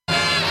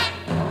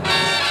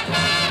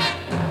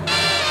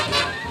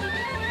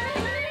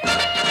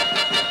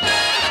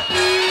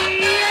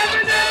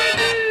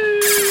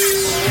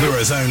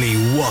There's only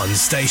one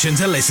station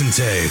to listen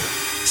to.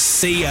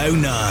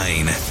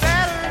 CO9.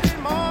 Saturday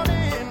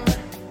morning.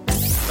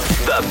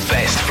 The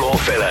best floor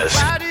fillers.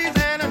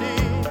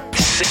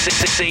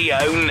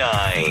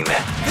 CO9.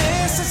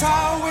 This is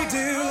how we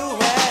do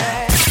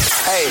it.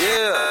 Hey,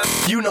 yeah.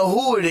 You know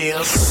who it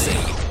is.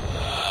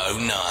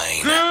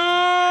 CO9.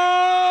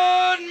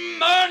 Good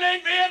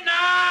morning,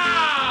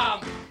 Vietnam!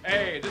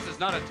 Hey, this is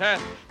not a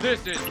test.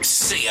 This is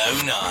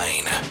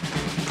CO9.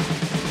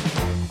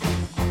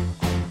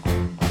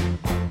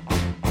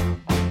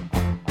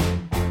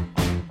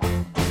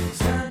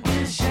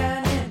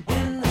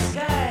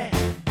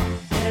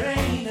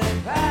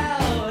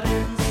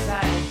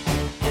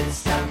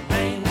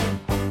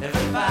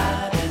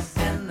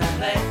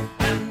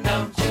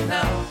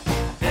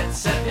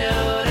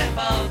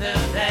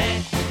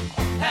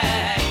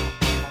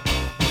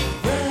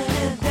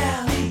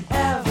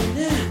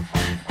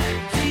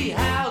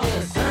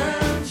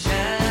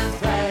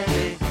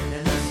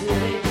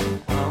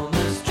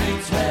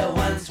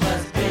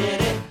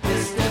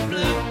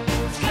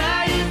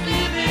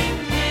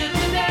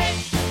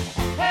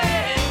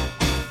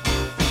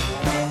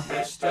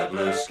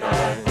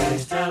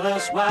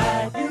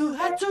 Why you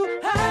had to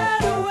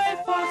hide away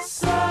for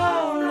so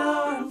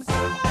long?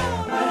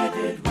 Where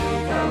did we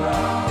go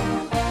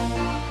wrong?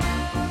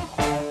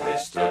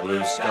 Mr.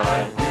 Blue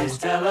Sky, please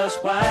tell us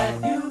why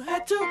you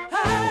had to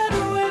hide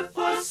away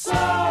for so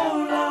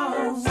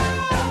long.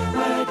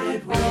 Where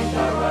did we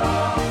go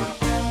wrong?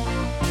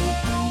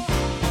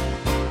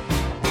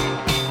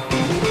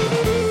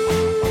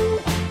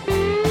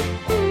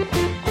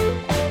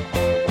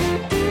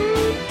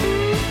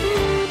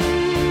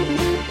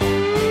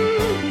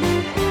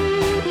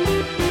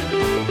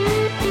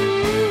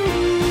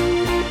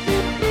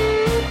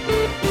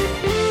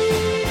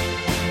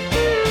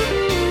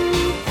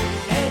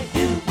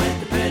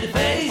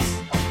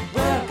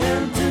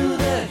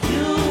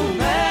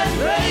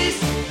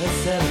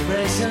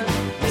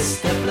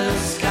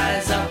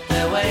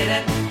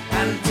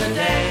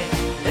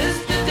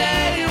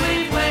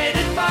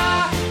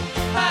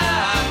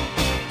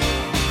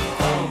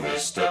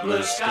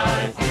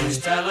 Sky, please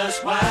tell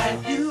us why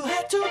you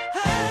had to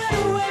hide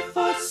away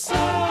for so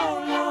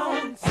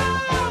long.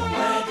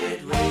 Where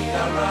did we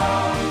go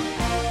wrong?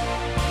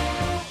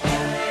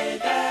 Hey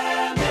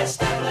there,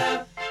 Mr. Blue,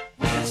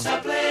 it's a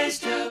place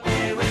to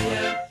be with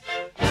you.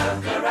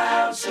 Look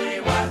around, see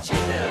what you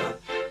do.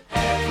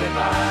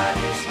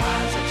 Everybody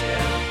smiles at you.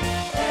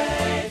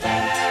 Hey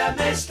there,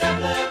 Mr.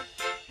 Blue,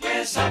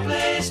 it's a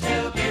place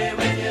to be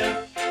with you.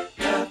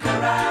 Look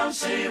around,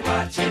 see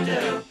what you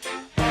do.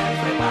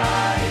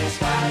 Everybody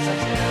smiles at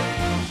you.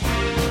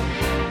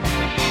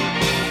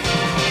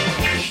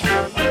 Mr.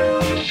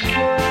 Blue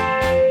Sky.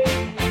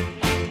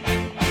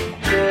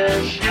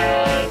 Mr.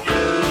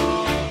 Blue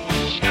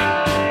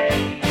Sky.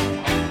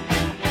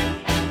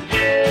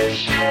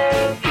 Mr.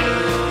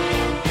 Blue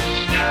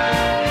Sky.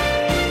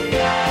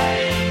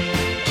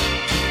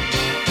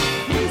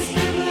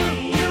 Mr. Blue,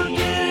 you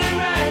did it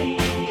right,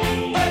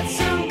 but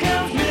soon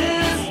comes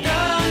Mr.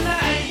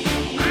 Night,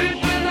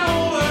 creeping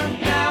over.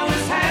 Now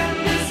his hand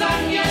is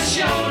on your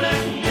shoulder.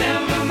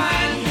 Never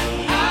mind,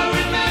 I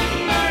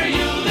remember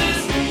you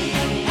this way.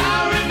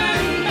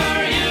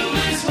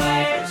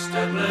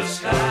 Mr. Blue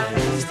Sky,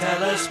 please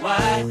tell us why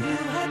you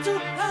had to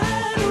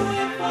hide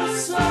away for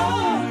so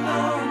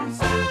long.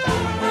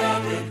 Where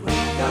did we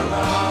go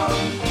wrong?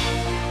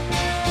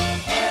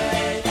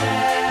 Hey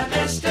there,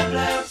 Mr.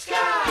 Blue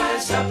Sky,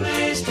 it's a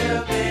place to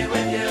be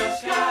with you.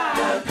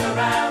 Look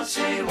around,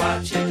 see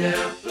what you do.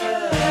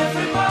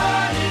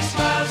 Everybody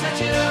smiles at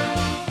you.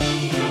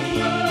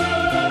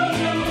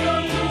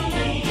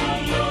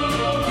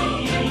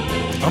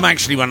 I'm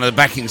actually one of the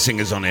backing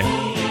singers on here.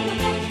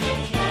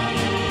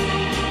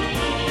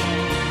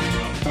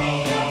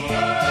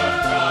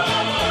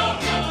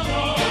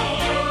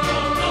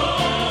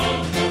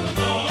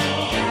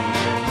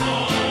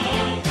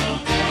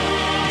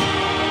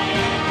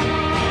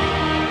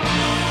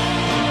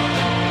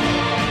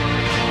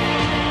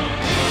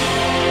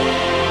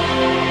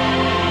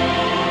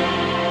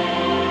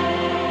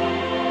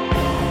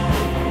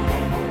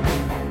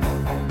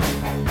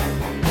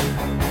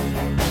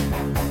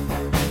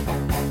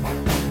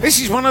 This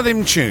is one of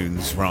them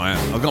tunes, right?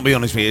 I've got to be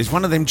honest with you. It's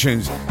one of them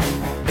tunes.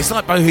 It's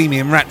like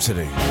Bohemian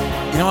Rhapsody.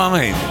 You know what I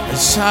mean?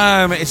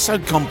 It's so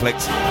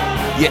complex,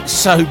 yet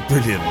so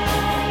brilliant.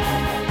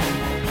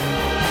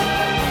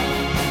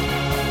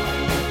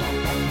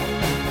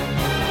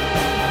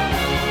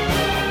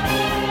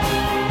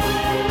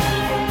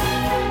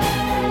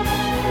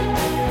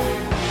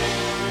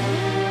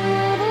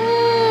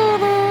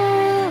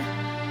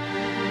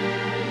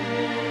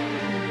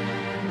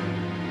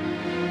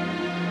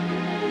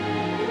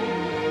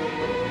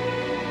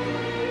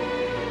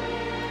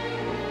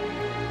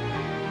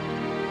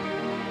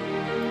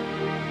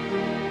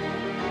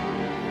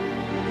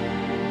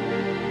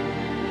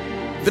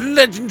 The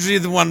legendary,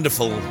 the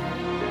wonderful,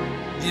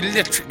 the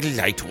Electric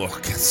Light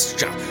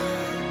Orchestra.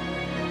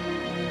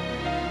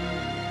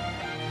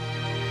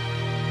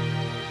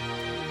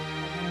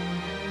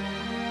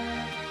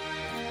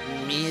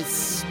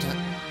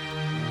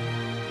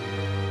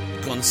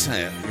 on,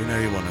 say it. You know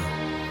you want to.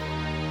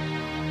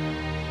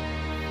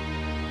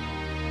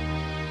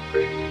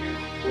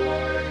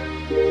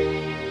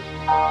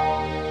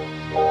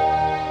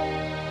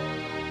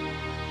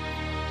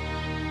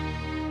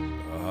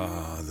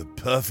 The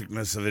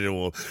perfectness of it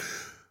all.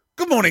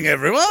 Good morning,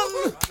 everyone.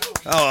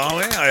 How are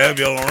we? I hope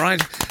you're all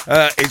right.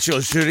 It's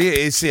yours truly. It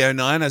is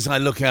CO9 as I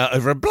look out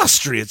over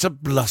it's a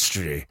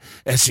blustery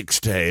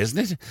Essex day,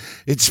 isn't it?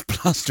 It's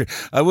blustery.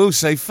 I will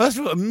say, first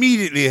of all,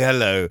 immediately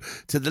hello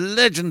to the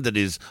legend that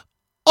is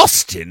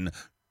Austin.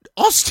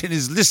 Austin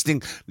is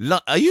listening.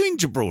 Are you in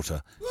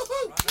Gibraltar?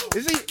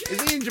 Is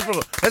he in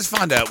Gibraltar? Let's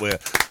find out where.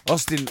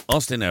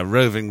 Austin, our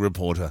roving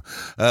reporter.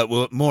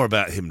 Well, more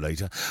about him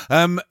later.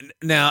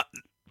 Now,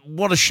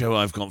 what a show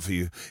I've got for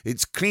you.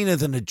 It's cleaner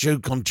than a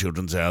joke on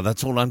Children's Hour.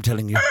 That's all I'm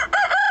telling you.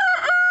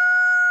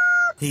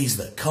 He's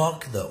the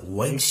cock that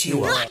wakes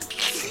you up.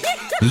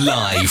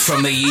 Live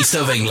from the east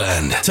of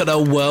England to the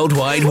World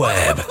Wide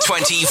Web,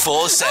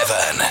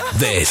 24/7.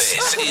 This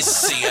is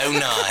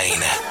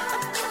CO9.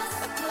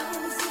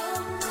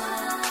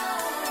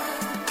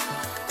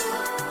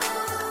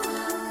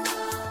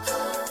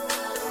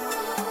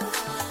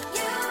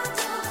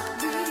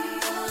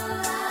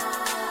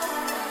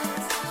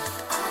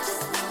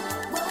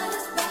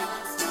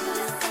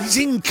 He's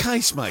in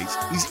Casemates.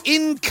 He's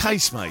in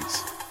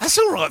Casemates. That's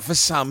all right for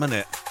some, isn't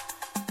it?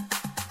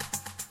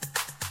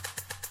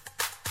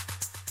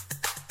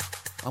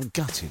 I'm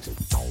gutted.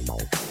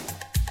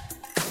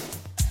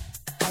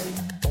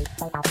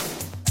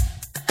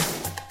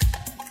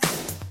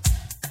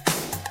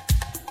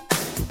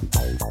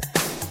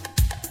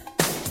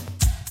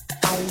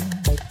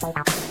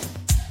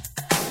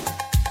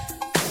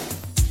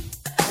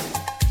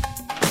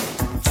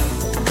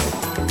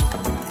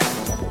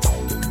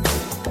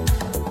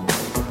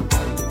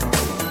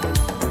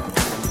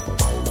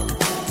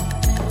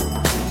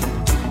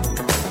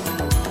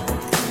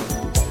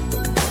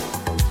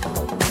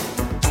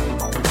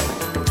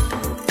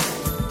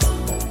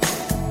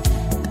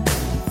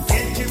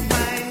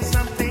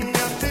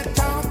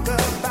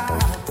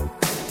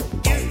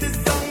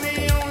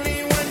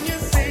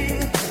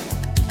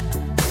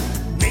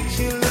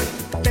 You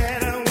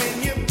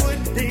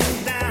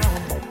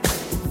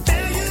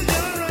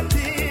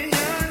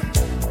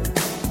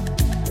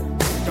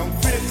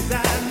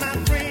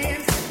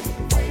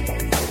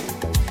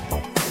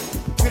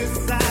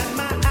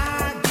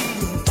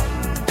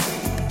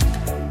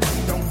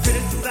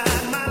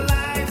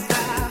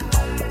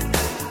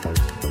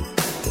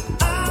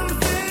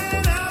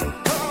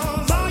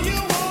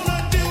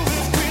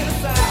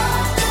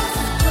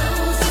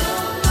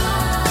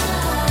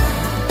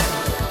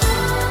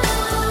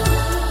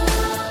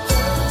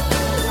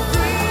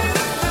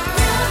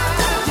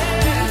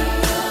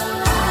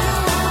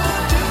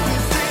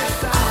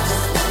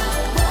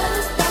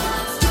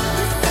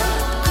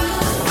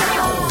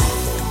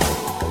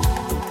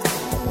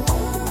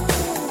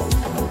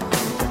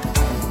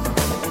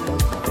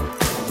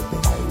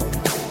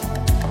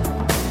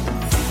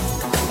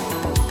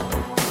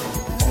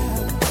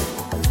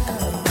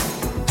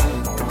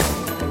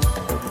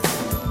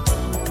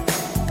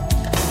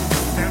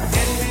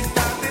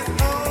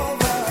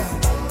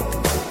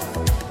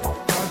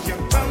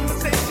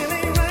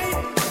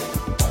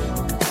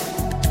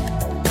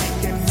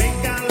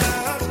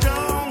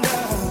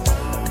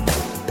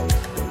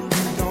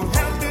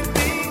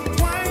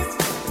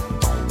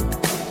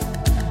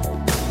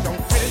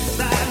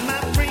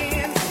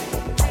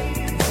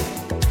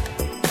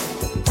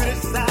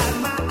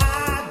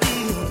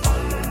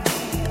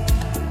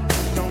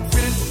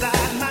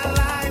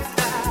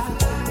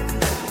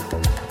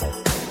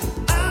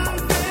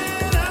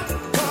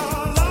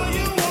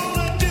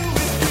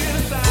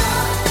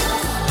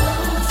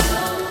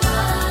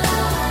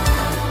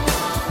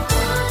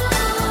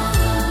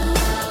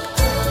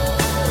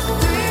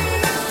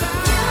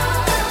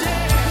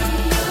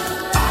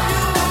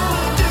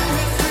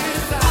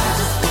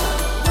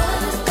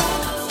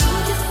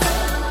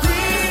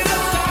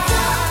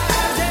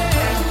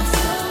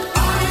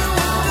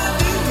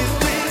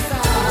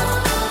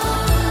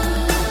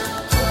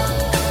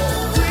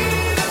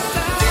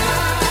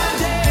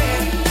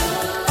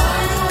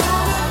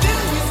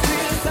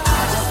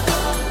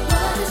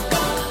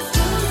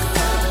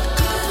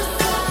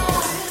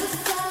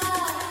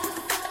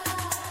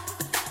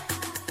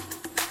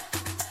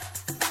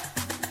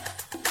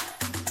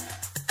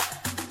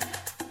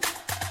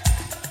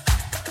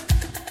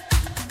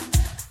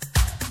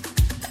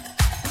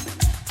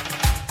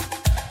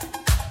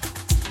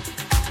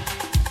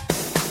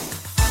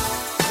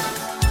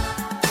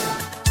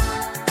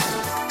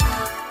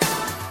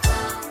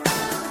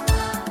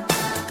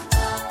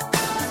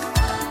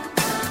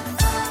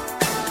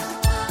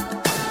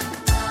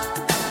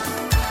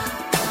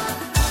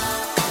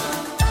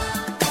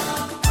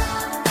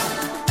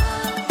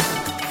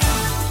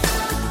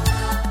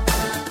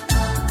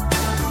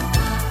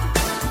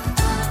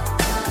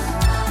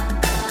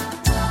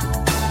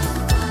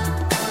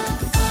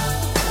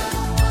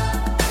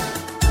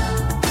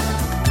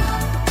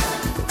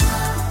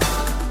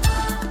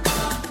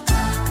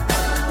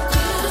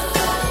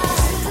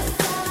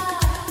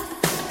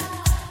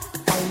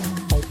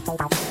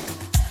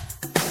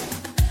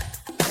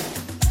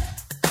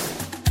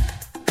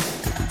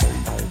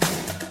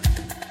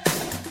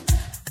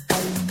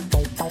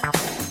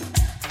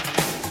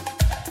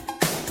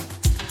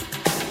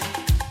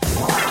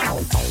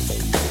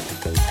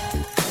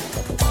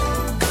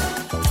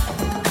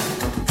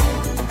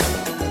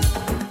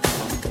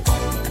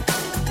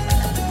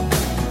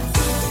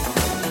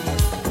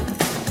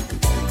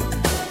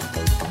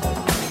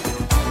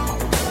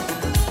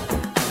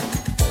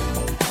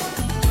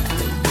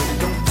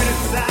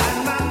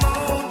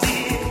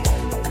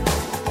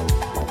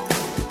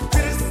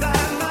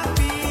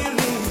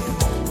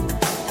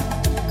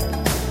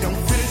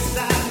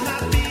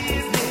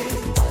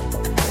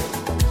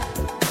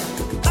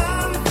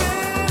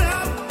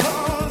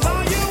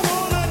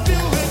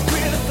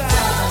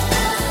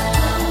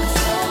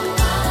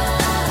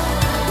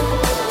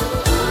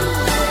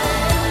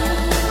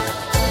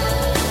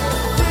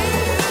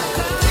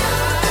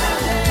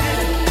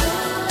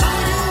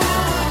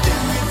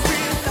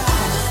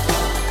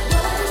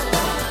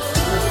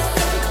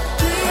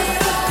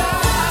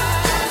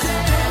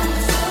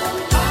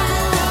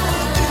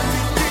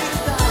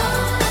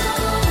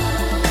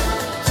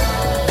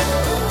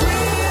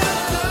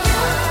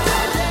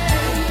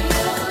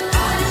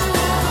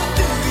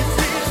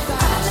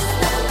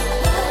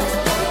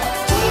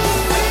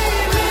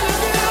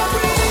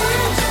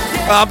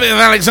A bit of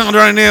Alexander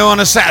O'Neill on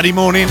a Saturday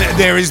morning.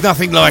 There is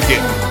nothing like it.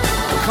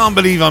 I can't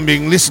believe I'm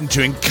being listened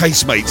to in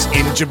casemates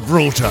in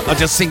Gibraltar. I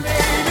just think,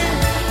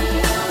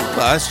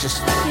 well, it's just,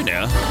 you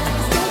know,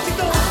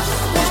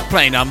 it's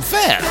plain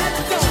unfair.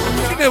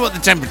 You know what the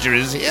temperature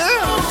is here?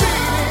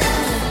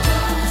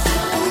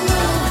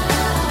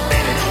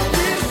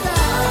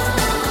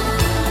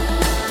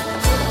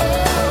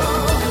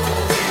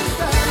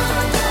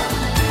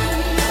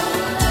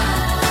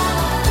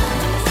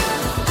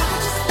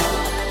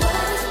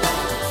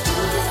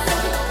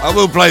 I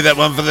will play that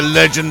one for the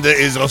legend that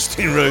is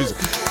Austin Rose.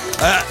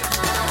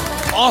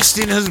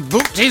 Austin has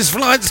booked his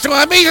flights to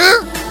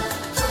Ibiza.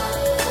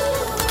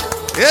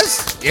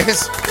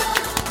 Yes.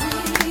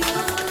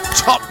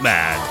 Top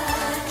man.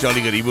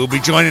 Jolly good. He will be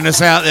joining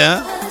us out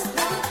there.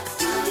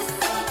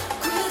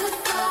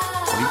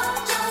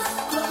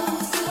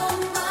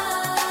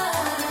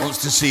 He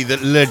wants to see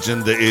that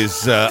legend that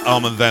is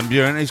Armin van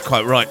Buuren. He's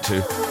quite right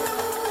to.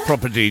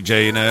 Proper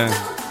DJ, you know.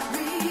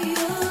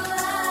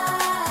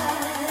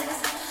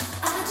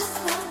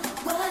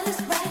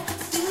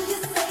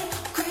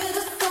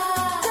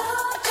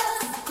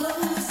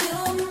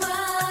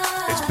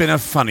 Been a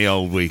funny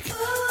old week.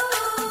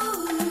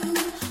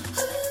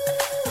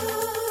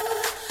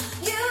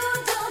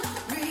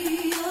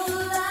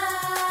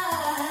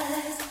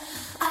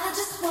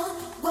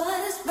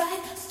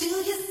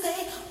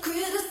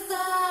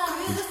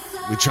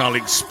 Which I'll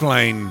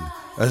explain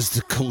as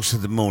the course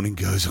of the morning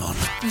goes on.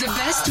 The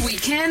best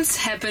weekends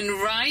happen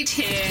right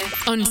here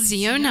on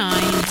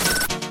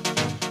CO9.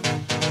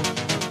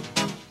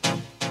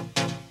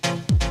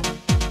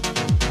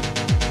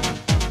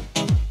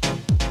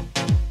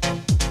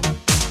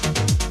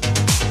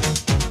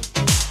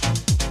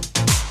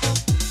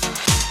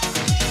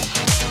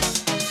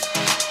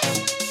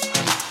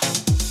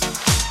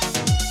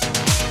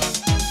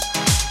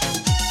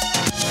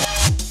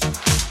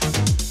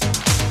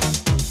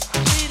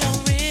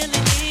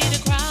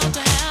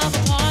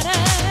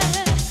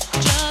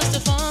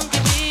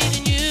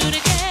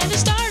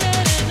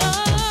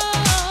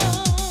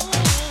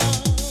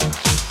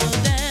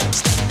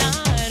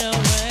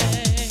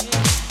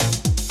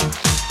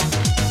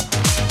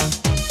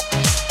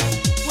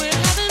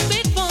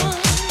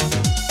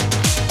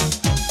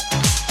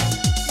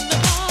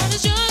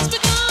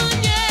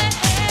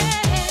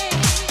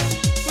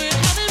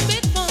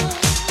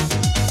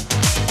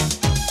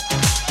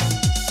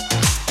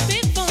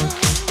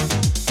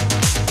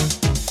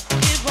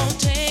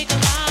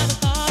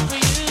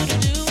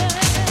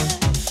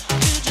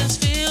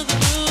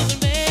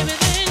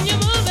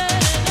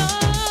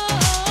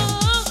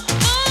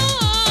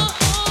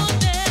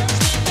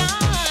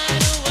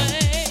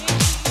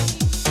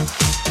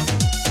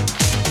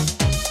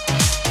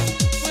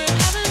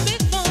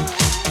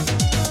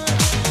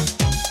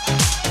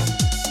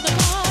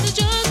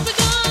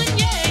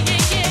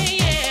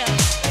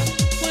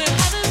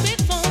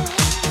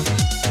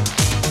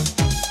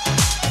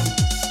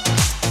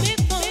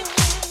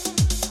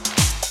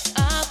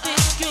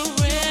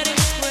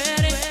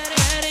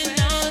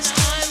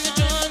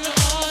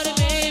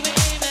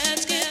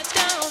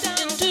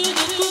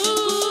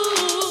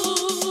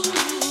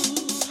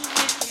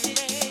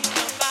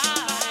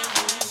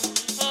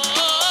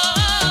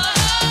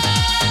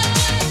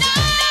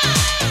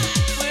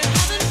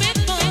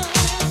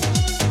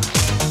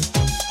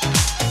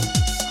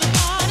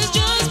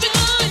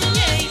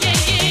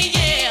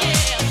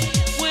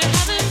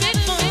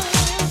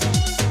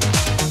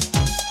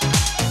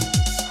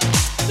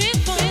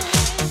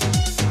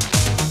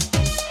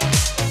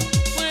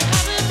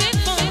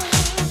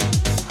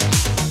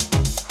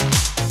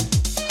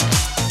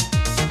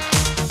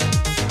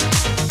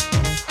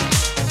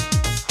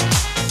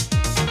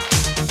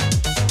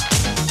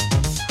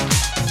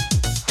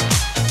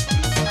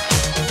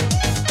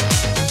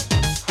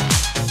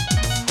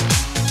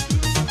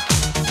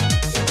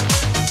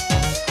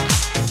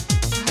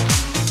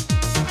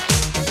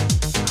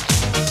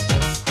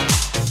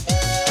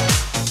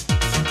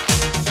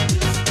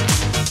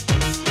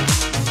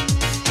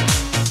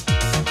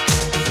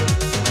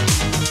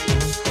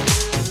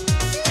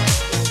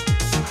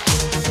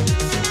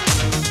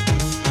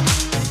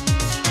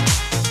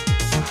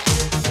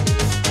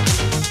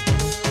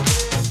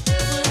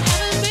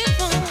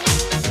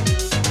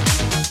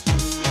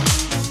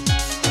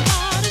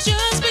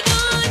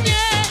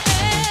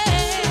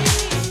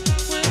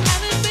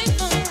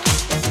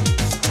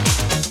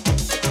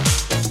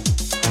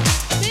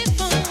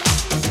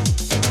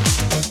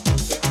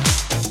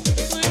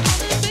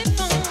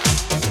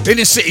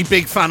 Inner City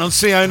Big Fun on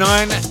CO9.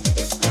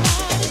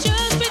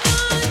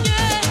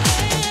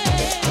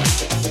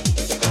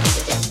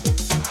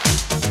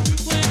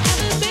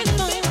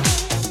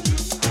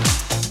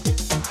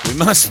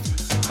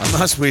 I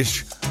must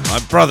wish my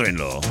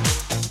brother-in-law,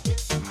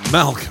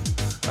 Malcolm,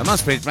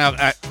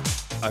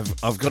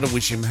 I've got to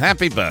wish him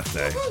happy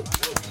birthday.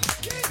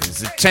 He's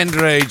the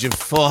tender age of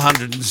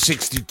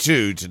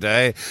 462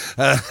 today.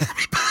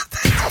 Happy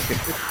birthday.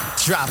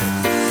 Drop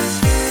it.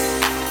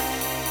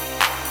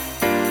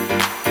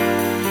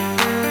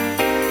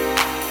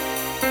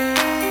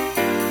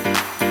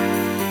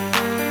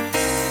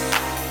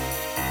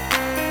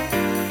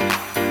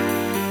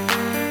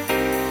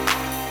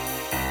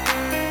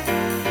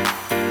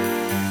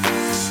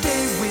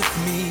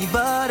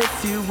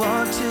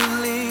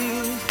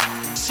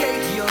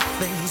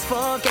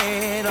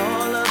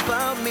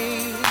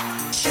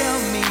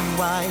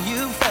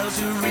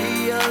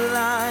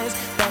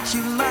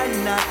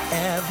 not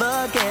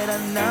ever get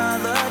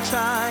another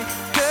try.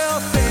 Girl,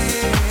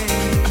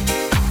 think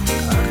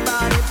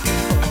about it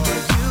before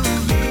you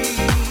leave.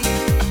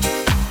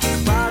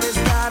 Body's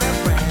got a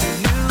brand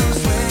new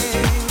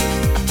swing.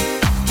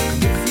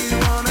 If you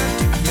wanna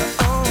do your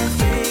own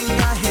thing,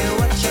 I hear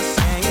what you're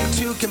saying.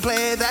 Two can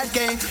play that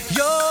game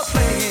you're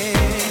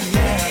playing,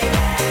 yeah.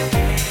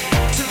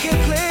 Two can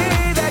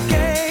play that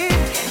game.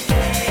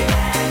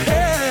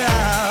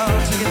 Yeah,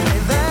 two can play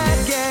that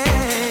game.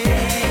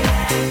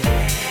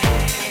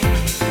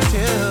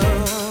 Two.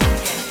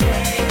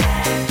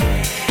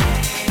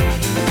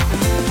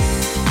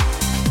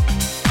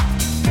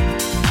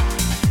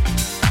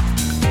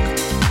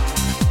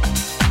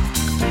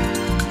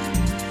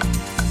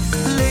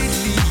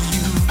 Lately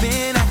you've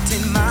been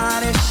acting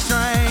mighty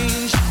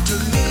strange. To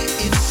me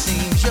it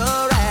seems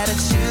your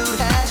attitude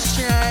has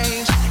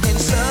changed, and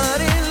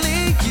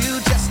suddenly you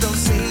just don't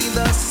seem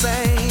the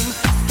same.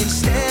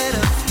 Instead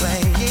of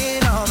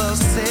playing all those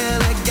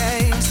silly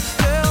games,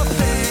 girl,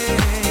 think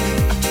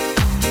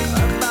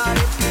about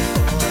it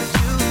before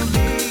you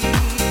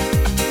leave.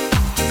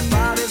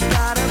 Body's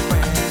got a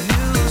brand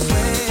new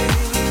swing.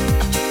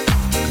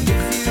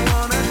 If you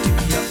wanna do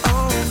your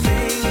own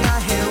thing, I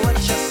hear what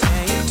you're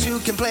saying. Two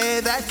can play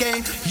that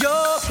game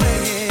you're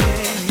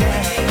playing,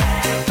 yeah.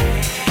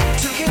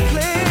 Two can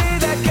play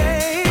that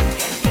game.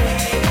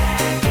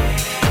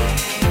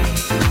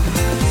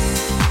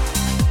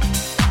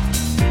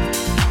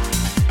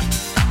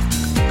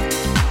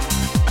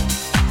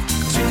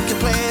 Two can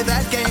play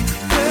that game.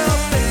 Girl,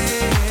 think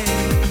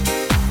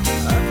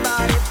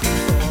about it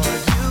before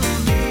you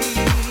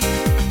leave.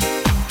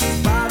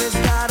 Body's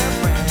got a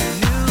brand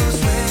new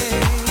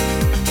swing.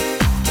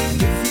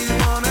 And if you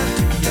wanna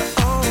do your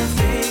own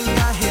thing,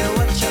 I hear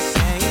what you're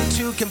saying.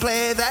 Two can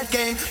play that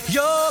game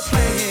you're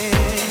playing,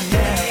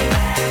 yeah.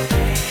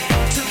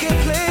 Two can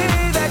play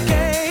that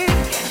game.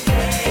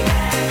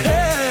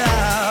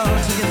 Yeah,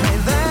 two can play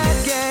that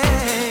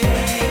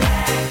game.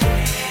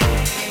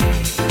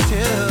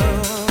 Two.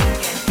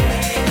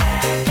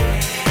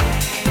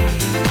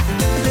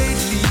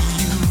 Lately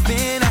you've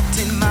been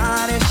acting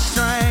mighty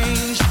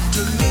strange.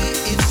 To me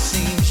it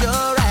seems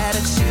your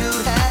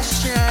attitude has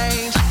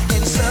changed,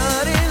 and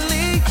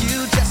suddenly you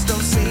just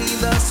don't seem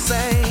the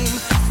same.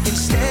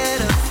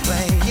 Instead of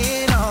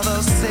playing all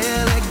those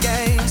silly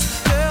games,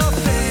 girl,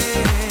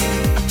 think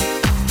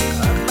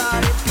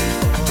about it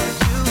before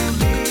you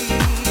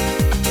leave.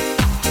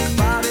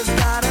 Body's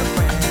got a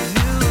brand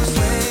new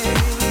swing.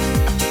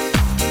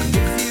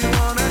 If you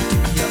wanna do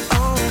your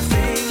own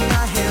thing,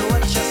 I hear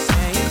what you're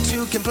saying.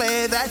 Two can play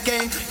that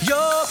game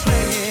you're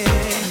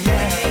playing,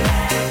 yeah.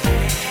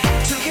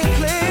 Two can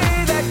play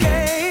that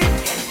game.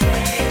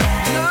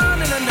 No,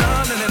 no, no, no,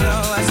 no, no, no.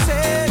 I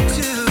said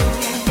two.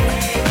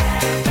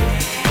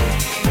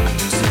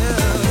 Two.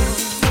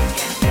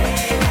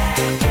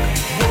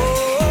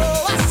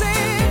 Oh, I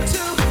said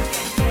two.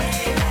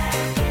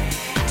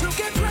 Two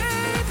can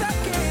play that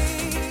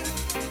game.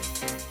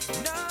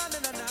 No, no,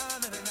 no, no,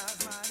 no, no, no.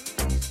 It's mighty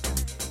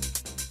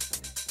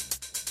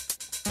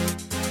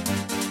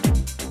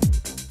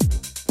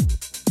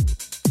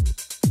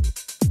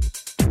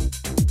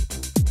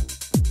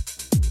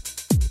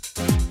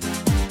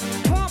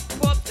Pump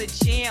up the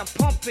jam,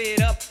 pump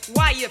it up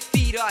while your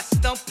feet are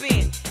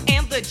stumping.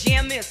 And the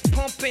jam is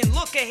pumping.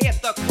 Look ahead,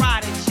 the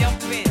crowd is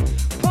jumping.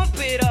 Pump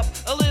it up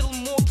a little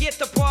more, get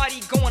the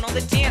party going on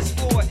the dance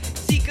floor.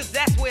 See, 'cause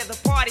that's where the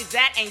party's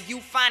at, and you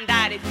find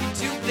out if you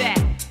do that.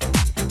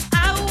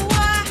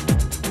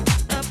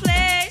 A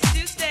place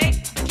to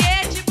stay.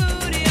 Get your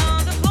booty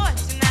on the floor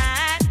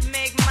tonight.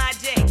 Make my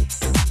day.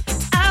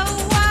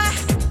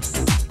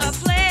 A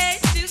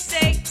place to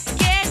stay.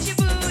 Get your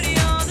booty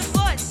on the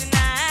floor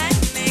tonight.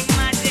 Make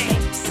my day.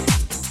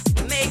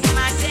 Make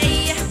my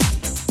day.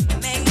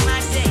 Make my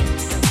day.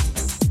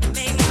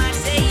 Make my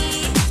day.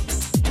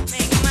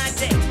 Make my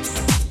day.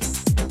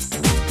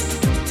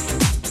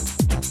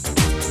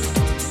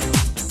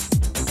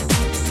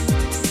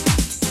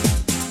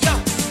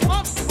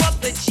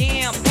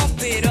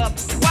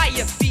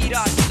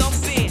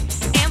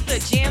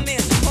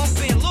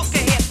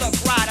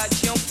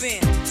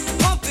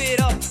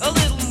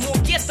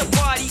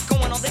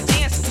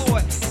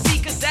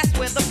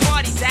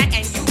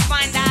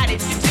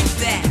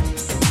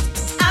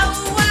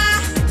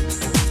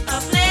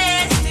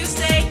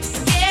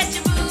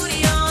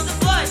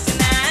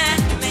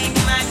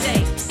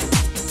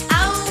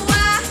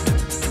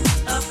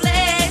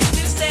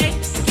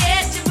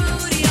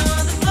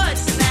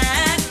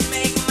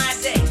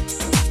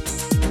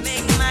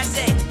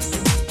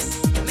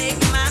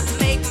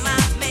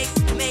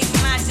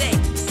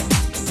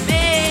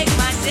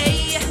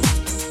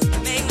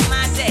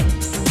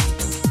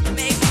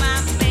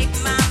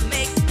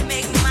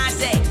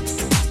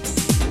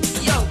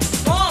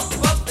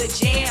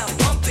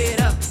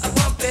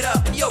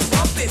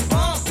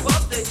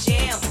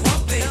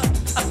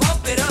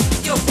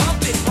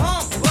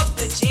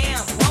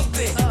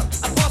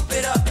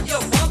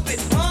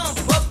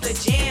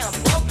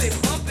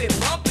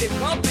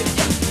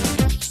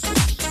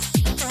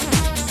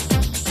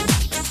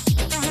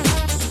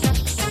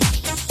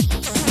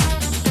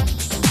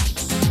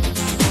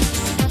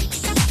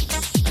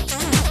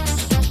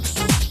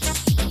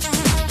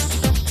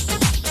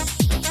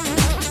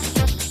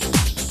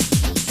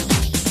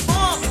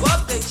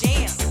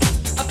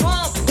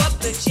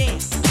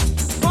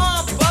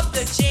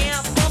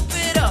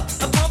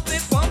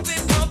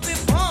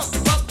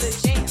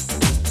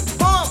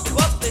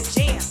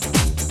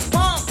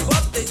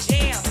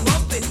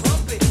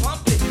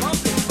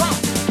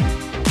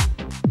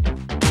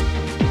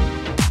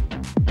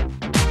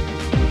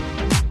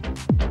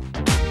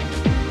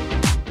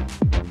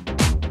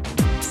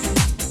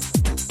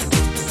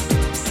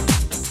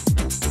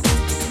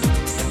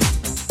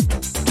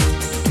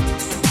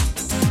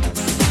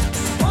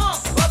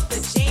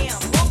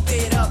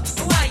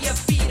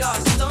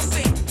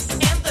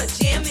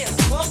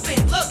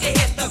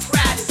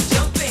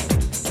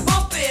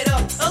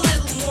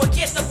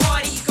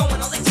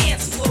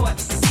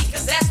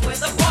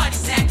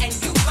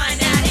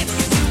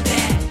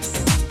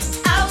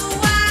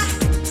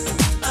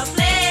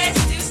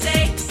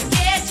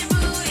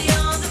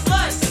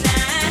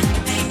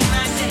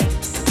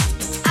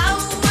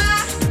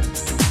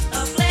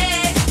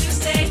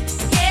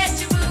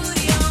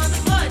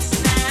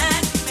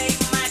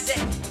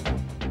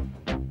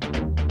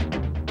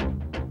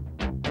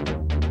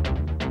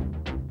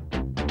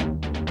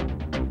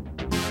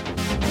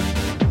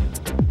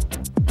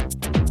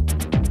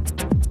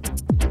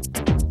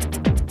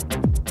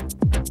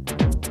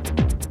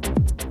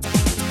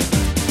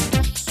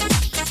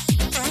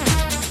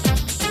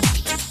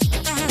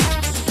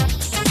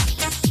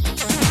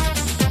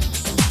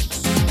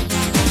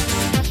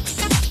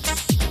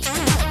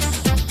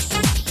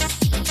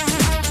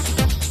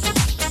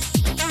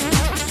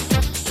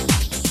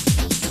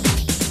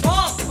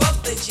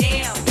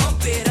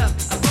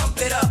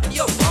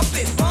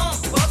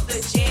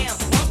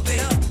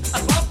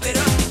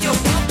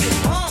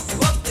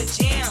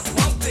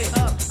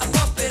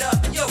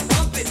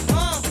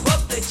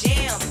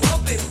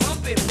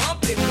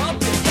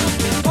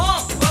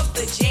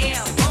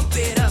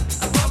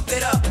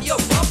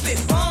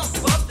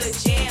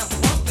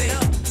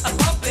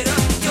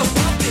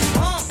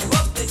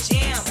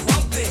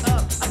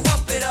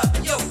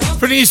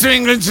 the east of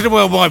England to the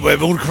World Wide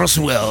Web, all across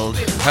the world.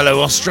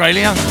 Hello,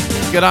 Australia.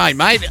 G'day,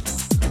 mate.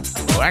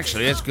 Oh,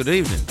 actually, that's good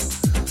evening.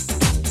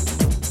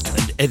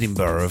 And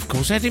Edinburgh, of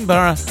course.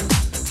 Edinburgh.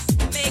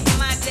 Make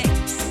my day.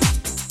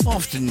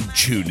 Often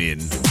tune in.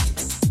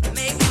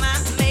 Make my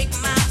day.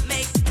 Make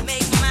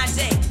my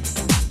day.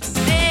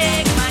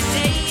 Make my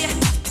day.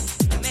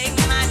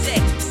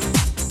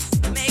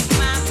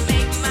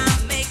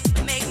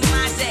 Make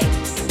my day.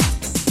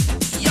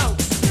 Yo.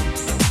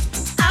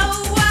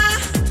 Oh,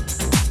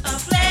 a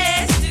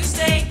place to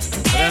stay.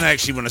 I don't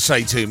actually want to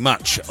say too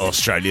much,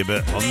 Australia,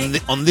 but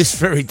on this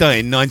very day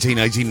in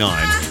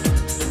 1989,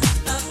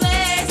 A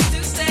place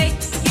to stay.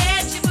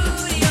 Get your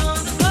booty on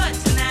the foot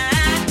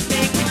tonight.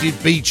 Make we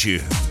did beat you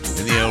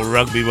in the old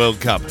Rugby World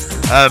Cup. place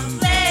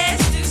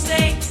to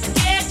stay.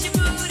 Get your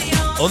booty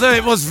on Although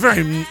it was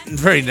very,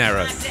 very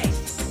narrow. my day.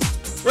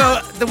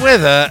 Well, the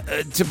weather,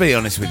 to be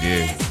honest with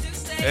you,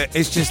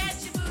 it's just...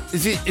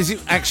 Is it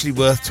actually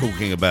worth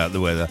talking about the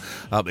weather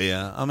up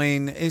here? I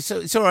mean, it's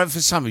all right for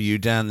some of you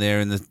down there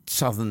in the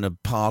southern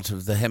part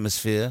of the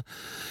hemisphere.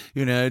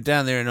 You know,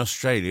 down there in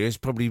Australia, it's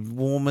probably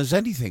warm as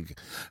anything.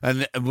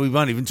 And we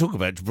won't even talk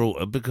about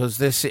Gibraltar because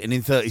they're sitting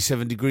in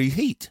 37-degree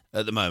heat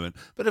at the moment.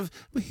 But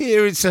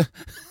here it's a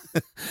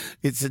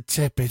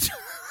tepid...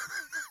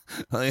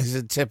 I think it's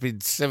a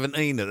tepid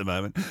 17 at the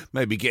moment,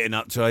 maybe getting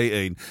up to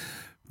 18.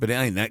 But it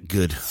ain't that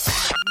good.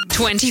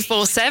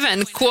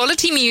 24/7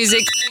 quality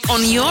music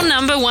on your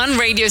number one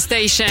radio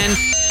station.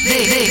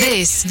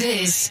 This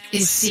is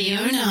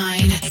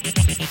CO9.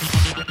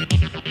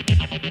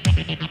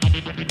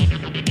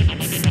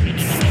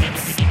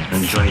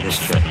 Enjoy this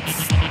trip.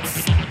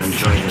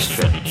 Enjoy this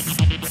trip.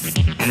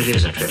 And it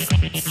is a trip.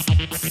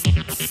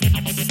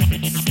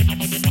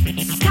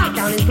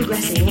 Countdown is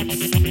progressing. 1,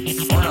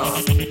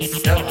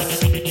 2,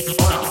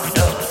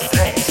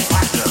 3,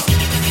 4.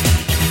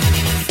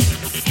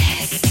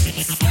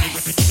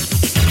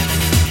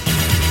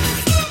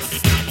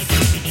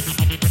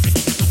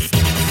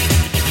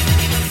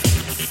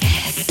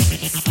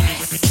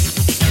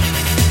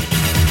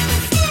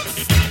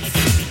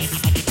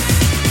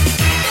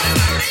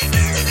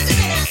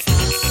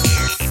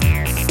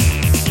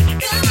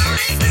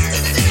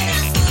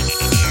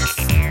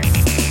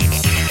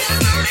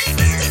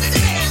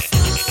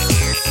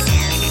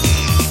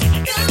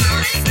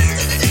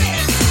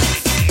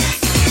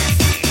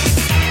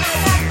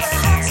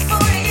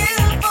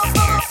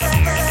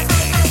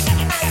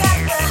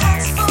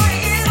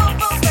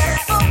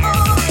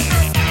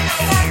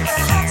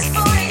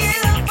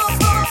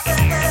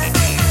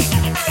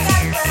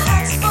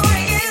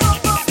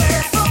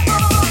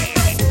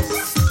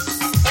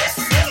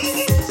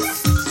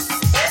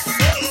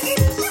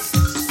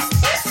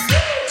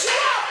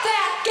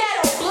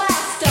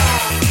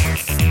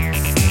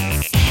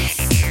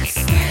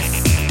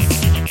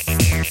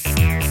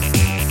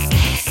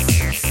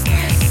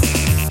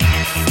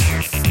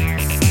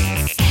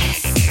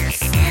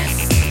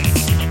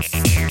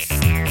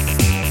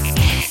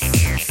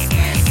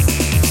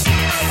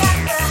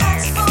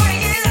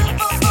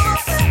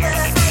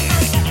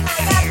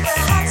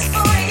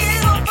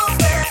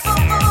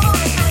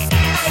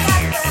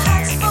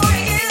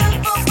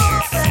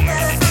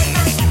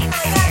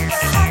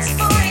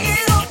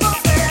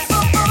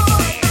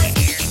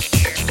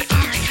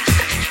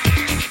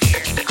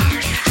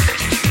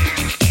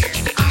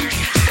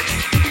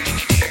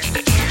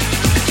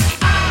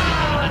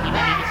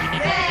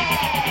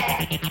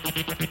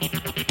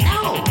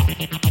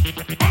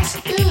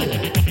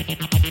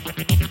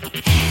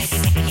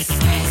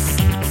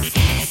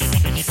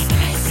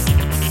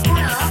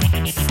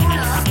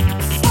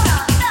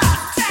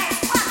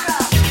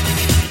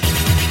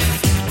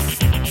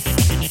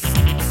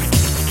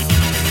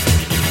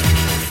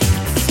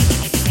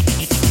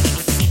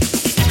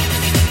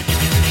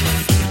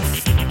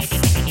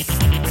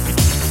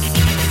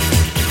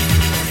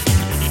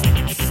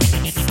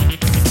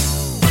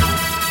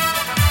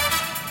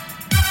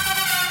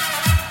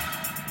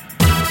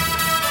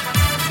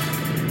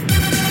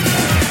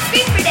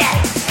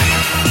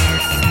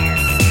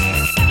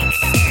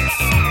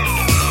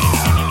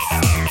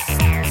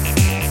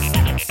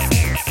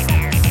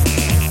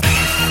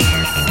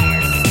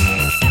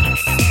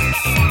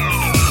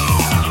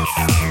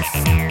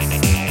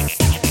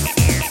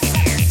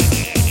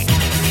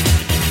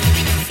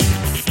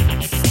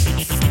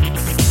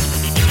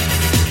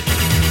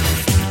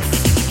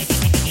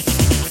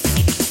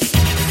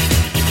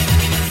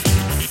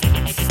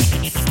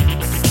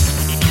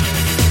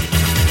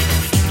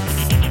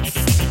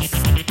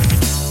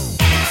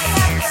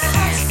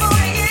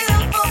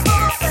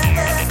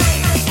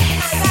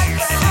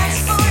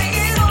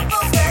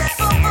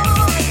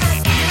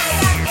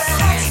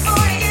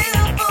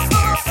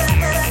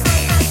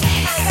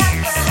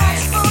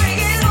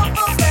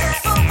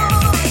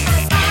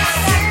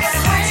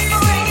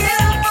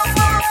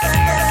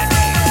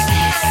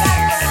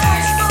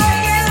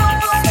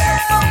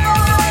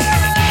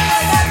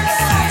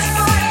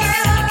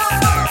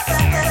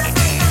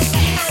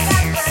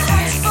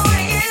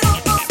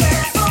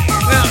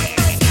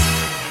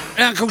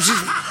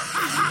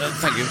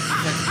 Thank you.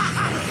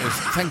 Yes,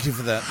 thank you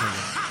for that.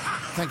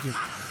 Thank you.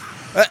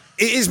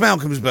 It is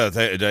Malcolm's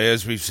birthday today,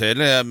 as we've said.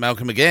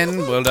 Malcolm again,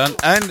 well done.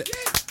 And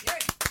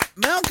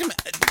Malcolm,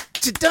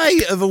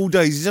 today of all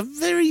days is a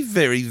very,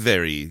 very,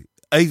 very,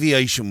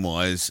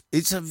 aviation-wise,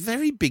 it's a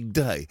very big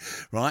day,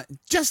 right?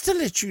 Just to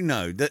let you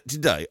know that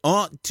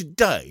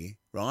today,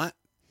 right,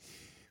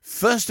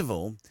 first of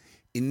all,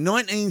 in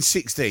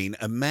 1916,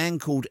 a man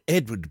called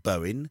Edward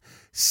Boeing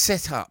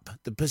set up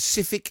the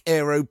Pacific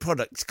Aero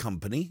Products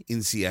Company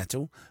in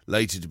Seattle,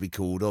 later to be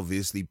called,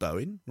 obviously,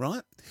 Boeing,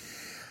 right?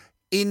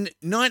 In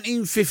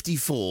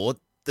 1954,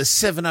 the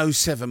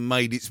 707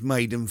 made its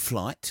maiden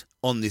flight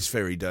on this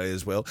very day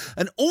as well.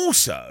 And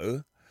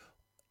also,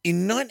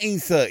 in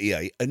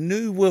 1938, a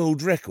new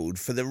world record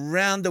for the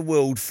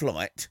round-the-world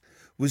flight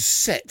was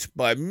set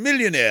by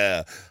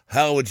millionaire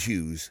Howard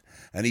Hughes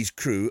and his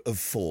crew of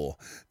 4.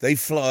 They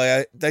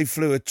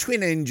flew a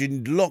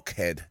twin-engined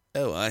Lockheed.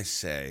 Oh, I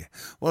say.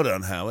 Well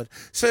done, Howard.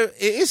 So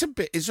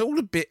it's all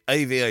a bit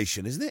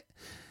aviation, isn't it?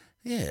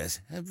 Yes,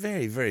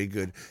 very, very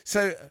good.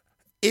 So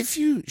if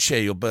you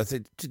share your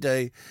birthday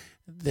today,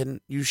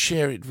 then you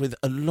share it with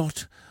a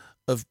lot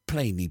of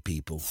plainy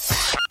people.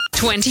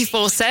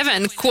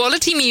 24/7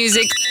 quality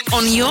music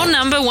on your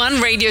number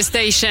one radio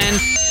station.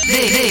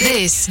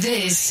 This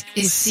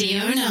is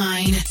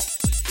CO9.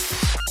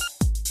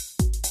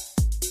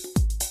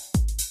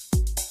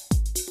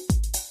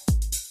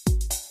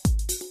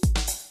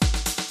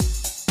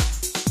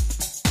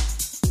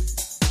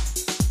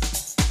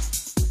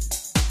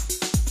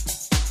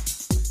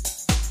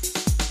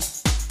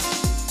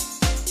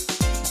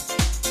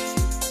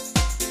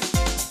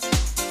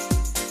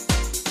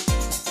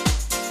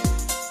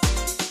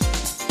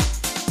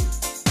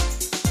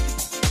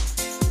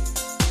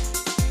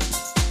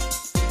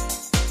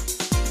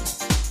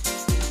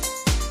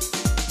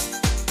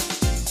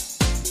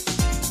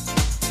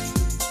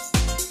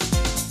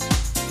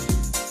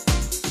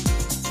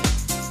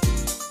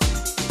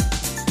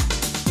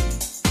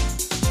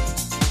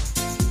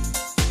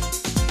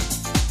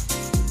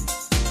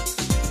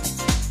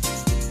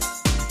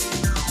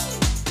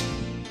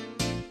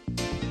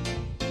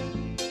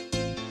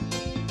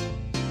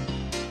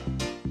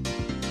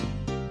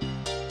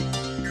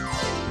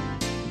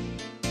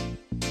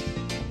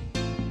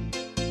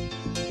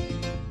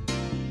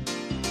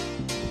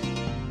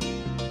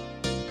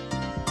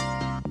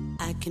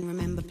 can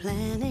remember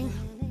planning,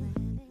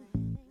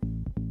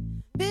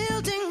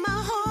 building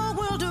my whole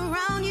world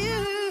around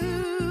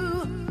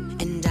you.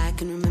 And I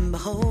can remember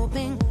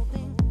hoping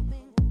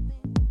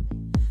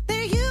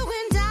that you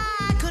and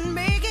I could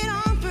make it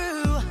on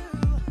through.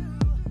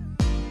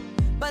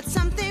 But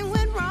something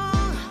went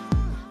wrong.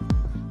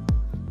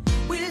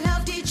 We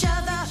loved each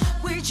other,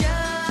 we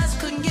just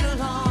couldn't get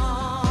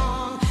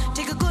along.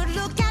 Take a good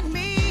look at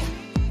me,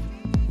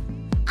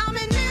 I'm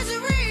in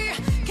misery,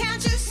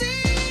 can't you see?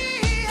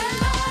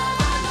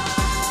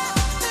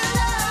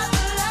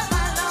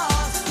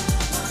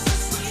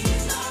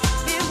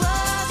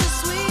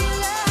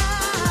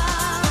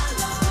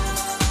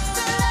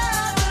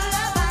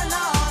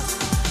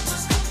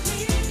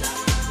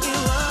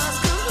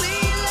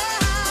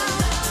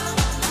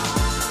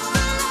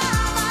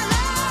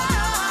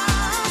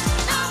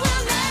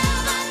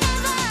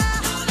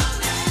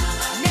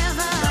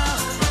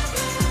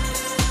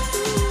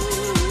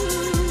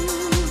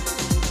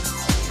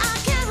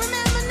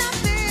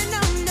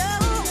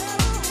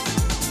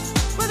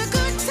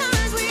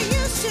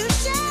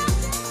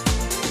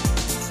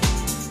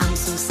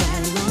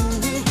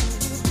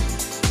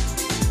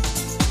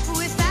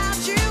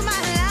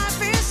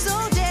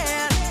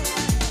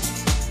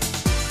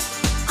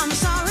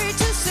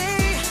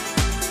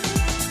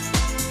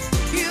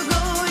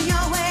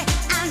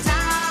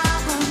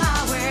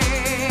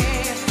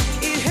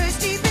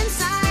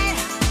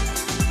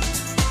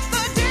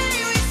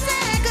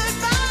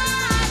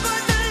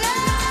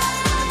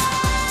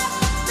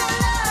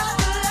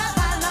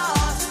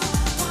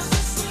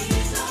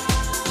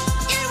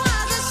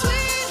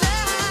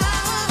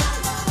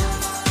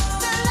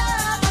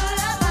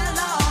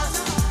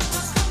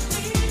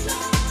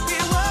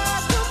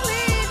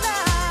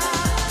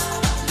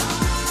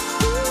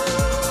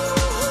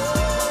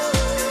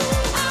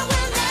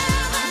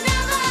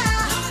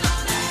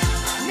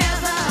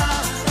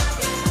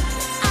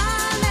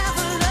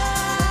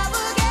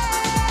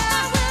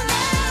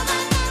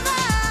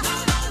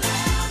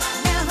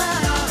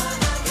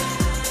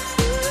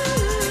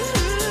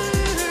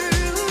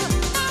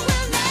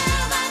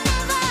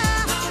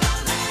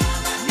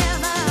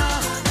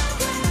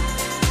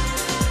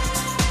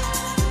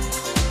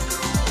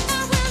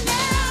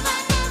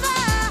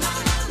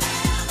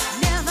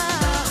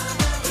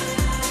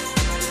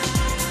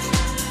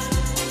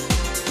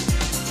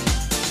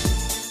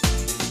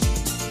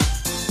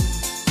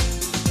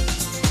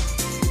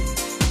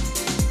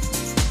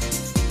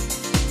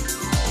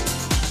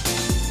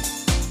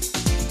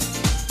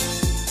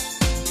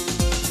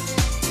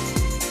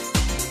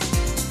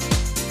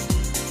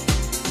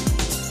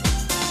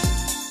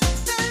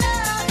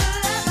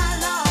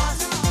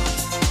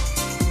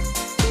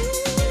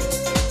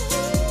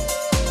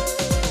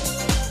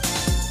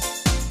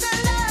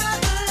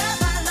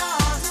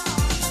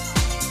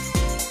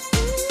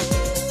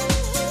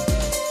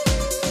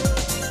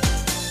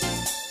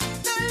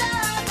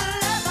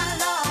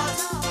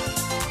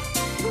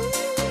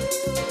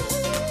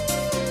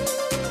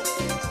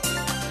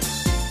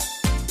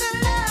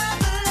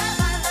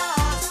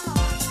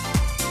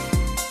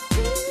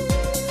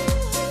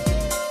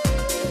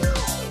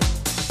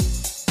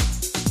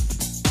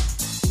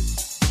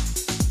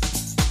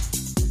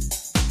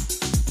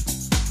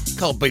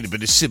 Can't beat a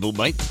bit of Sybil,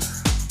 mate.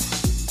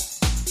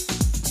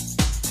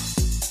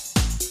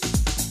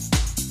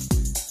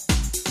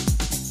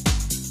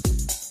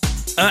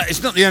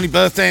 It's not the only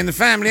birthday in the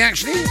family,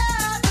 actually.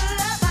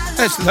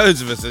 There's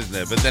loads of us, isn't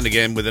there? But then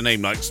again, with a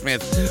name like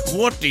Smith,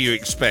 what do you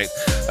expect?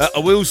 I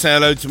will say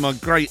hello to my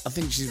I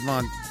think she's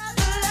my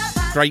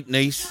great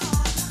niece,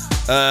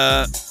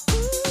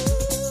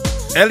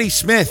 Ellie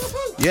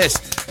Smith. Yes,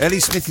 Ellie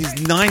Smith is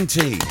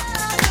 19.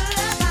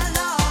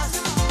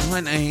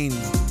 19.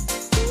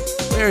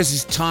 Where is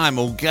his time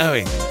all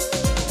going?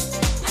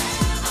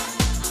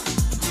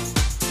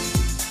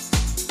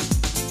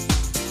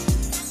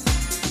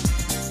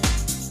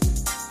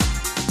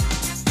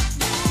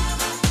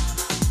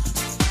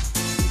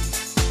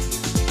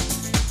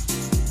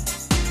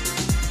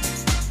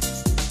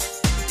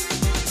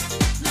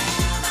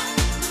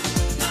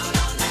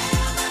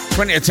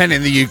 Twenty to 10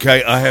 in the UK.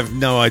 I have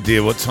no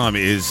idea what time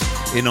it is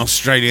in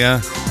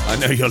Australia. I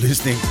know you're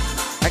listening.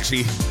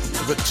 Actually,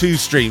 I've got 2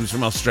 streams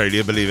from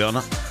Australia, believe it or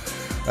not,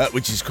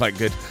 which is quite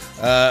good.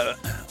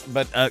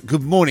 But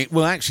good morning.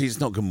 Well, actually, it's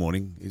not good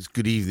morning. It's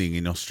good evening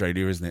in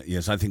Australia, isn't it?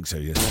 Yes, I think so,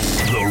 yes.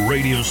 The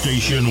radio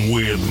station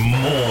with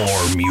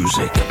more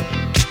music.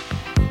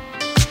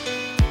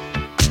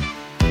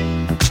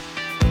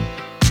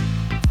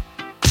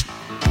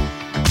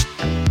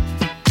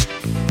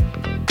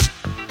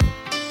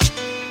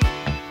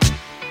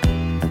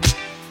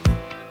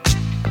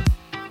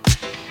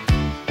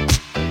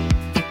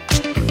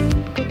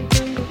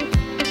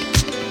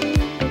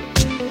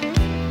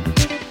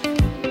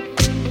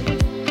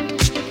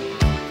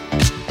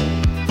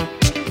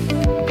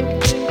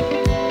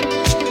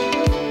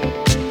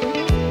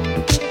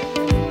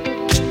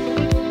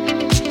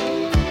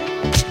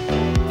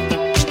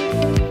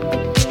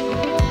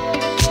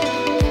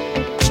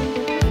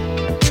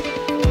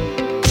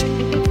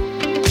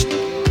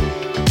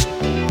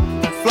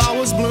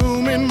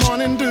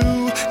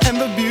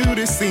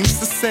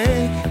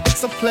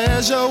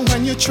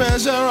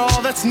 Treasure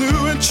all that's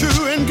new and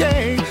true and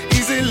gay.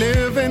 Easy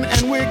living,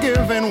 and we're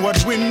giving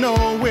what we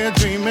know we're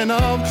dreaming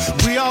of.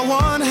 We are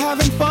one,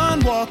 having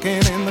fun,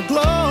 walking in the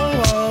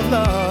glow of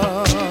love.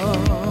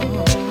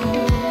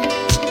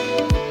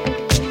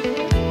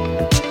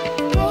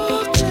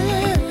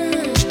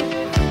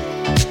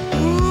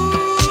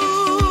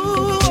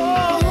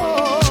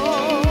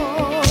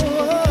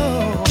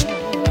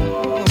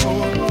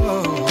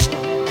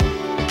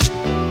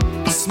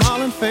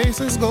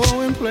 Faces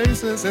going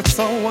places, it's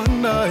so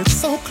wonder, it's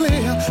so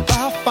clear.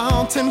 By a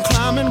fountain,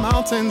 climbing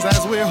mountains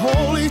as we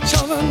hold each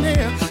other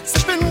near.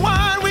 Sipping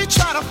wine, we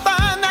try to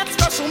find that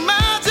special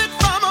magic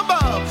from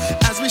above.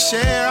 As we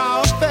share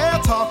our affair,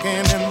 talking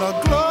in the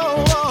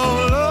glow of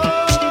love.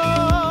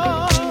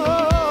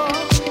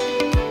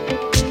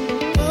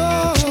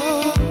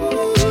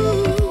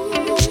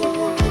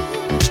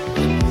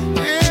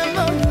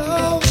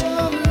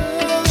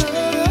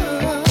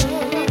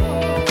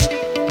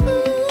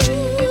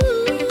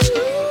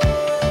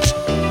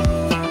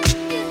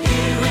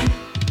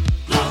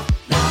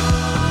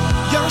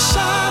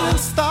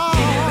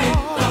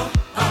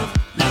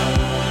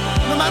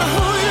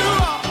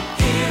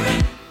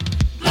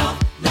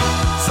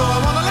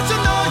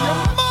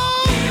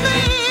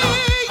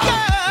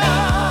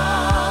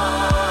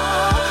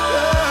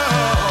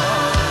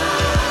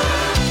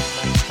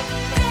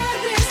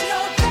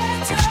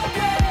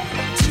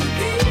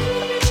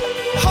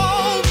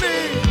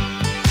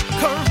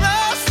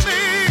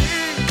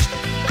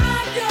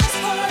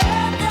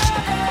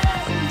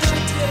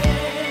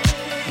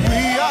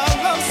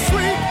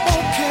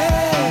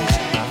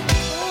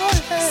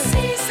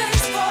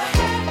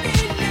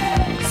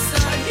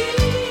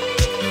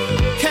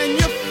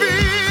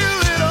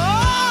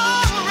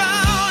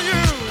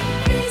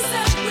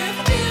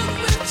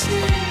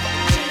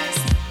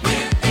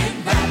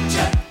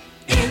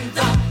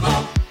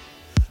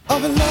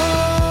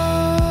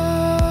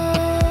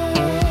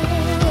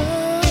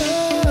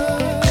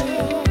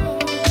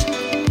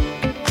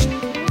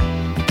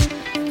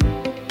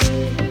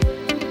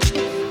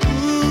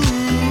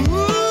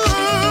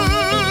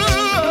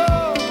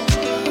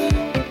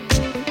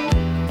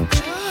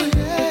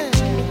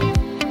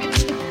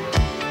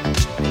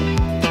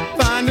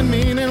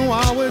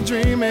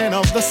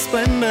 The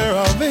splendor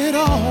of it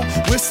all.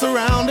 We're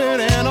surrounded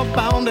and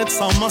abounded.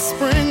 Summer,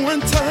 spring,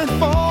 winter, and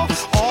fall.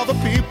 All the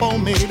people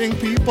meeting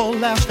people,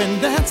 laughing,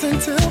 dancing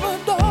till the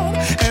dawn.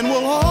 And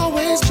we'll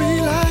always be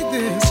like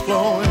this,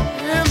 flowing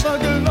in the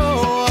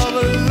glow of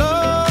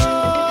love.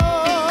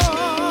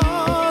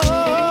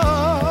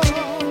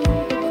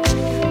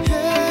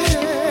 Yeah,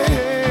 yeah,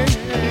 yeah.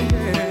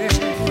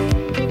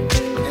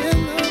 In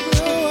the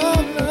glow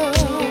of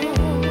love.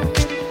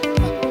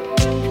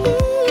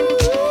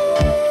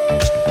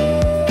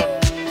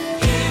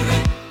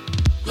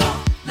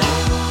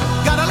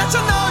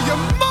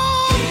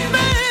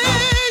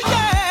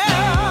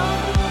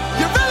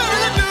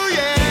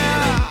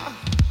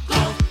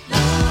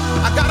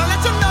 I gotta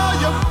let you know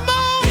you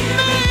move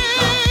me.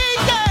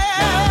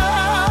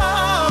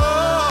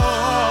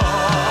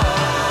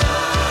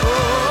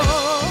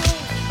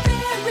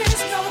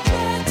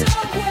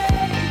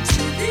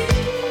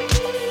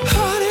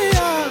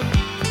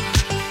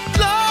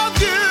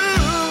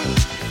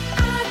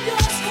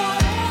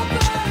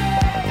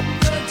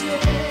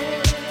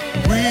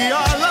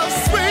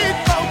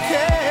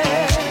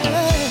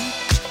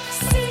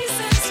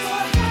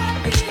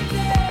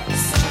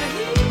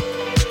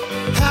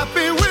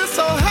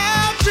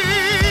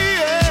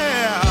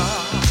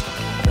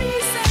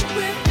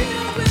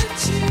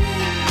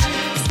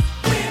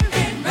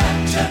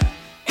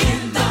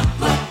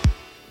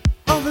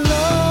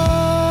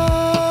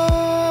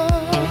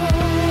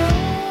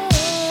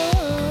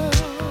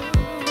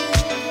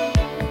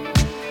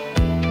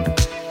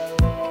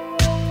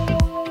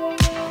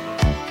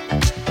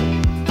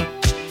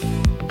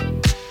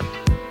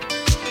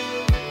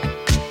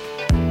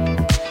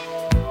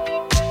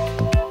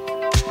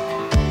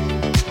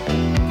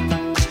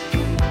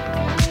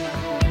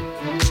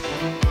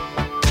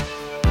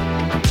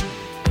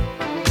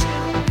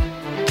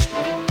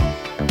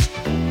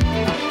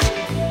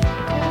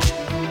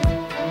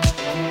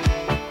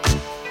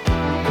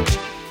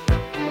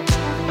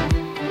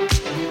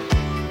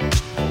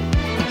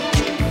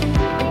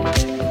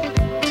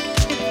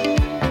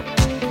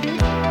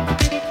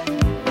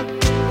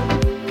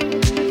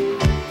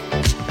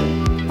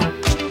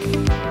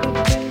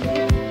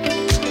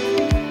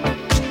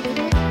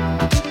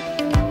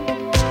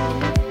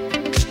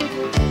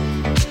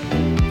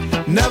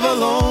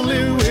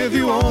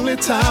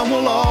 only time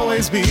will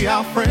always be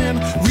our friend.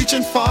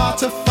 Reaching far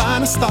to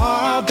find a star,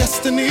 our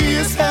destiny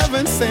is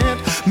heaven sent.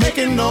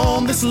 Making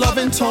known this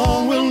loving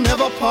tone will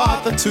never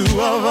part the two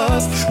of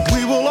us.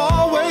 We will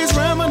always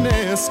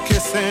reminisce,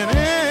 kissing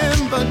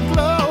in the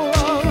glow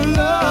of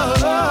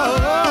love.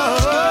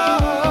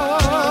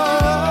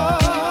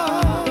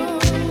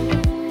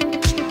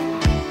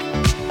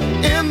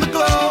 In the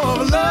glow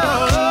of love.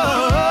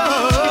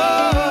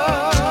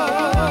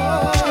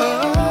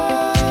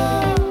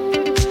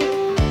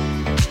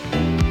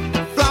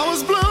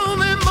 Flowers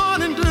bloom in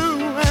morning dew,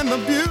 and the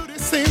beauty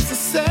seems to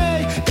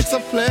say it's a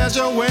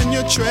pleasure when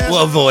you treasure.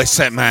 What a voice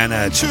that man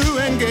had. True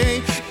and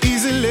gay,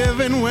 easy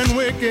living when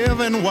we're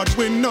given what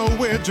we know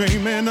we're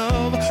dreaming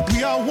of.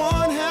 We are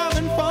one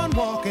having fun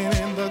walking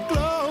in the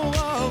glow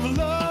of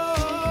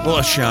love. What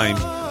a shame.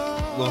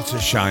 What a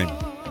shame.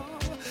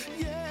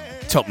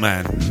 Top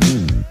man.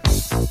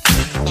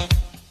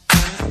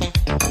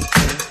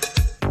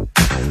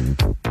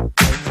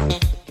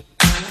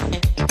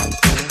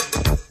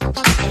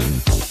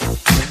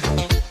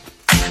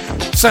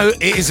 So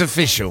it is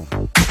official.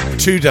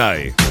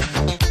 Today,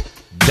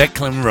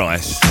 Declan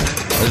Rice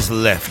has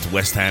left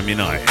West Ham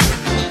United.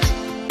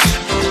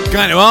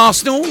 Going to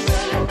Arsenal.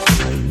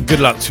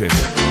 Good luck to him.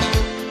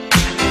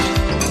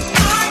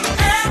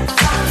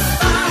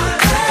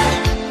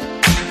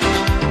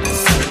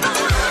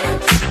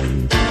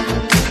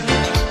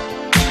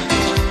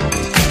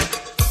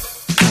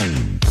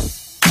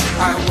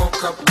 I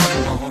woke up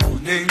one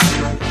morning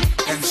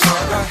and saw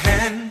the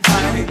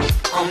handwriting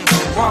on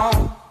the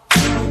wall.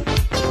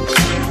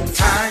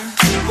 Time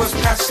was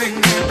passing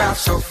me by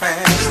so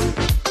fast.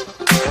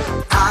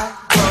 I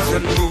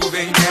wasn't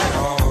moving at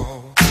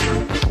all.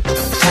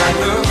 I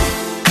looked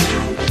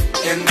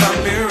in the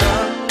mirror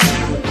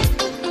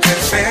and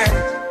said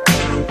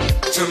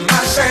to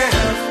myself,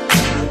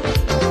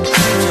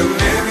 to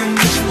live in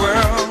this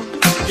world,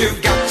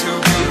 you've got to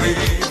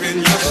believe in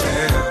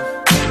yourself.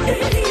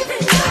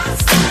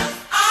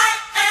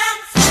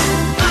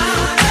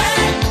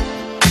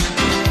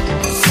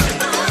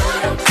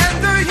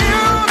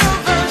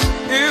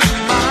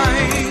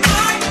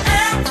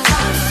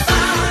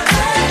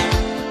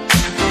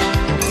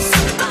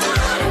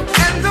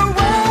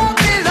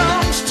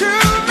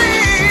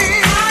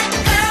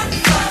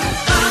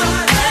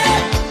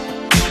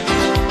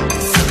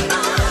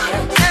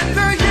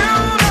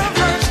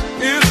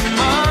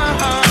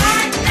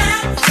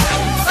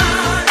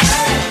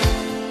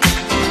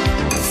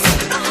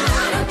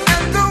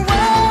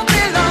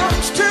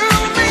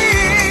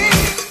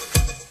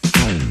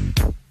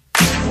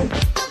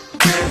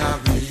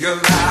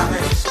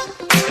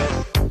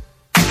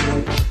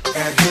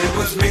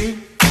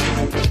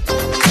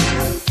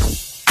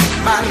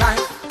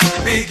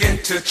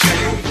 To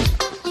change,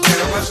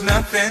 there was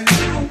nothing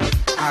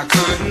I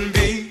couldn't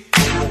be.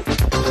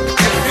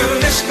 If you're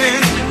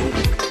listening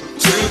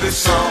to this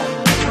song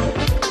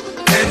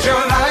and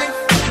your life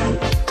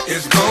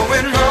is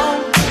going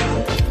wrong,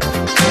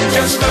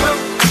 just look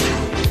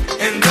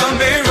in the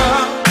mirror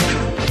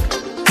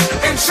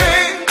and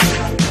sing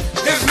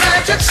this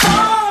magic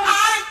song.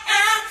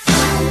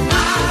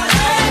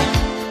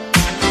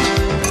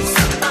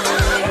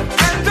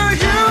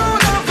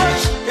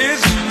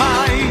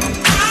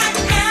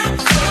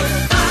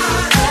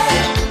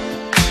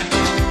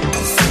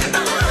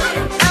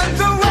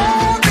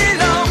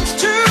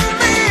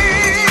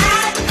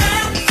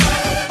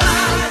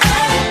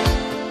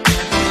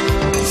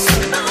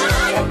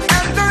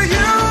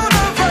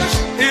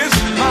 Is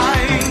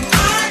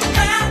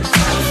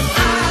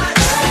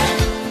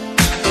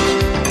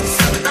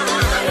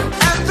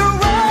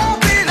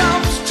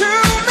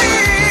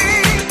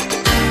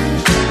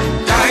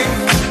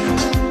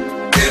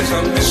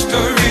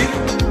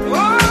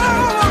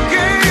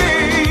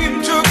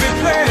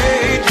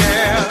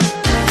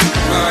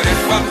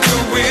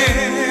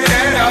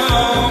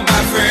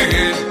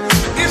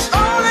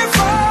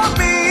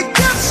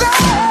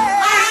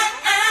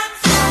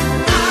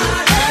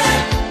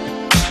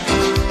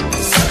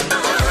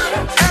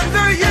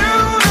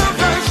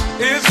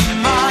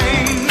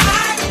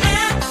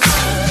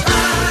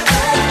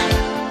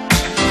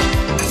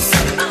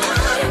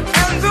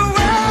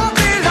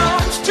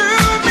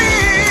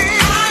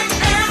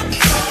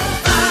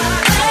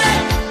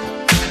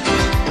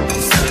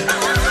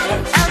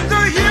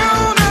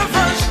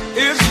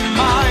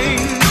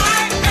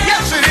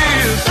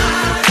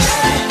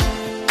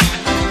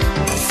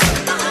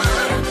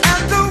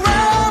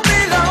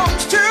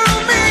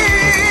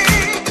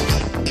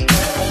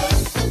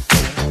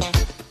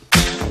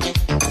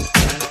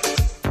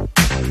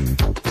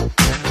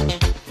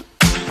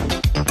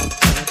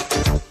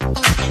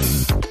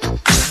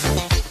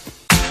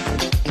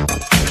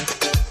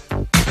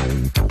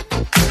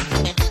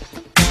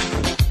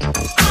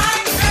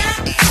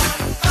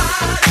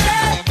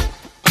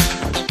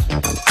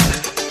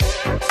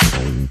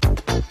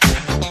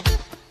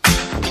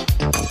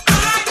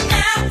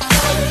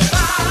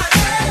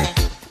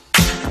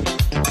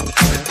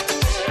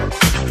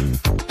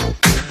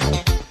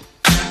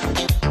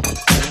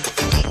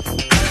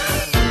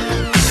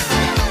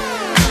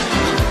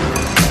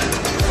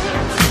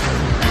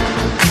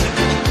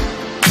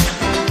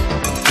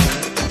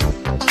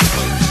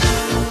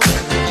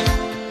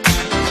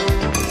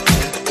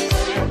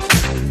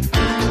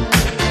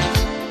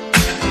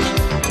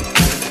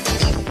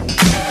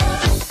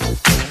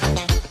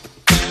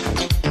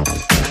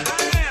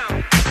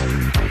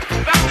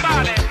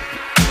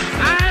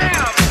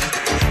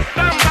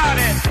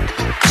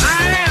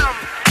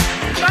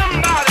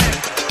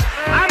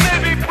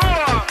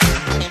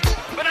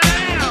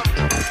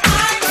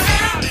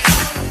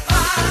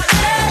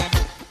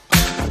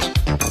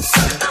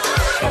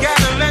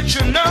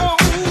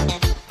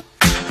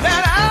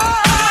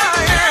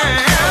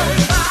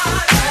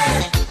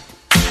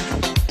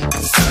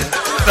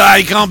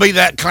You can't beat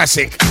that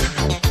classic.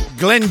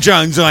 Glenn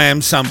Jones, I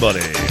Am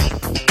Somebody.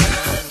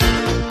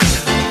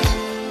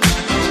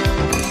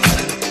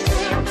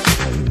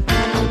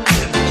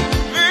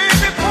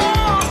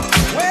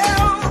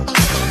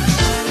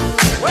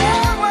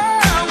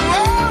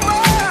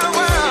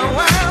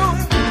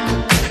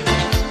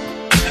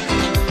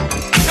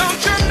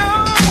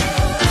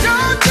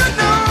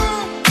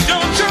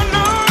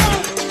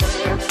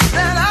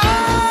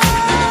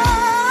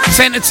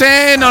 Ten to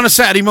 10 on a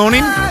Saturday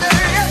morning.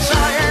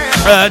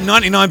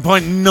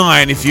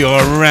 99.9 if you're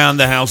around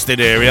the Halstead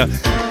area.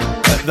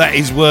 That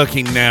is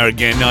working now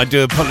again. I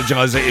do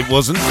apologise that it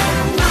wasn't.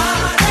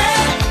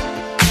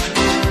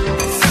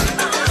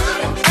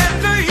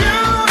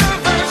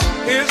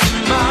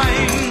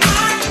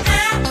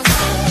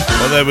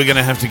 Although we're going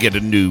to have to get a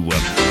new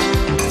one.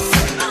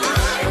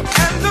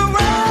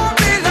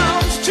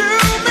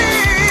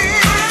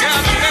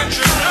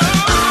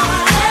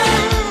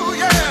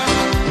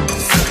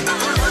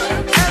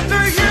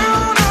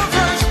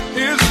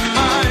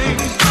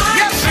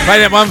 Play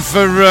that one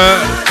for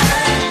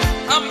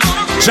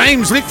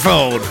James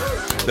Lickfold,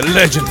 the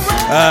legend,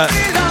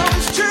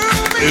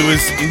 who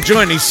was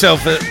enjoying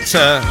himself at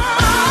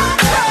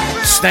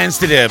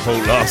Stansted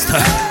Airport last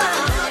time.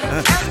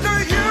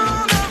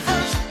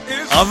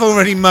 I've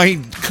already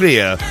made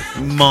clear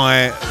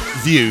my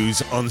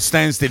views on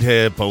Stansted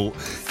Airport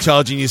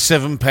charging you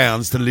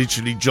 £7 to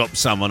literally drop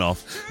someone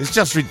off. It's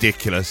just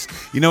ridiculous.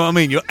 You know what I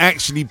mean? You're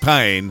actually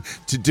paying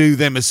to do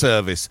them a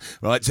service,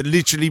 right? To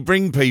literally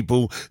bring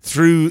people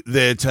through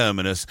their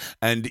terminus,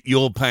 and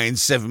you're paying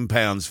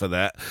 £7 for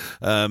that.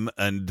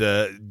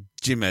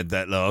 Jim had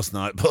that last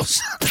night,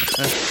 boss.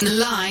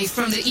 Live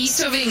from the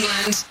east of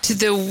England to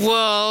the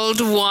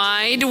World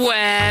Wide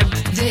Web.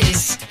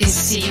 This is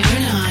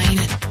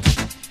CO9.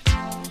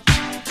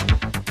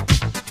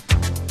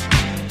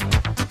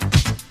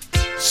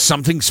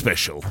 Something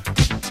special.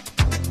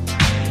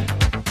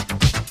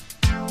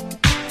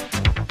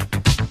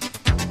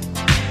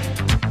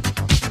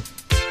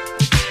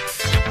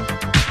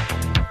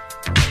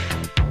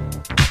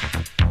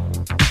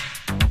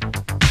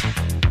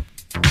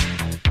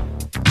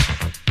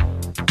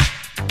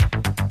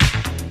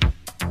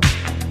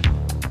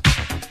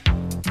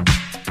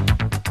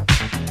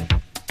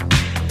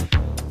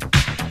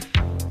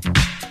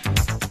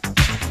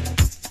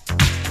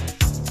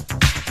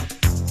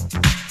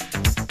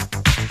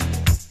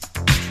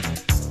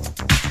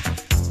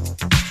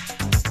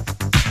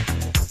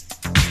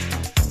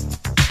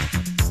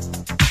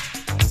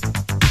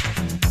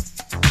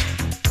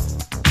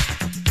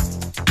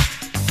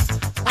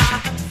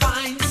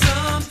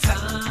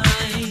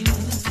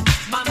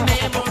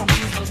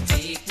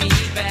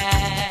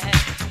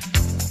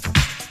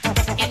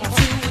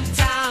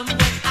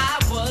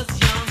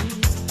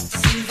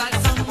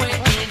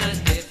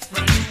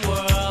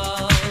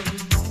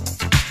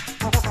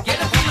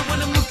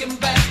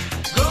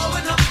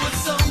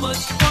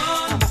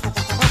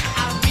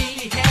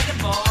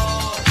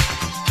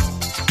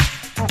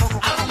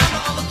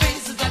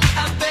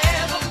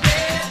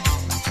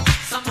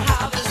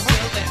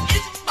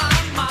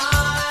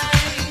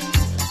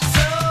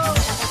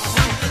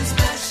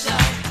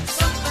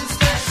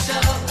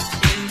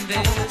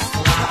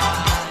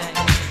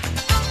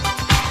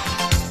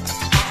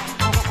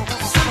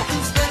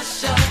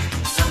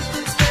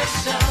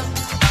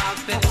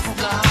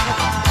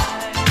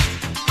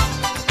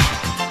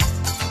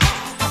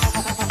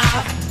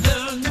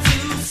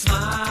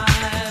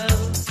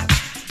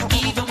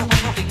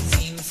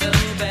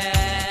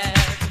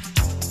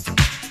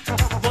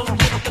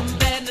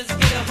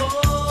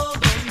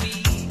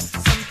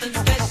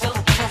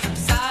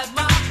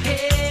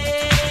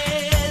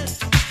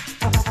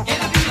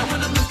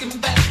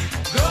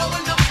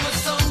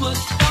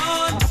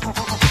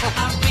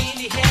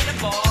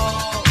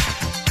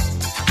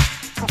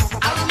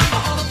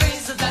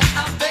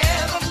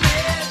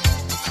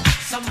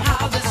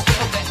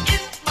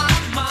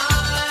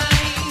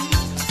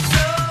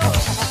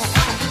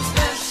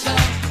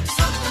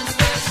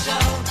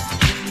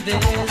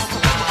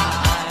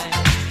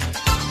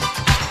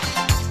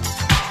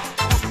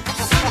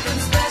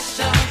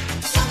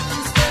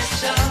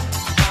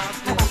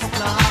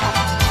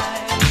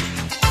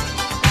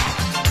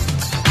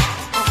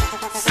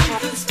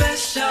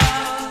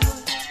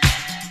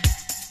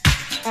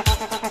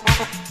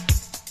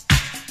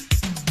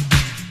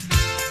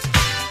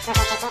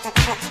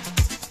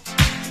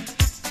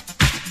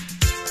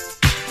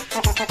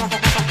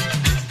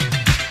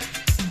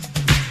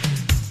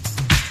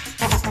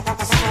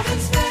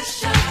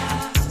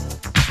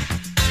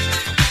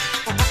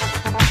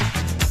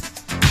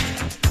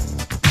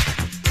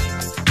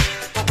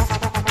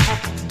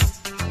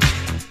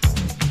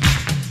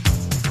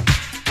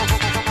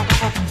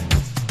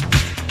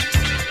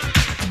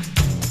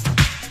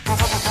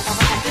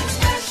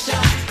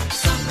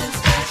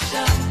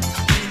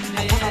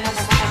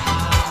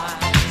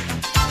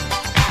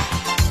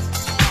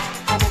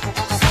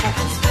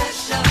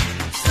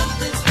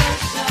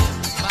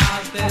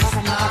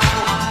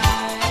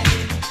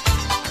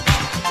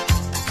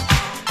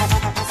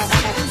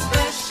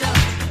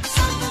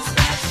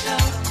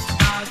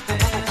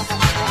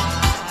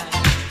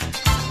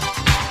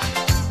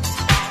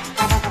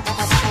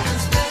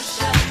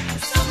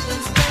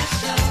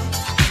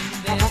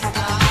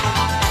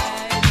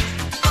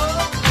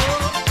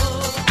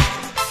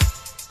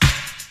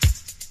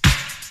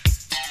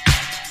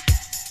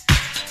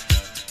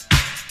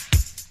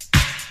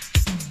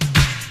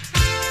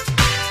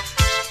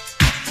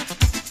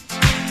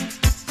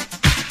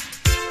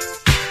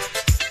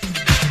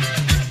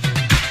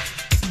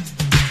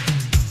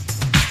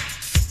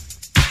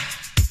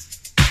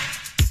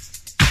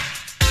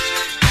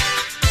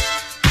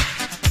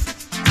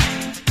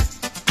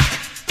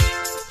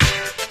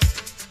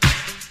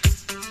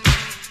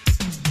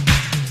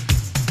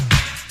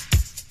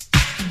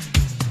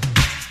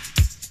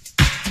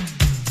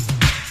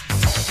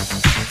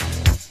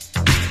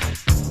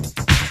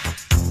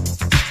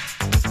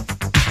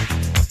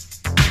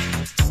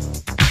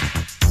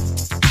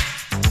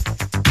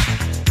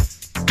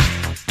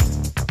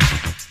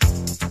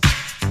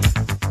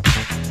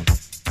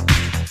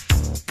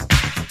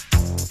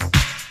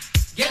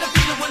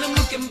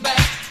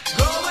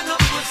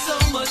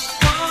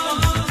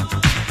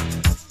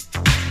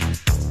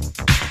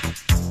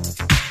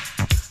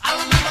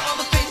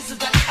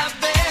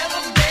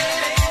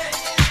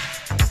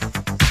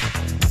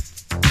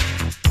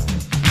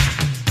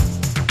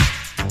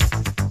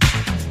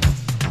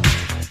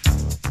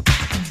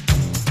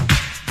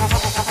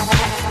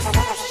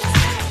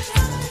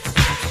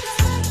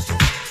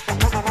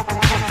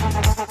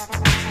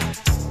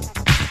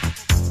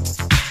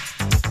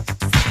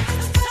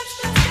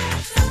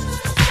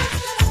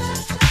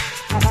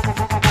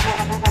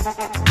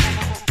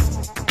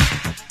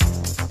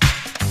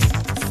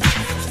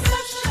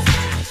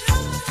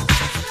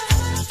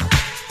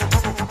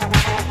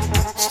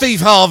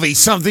 Steve Harvey,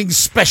 Something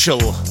Special.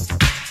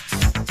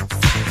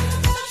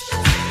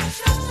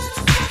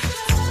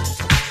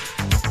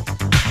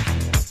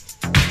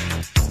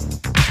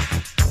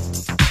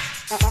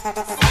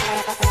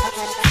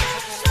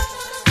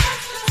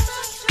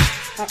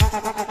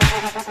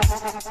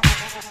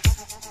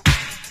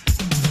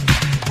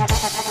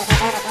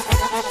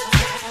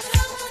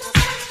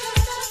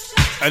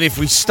 And if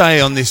we stay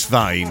on this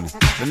vein,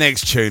 the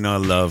next tune I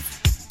love.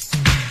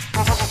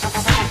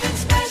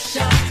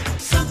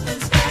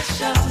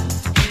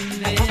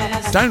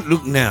 Don't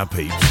look now,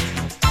 peeps.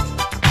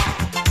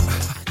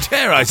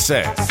 Dare I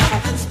say it?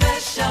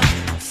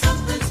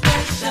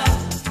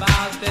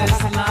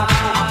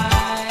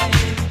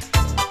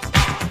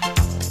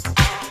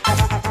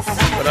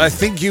 But I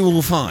think you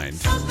will find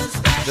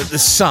that the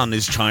sun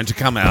is trying to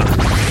come out.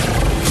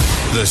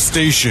 The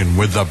station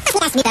with the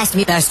best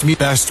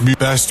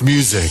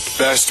music.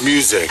 Best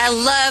music. I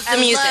love the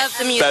music.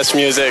 Best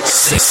music.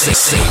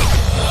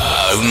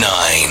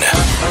 609.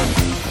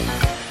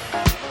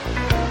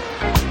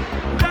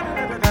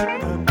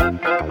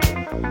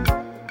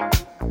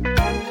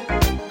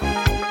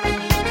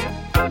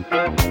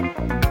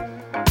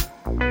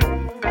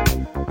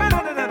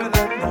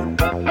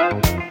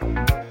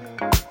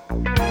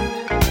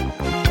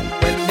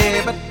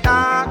 Whenever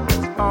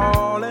darkness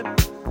falling,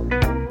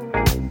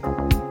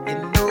 you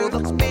know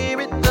the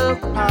spirit of the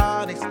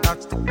party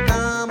starts to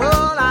come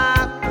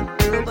alive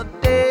until the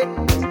day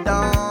is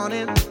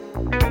dawning.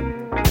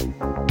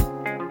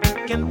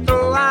 We can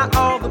throw out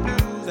all the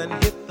blues and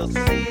hit the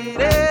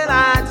city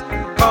lights,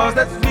 'cause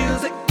there's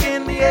music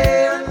in the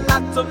air and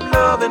lots of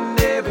loving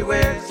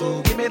everywhere.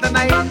 So give me the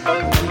night.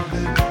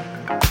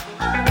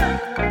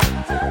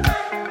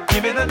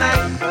 Give me the night.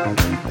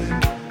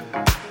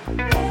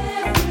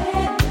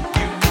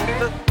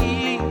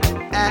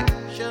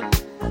 Action.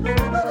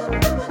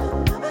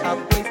 A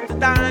place to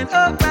dine,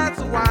 a glass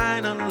of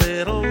wine, a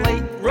little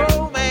late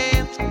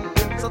romance.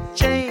 It's a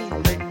chain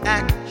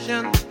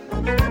reaction.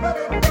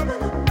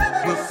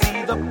 We'll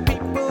see the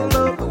people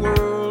of the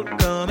world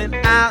coming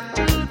out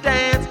to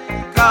dance,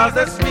 'cause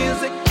there's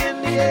music in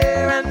the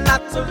air and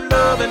lots of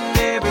loving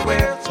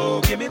everywhere.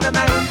 So give me the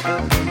night.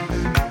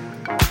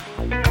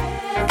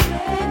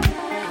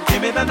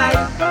 Give me the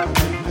night.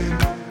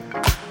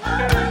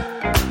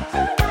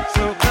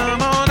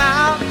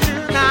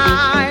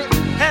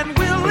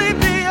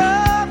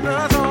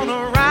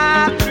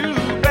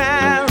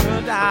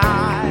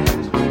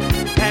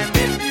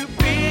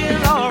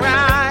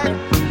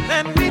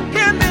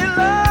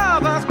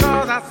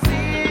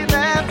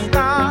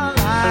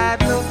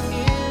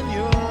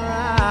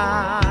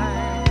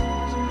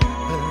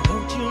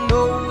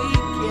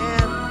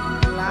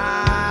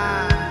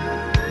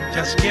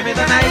 Just give me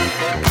the night.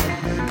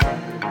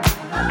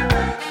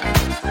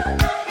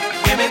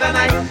 Give me the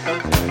night.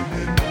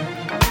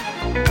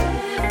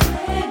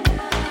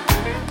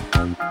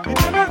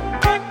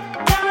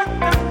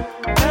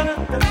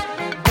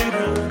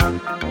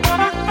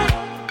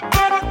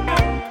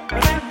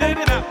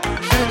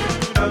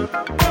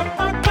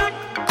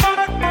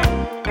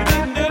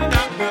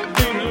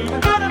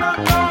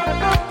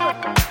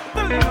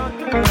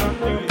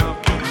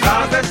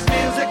 Cause there's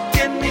music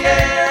in the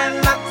air and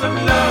lots of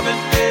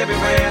loving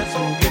everywhere. So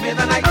give me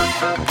the night.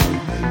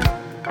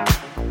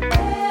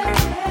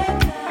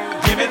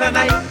 Give me the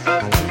night.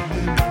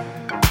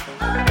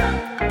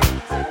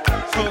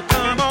 So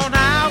come on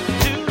out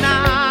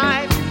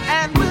tonight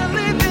and we'll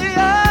leave the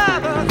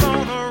others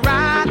on a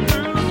ride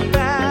through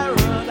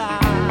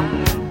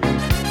paradise.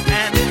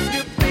 And if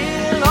you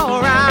feel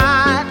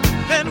alright,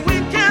 then we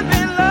can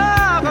be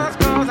lovers,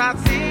 'cause I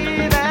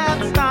see that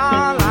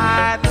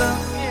starlight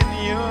look in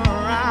your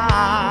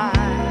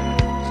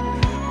eyes.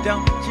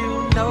 Don't you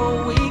know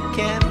we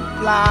can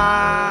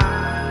fly?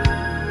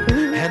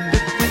 And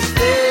if we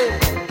stay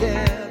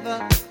together,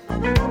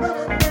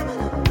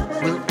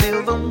 we'll feel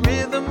the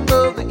rhythm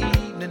of the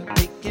evening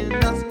taking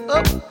us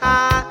up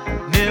high.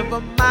 Never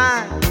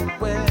mind the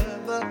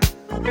weather,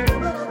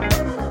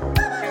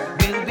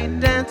 we'll be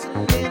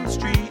dancing in the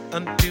street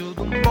until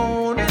the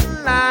morning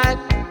light.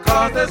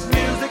 'Cause there's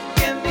music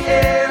in the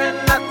air and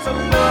lots of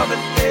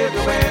loving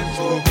everywhere.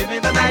 So give me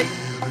the night.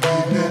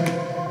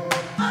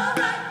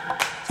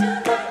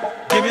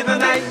 Give me the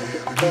night.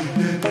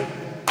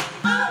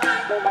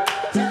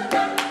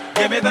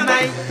 Give me the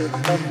night.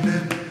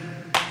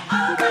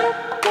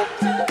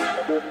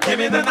 Give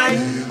me the night.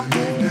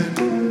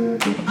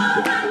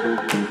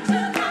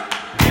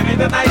 Give me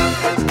the night.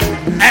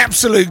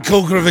 Absolute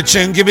corker of a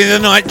tune. Give me the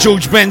night,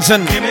 George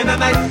Benson. Give me the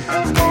night.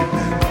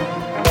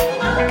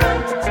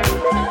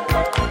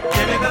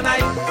 Give me the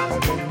night.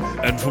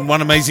 And from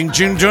one amazing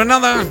tune to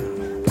another.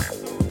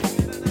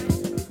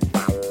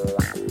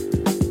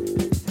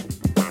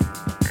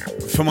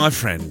 For my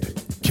friend,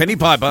 Kenny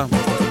Piper.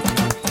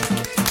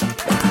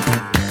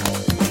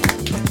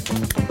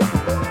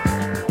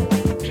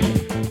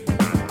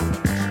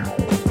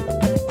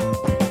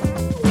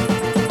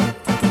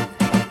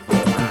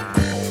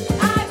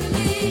 I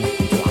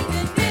believe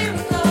in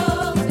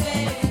miracles,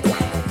 baby.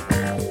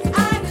 I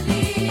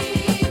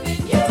believe in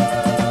you.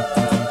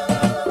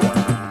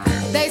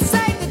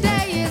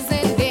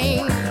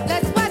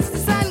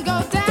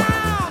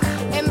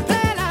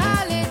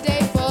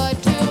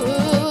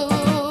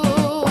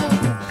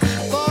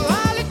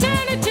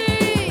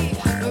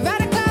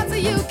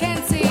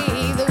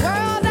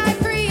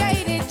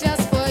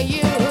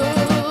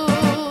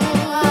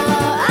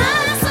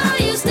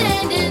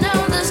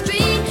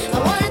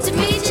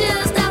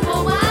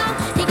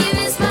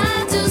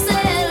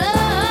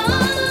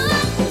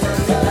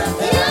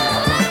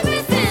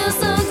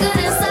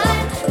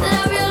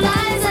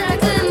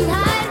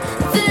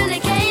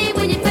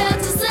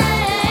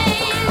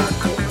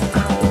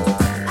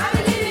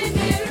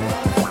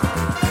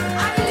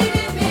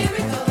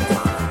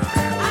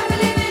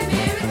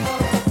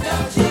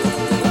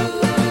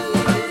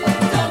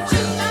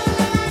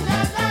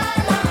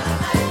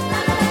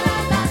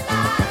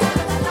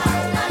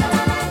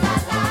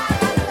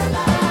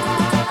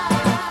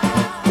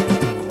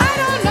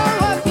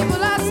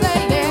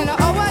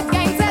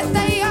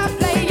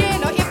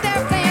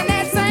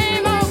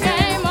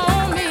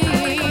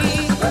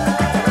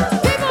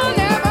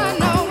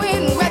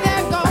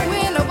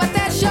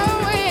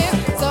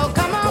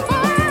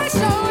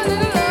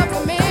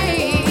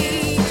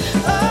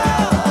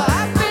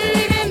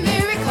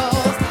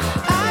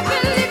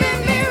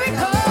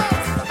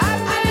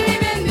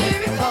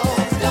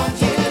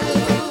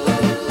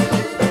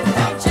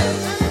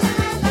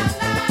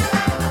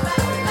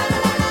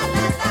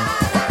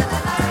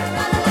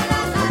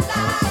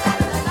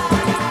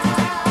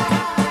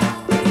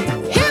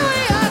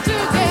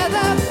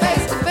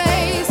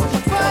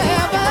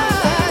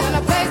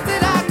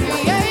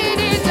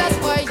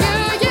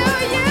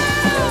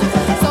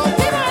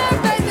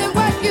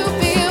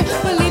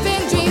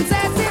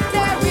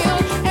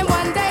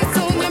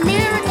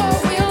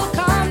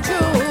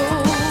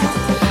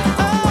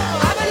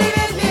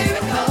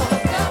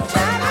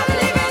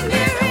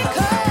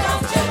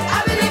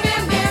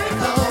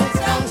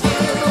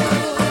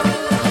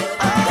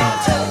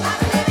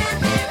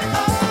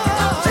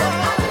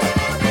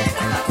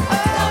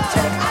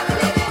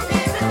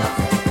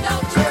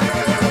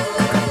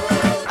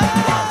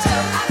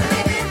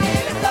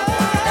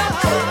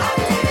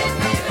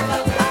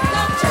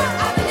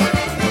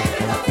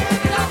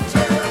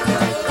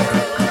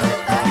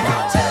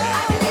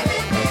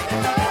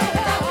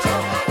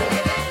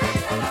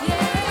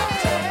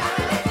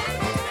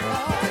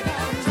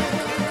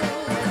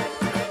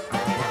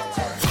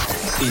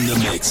 In the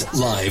mix,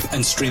 live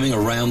and streaming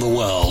around the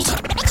world.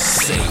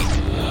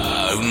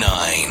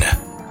 CO9.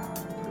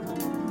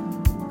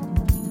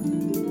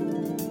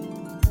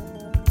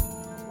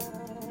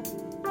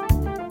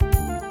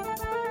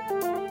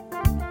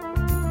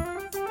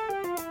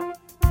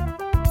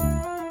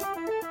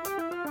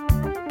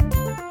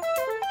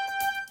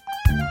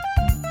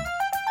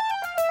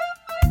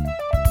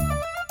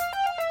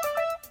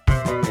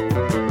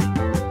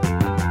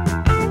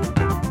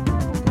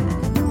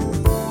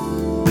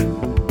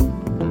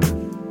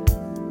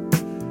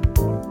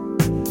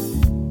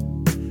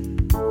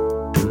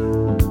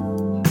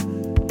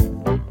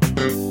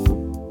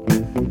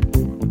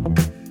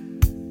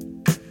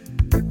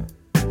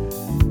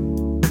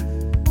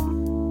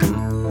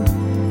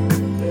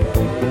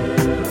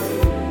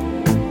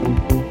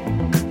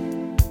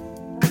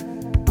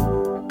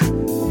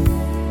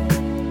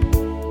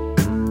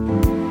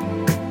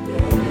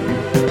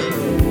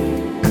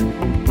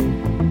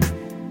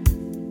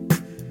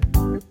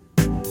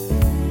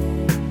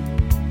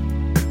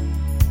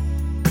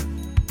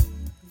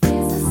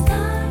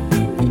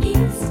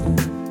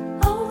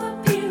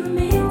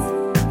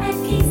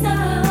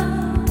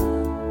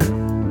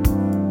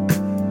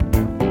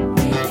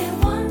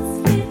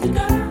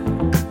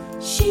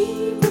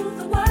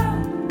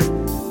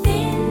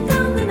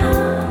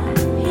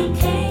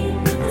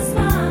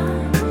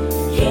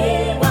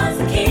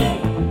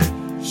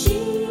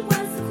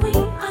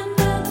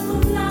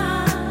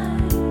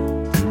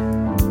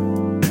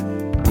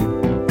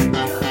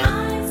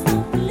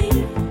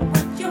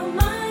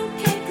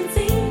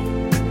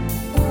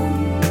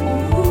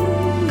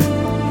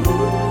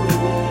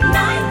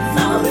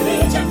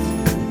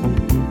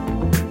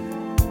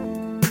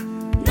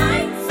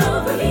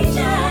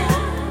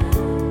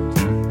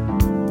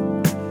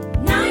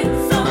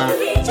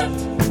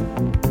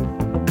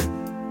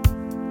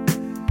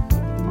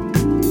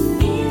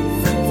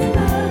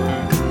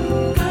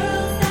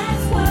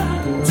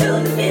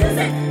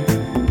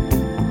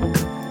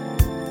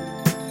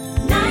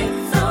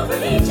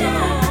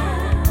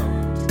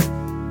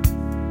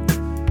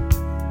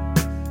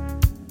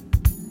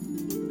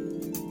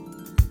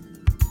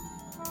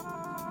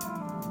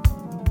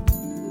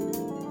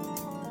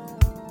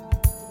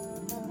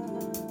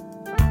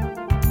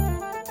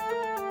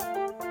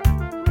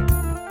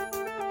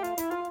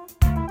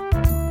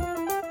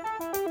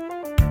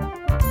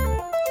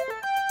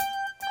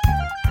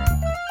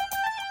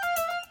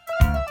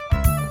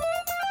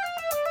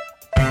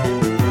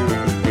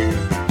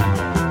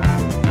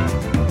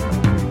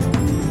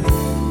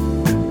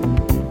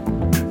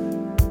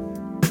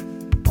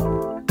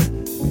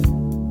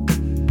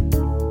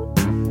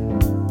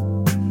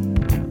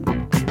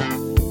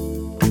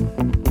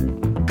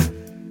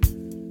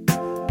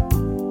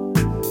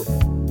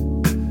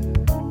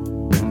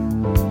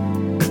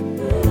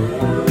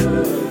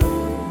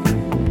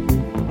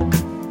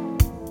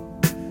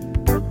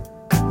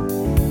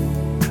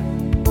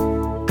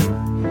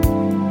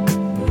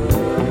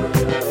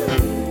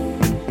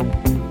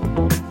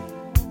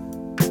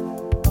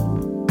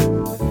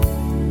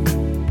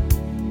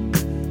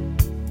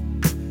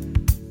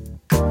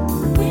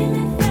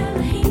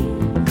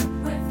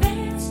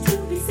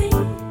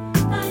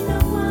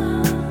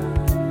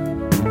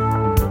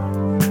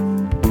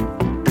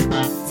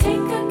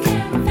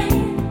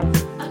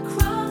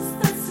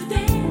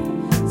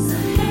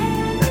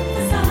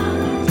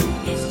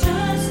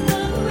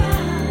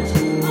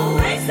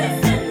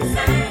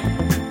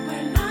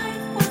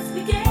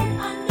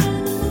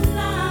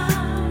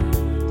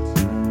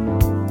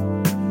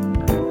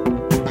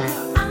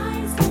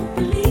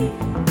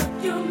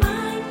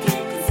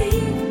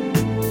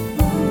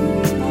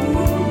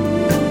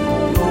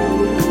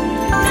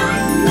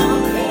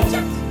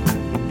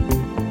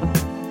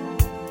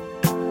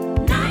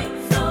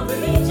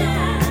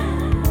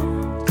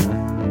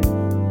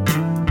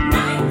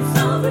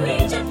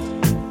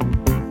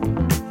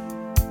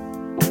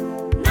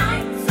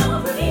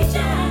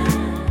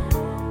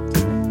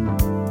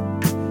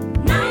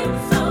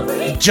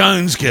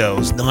 Jones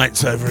Girls,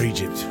 Nights Over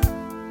Egypt.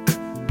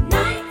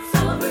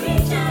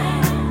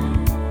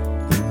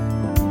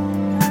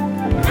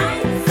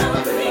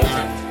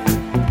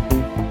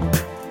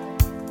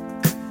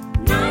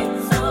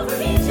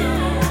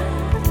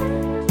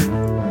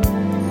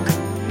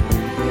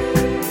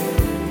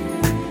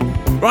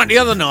 Right, the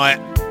other night,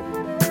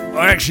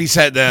 I actually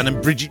sat down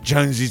and Bridget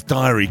Jones's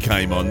Diary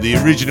came on, the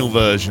original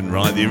version,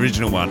 right, the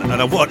original one, and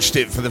I watched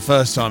it for the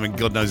first time in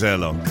God knows how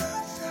long.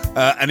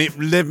 And it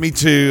led me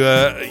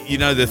to, you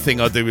know, the thing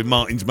I do with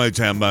Martin's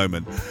Motown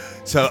moment.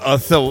 So I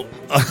thought,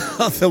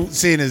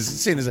 seeing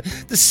as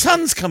the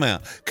sun's come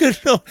out. Good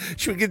Lord,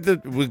 should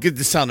we'll give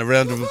the sun a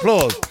round of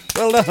applause.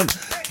 Well done.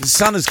 The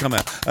sun has come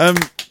out.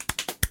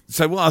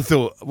 So what I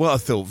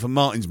thought for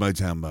Martin's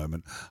Motown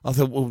moment, I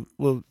thought,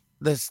 well,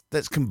 let's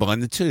combine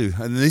the two,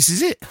 and this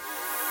is it.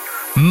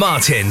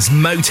 Martin's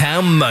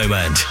Motown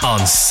moment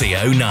on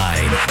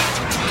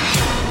CO9.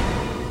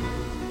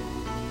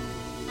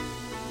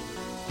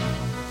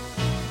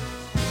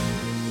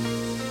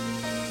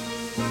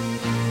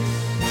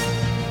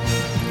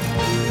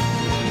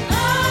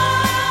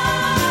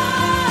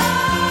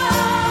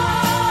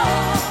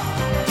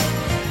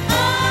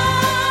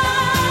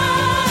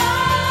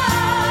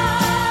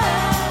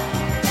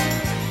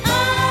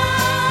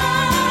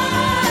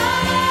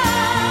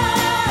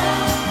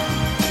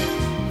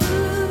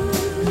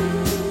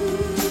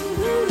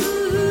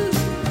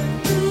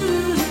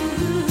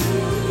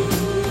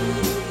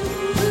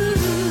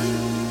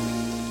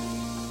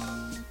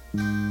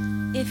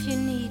 If you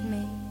need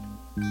me,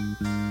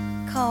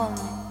 call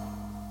me.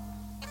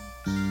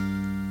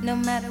 No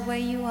matter where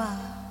you are,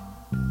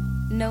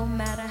 no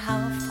matter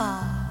how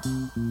far,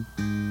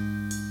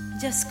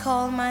 just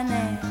call my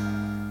name.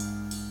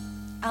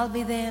 I'll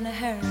be there in a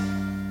hurry.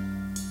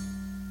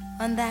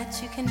 On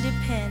that you can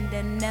depend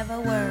and never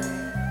worry.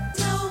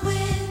 No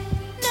wind,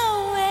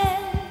 no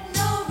wind,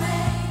 no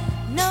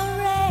rain, no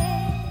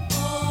rain.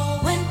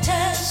 Oh,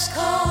 winter's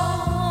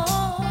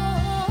cold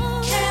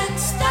can't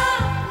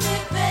stop me,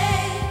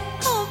 babe.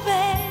 Oh,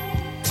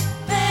 babe,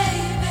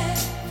 baby,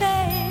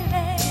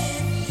 baby.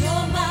 If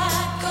you're my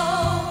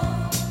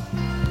gold.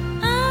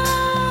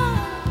 Oh,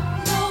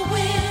 no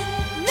wind,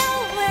 no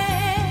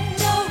wind,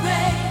 no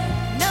rain,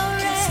 no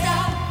rain. Can't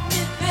stop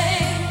me,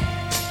 babe.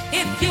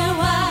 If you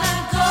are.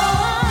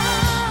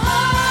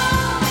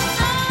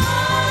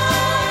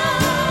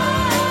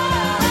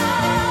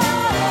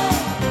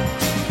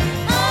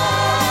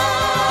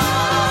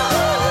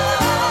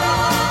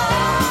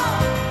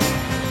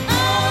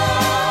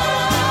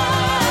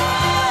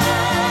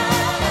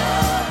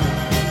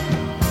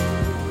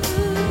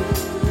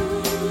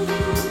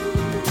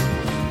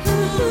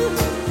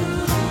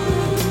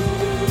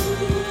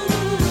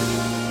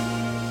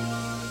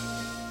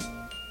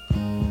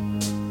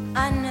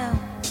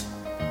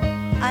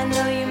 I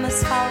know you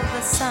must follow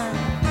the sun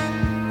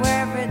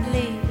wherever it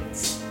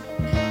leads.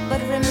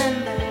 But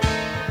remember,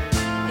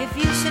 if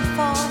you should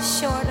fall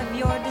short of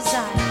your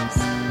desires,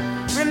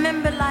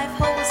 remember life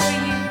holds for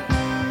you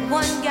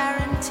one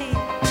guarantee.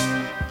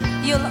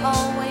 You'll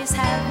always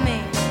have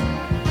me.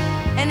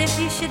 And if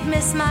you should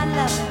miss my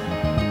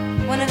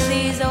loving one of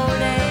these old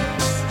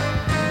days,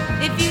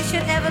 if you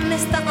should ever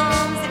miss the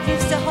arms that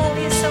used to hold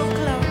you so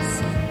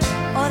close,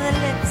 or the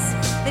lips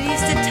that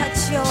used to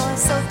touch yours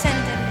so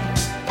tenderly,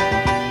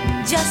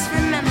 just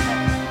remember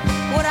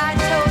what I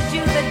told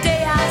you the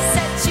day I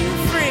set you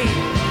free.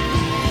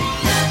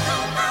 There's no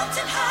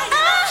mountain high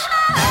enough,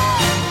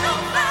 no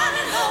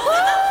valley low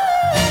enough,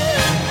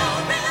 no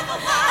river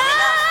wide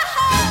enough,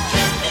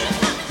 keep me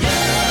from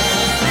you.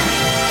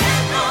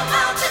 There's no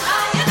mountain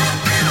high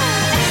enough,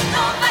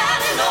 no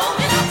valley low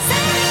enough,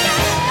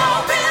 no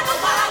river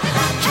wide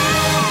enough,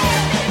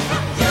 keep me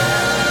from you.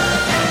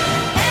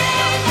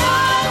 Ain't no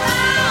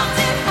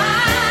mountain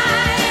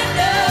high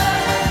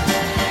enough,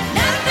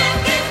 nothing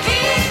can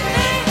keep me from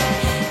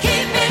you.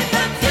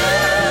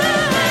 Ain't no mountain high enough,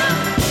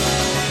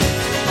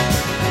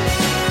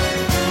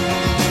 ain't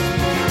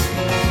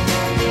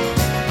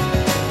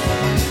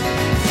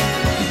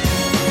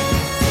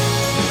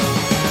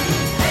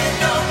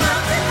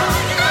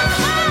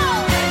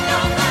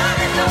no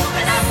valley low enough,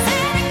 ain't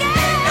no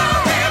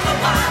river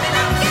wide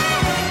enough,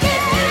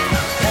 keep me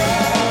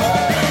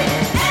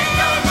from you. Ain't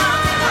no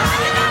mountain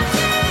high enough,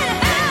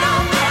 ain't no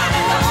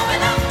valley low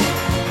enough,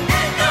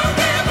 ain't no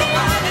river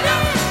wide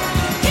enough,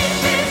 keep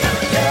me from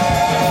you.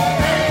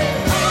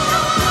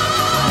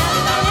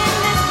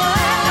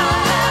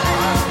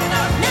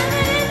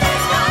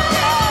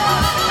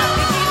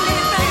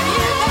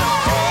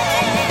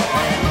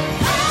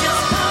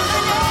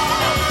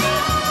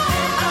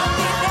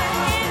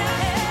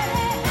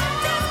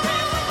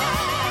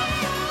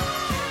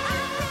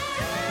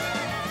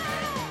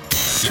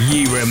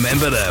 You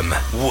remember them,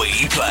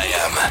 we play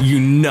them. You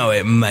know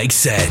it makes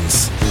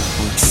sense.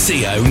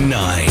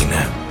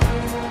 CO9.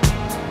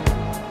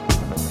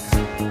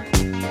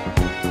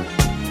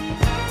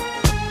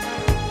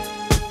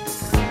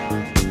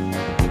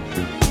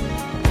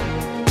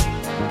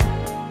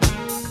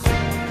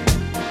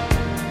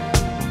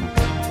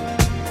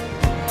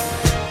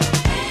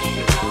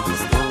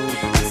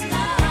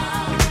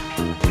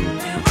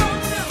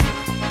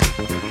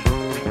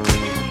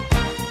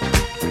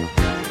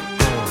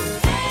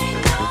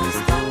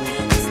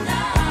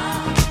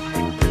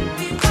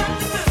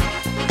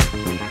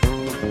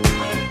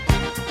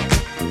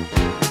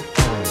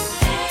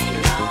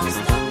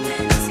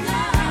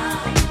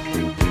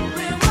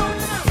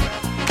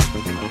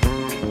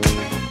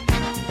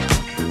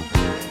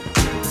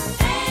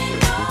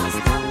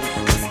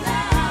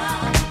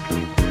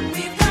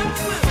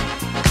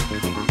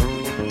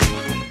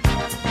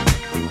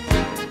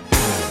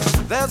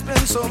 There's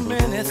been so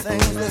many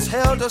things that's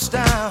held us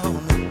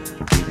down,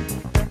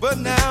 but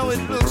now it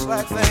looks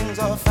like things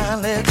are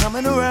finally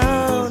coming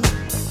around.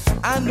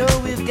 I know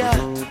we've got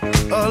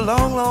a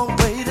long, long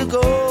way to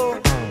go,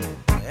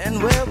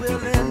 and where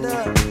we'll end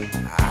up,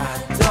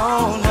 I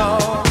don't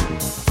know.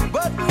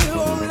 But we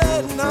won't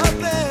let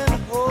nothing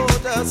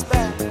hold us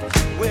back.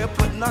 We're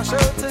putting our show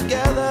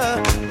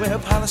together, we're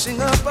polishing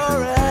up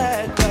our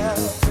act,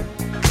 girl.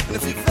 And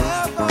if you've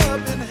ever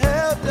been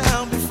held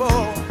down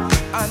before,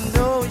 I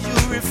know you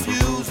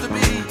refuse to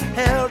be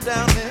held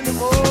down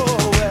anymore.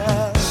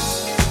 Well,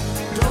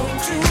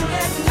 don't you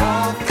let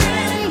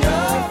nothing,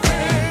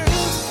 nothing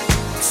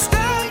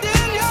stand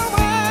in your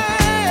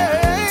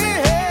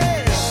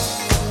way.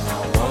 I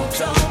want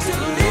y'all to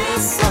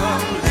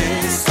listen,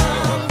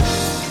 listen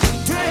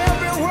to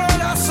every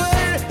word I say,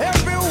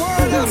 every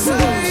word I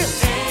say.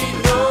 Ain't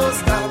no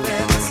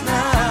stopping us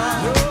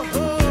now.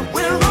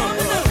 We're on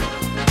the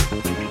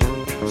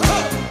move.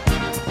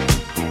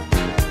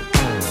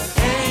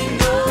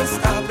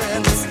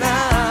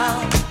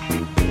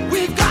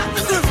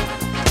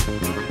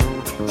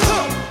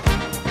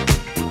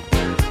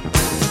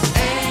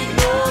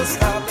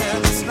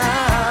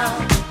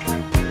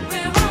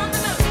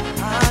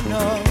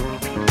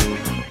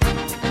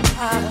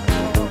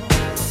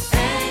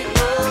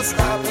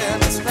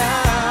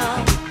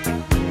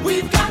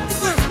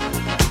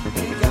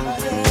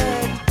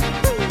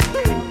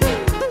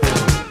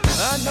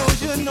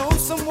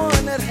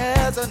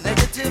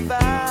 negative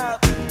vibe.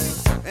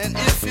 And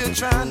if you're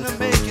trying to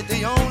make it,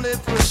 they only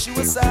push you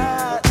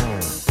aside.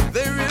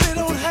 They really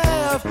don't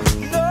have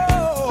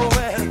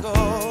nowhere to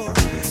go.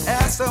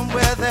 Ask them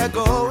where they're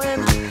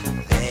going,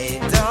 they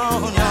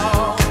don't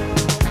know.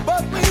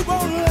 But we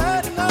won't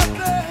let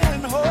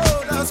nothing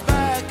hold us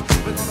back.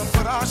 We're gonna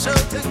put our show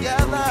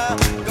together,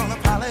 gonna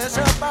polish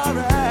up our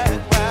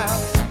act. Wow.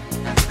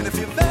 And if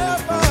you've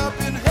ever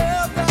been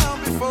held down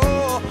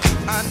before,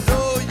 I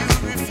know you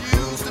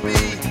refuse to be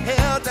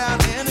held down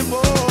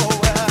anymore.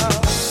 Well,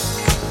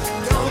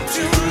 don't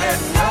you let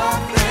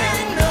nothing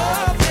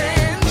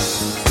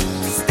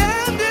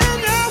stand in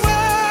your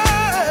way.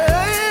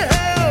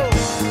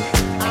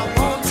 I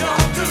want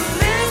y'all to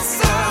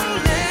listen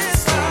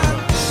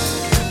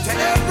to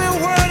every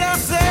word I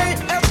say,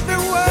 every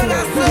word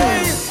I say.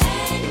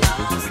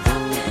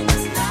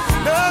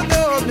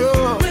 No.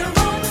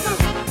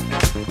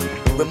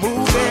 We're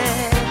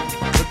moving,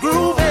 we're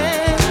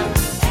grooving.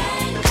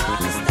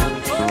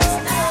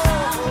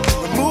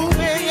 We're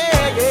moving,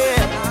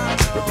 yeah.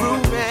 We're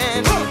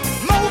grooving.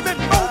 Moving,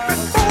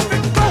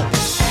 go.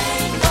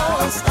 Ain't no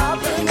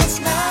stopping us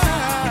now.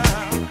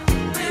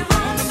 We're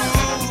on the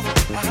move.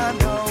 I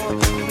know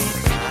we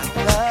got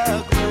the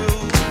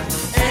groove.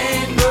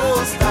 Ain't no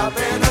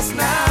stopping us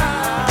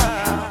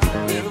now.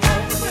 We're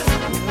on the move.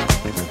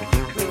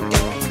 We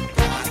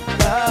got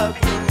the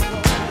groove.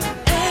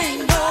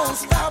 Ain't no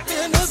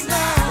stopping us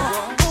now.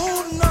 Oh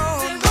no,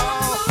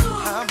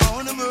 I'm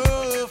on the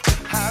move.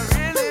 I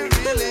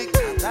really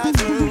got that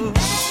groove.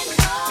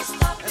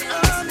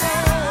 And I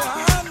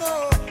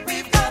know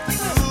we've got the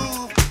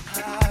groove.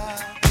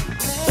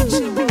 Let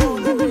you on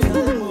the real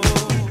move.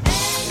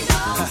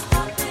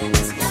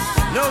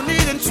 No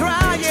need in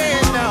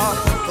trying, no,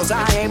 'cause I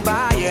ain't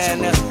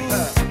buying. No.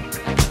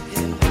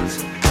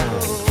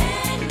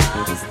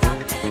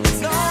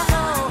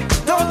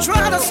 Don't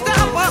try to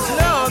stop us,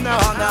 no.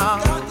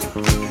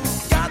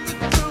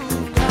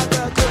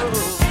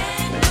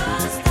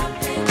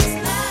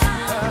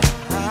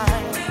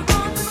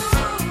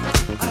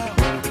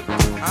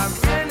 I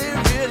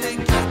really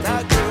got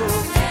that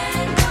groove.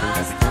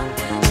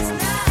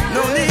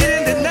 No need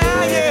in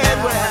denying.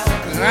 Well,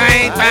 I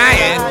ain't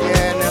buying.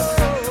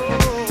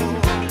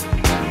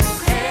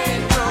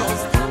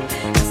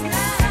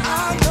 I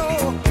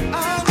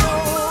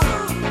know.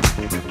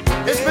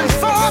 It's been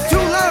far too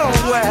long.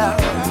 Well,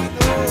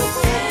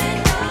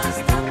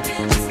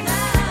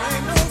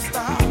 ain't no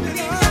stopping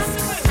us.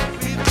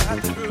 We got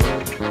the groove.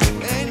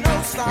 Ain't no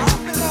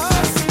stopping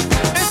us.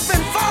 It's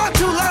been far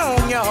too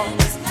long, y'all.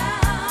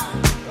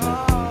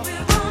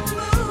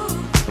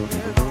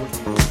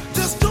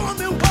 Just doing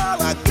me while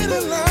I get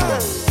in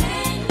line.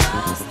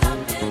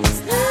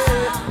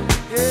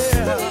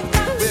 Yeah.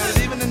 We're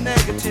leaving the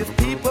negative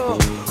people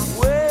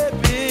way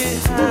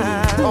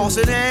behind. Oh,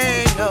 so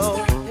they ain't no.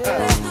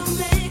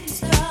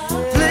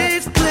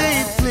 Please.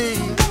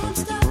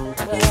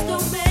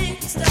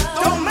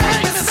 Don't make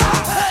me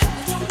stop.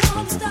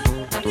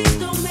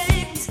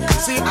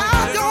 See, I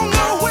don't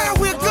know where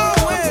we're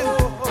going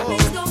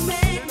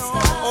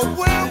or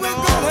where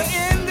we're gonna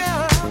end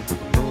up.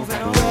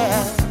 Moving on.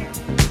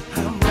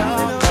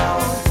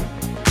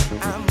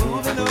 I'm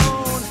moving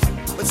on.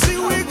 But see,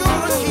 we're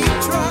gonna keep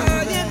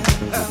trying.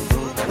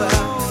 Moving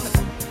on.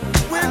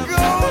 We're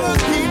gonna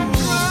keep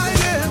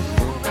trying.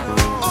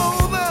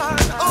 Over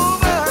and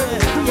over.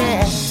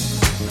 Yeah.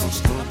 No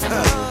stopping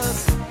us.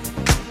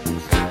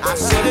 I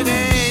said it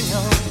ain't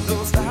no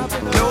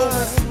stopping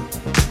us.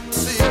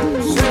 See, it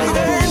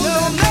ain't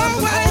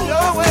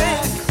no way.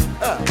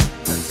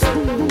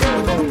 We're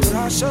gonna put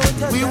our show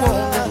together. We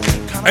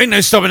won't. Ain't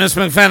no stopping us,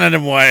 McFadden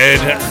and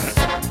Whitehead.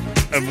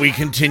 And we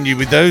continue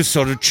with those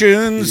sort of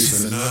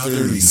tunes. Another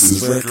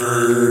Lisa's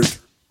record.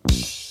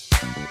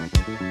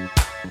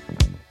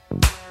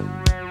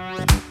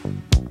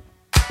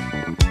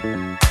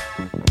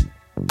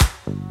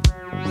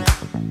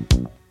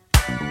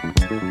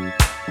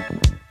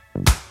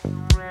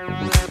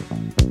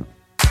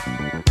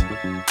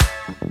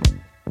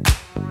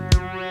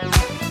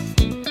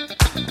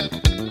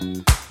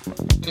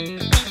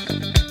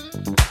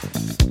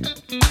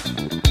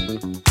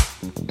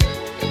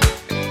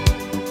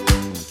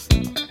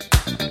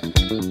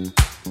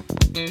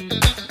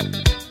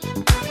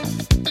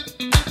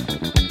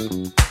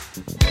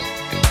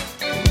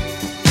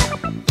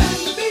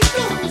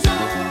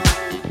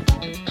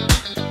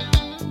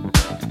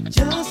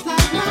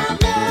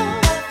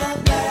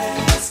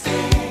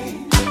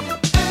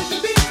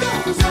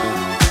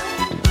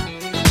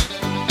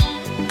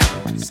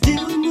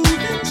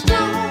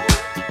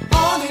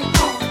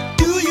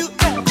 Do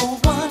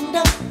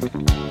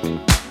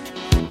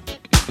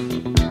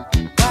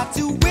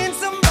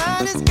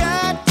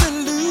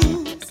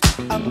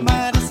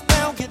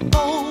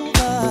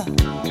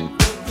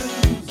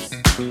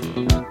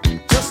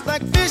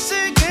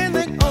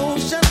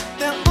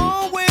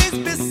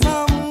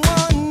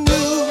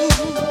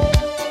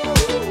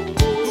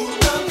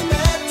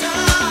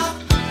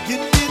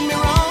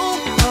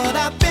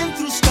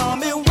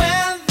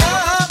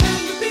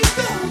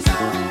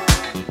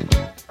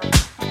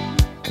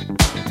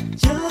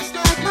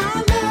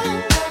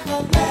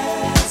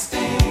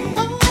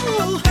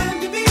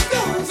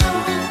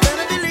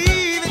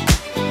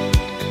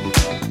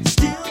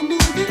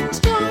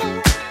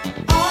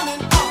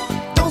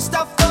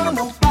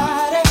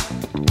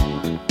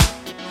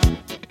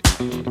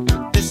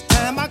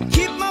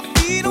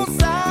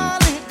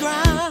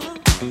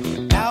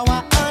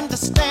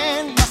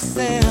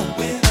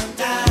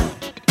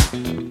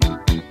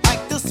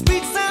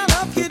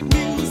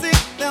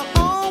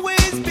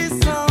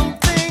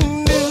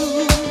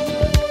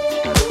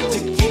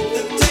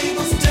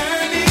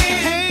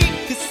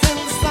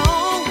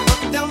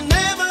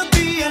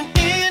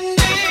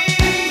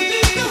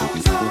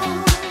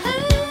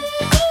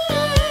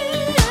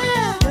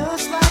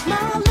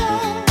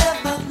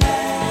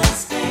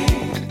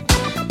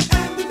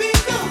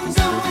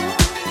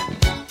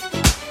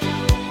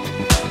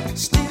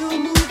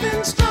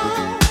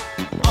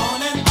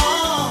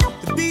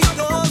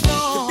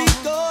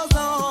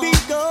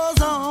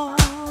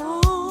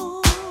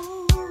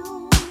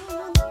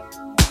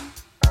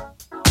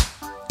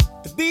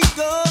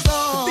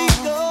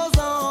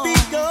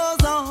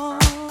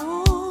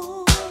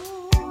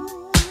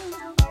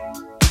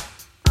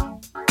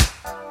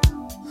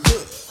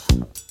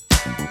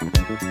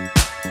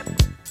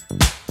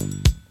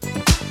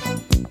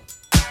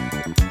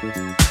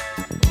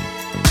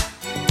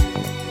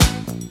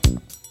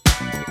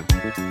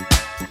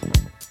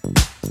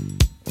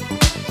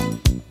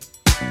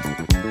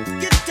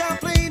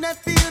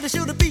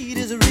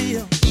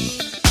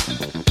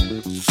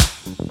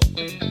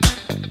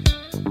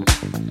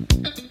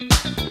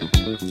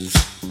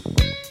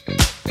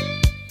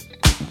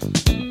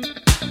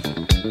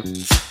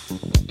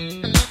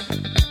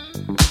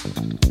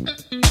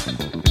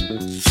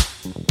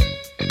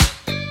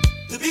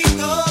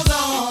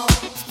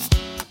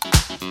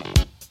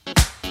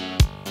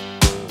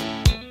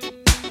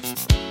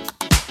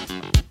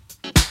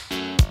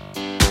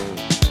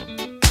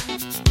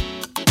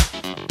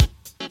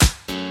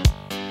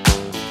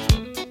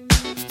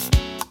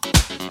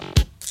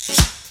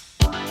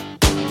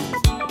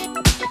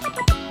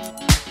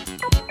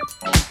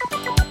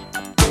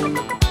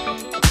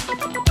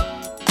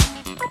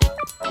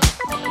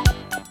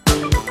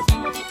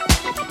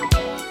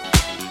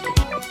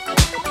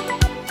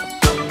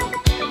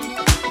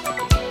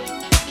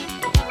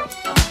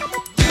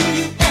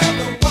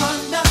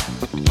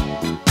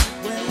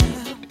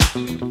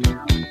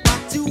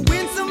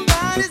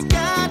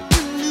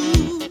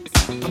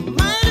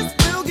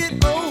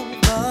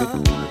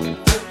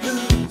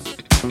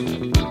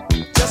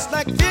Just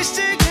like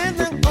fishing in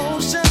the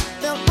ocean,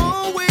 there'll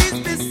always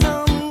be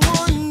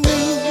someone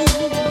new.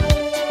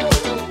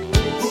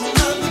 Who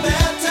knows the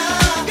bad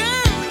time?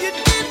 Girl, you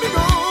did me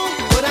wrong,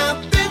 but I've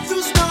been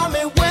through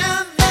stormy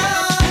weather.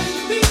 And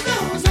the beat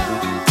goes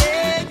on,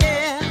 yeah,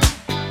 yeah.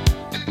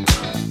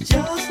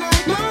 Just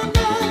like my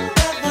love,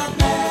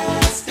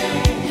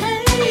 everlasting.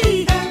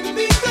 Hey, and the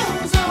beat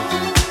goes on.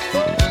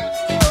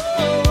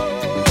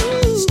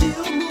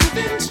 Still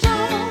moving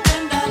strong,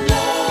 and I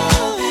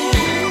love it.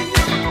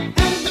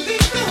 And the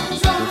beat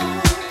goes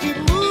on. Keep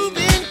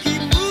moving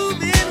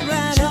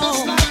right on.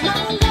 Just like my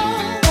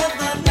love,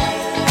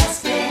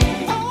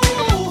 everlasting.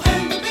 Oh,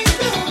 and the beat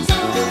goes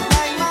on. Just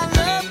like my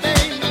love,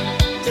 baby.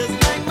 Just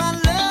like my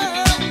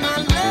love,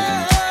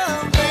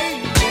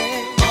 baby.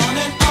 On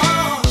and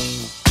on.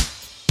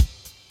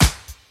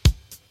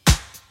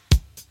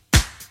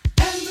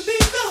 And the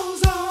beat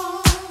goes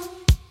on.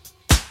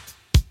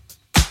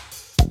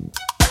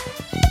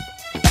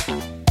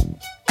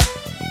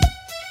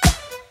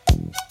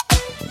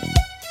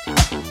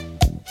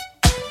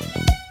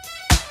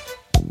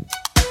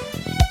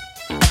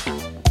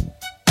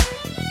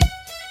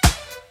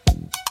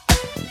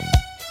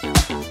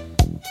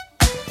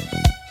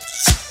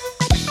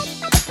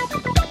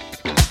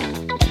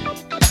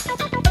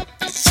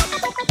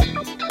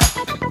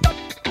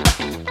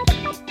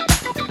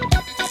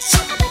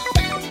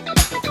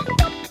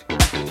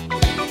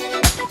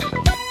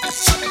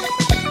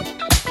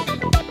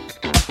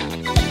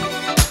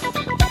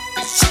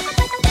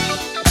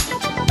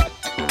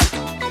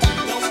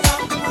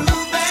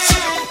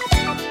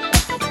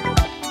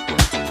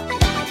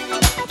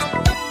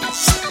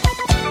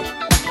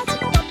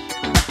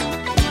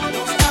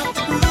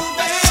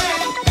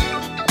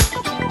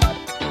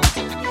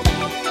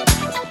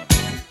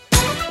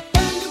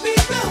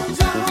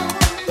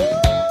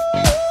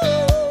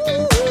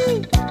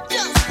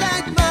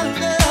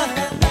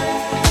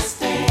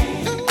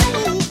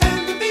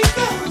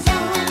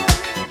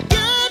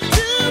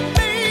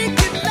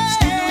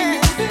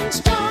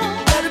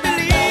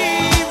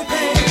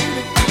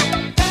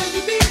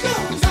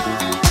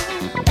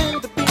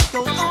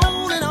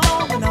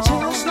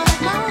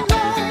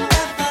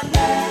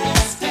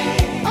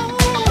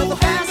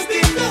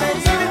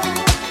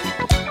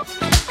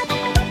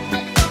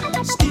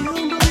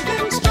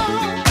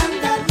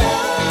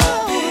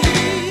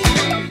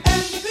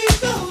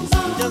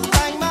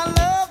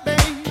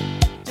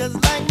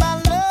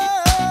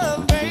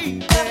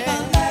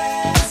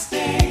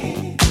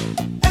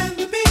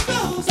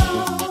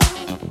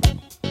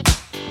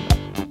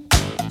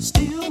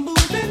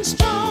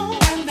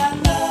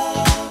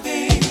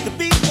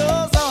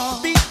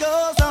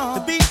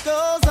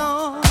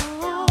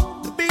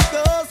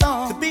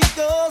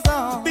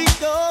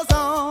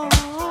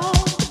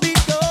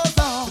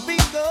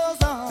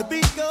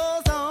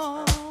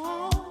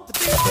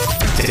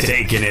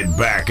 Taking it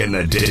back in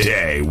the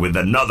day with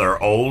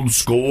another old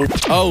school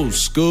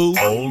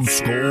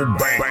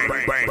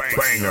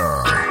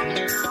banger.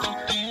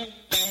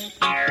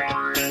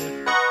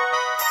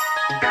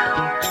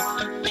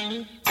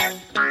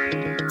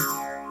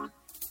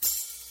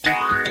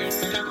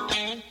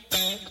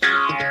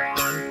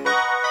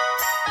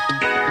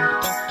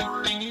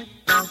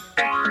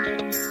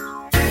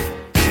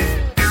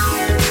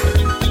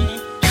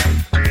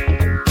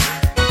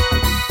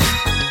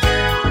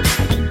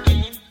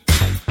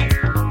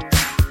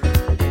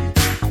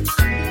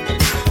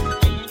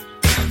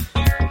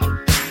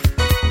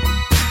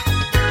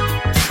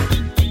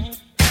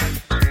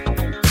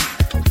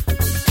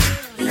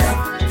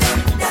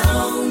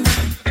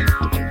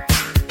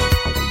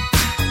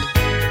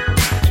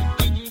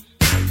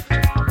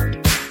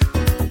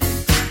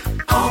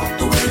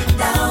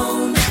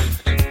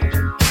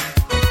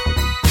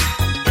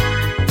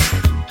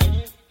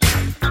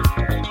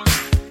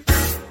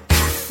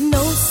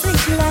 No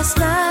sleep last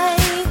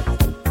night.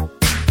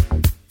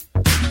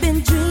 Been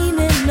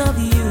dreaming of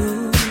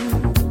you.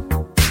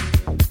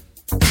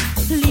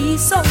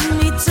 Please hold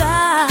me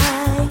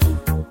tight.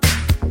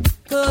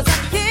 'Cause I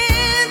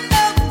can't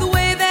help the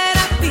way that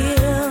I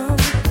feel.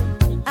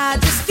 I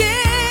just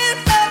can't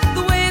help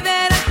the way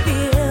that I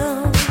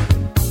feel.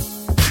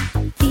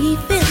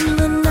 Deep in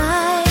the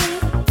night,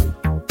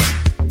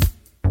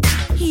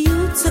 you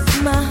took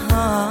my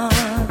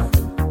heart.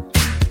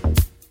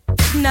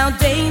 Now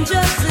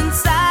danger's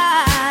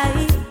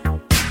inside.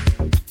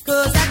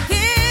 'Cause I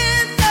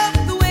can't help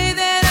the way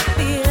that I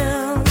feel.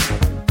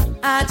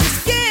 I just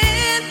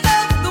can't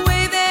help the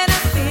way that I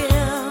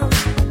feel.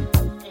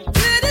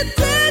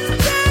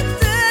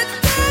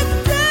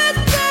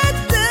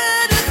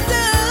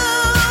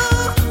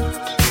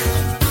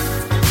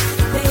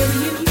 Baby,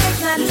 you make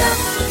my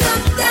love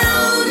come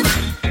down.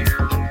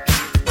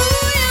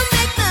 Ooh, you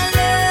make my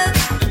love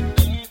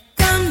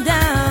come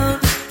down.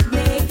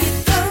 Make it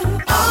go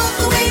all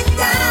the way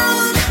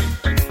down.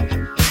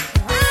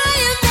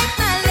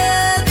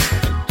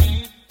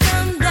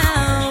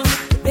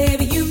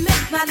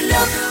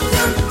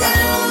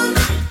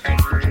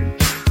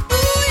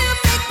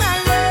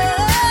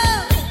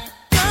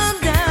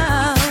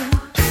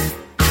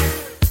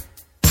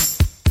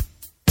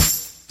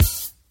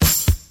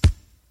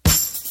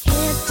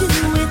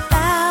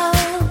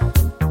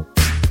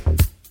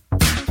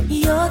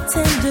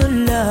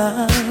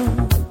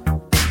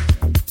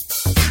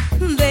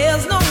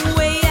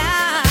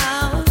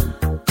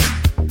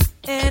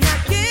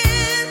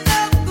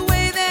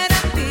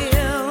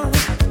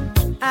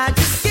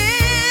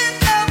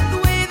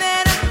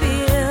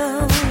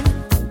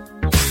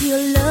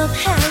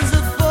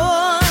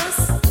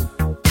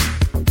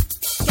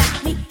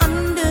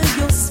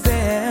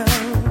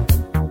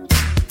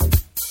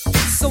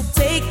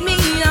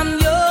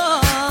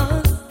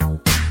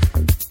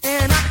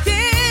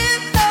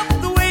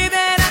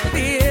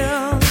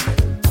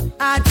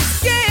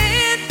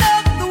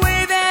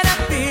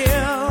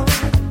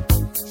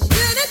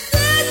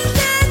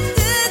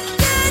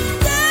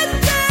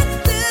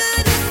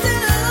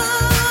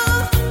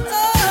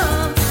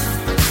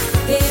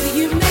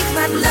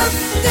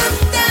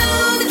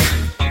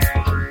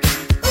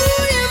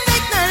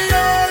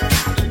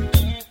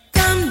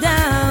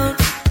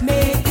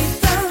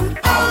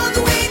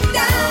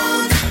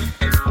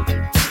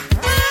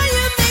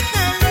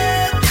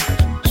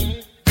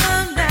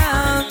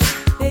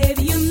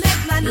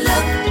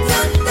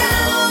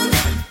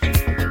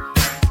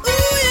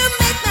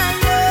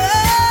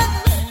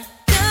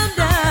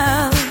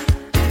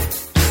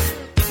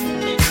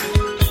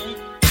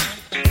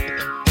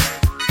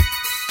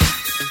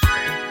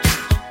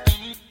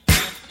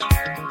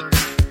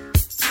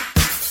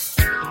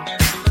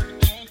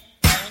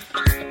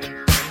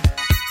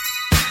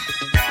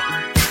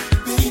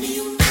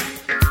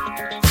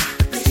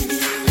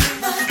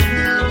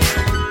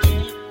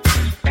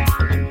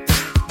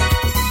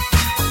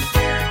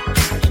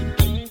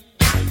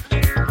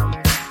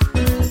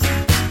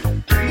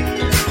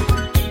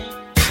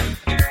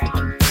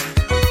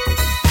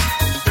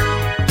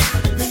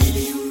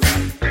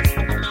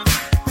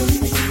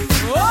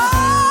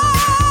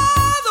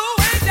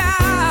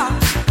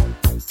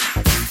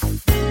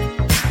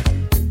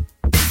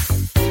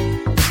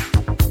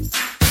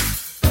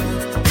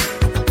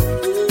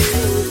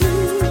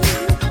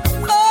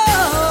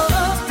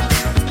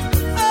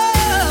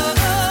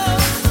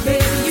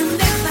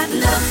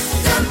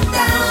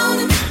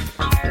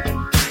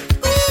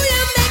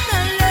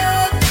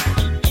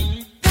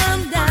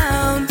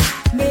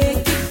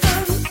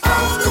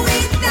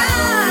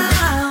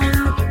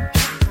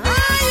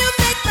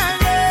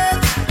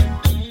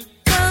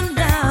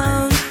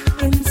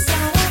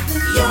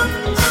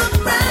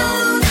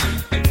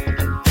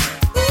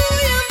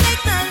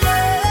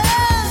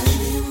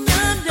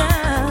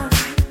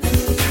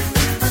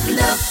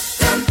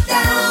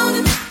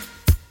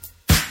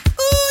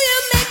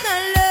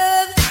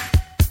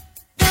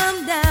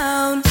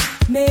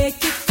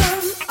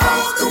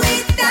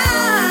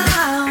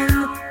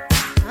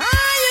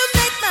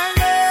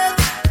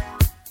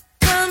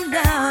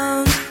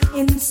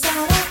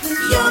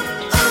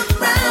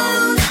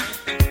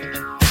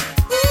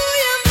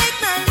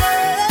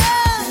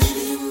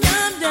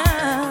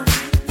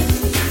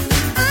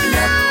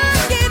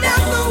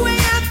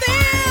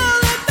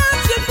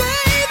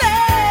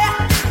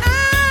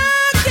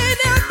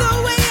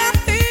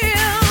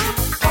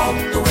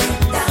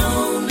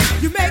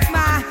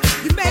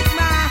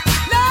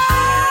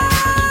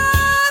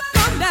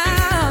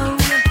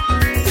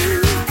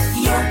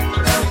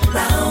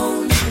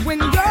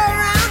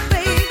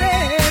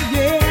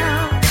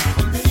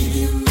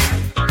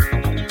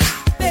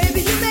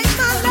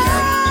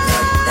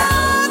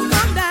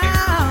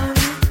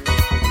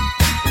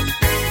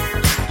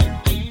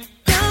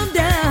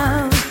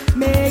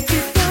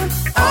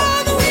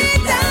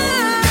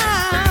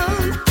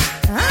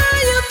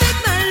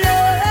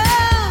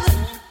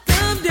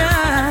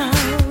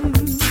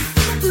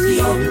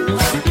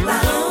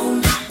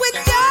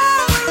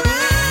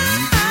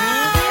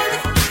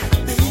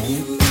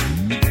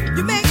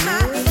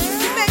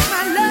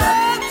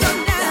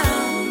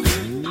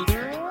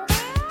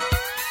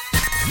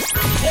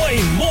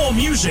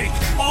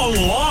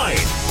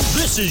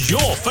 is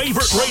your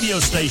favorite radio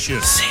station.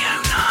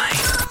 CO9.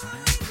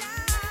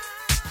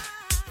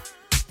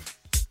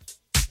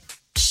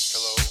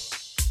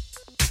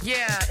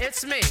 Yeah,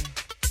 it's me.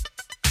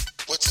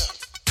 What's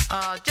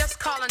up? Just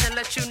calling to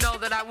let you know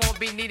that I won't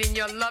be needing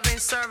your loving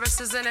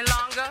services any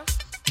longer.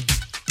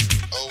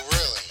 Oh,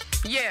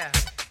 really? Yeah,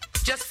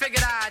 just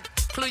figured I'd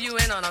clue you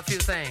in on a few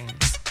things.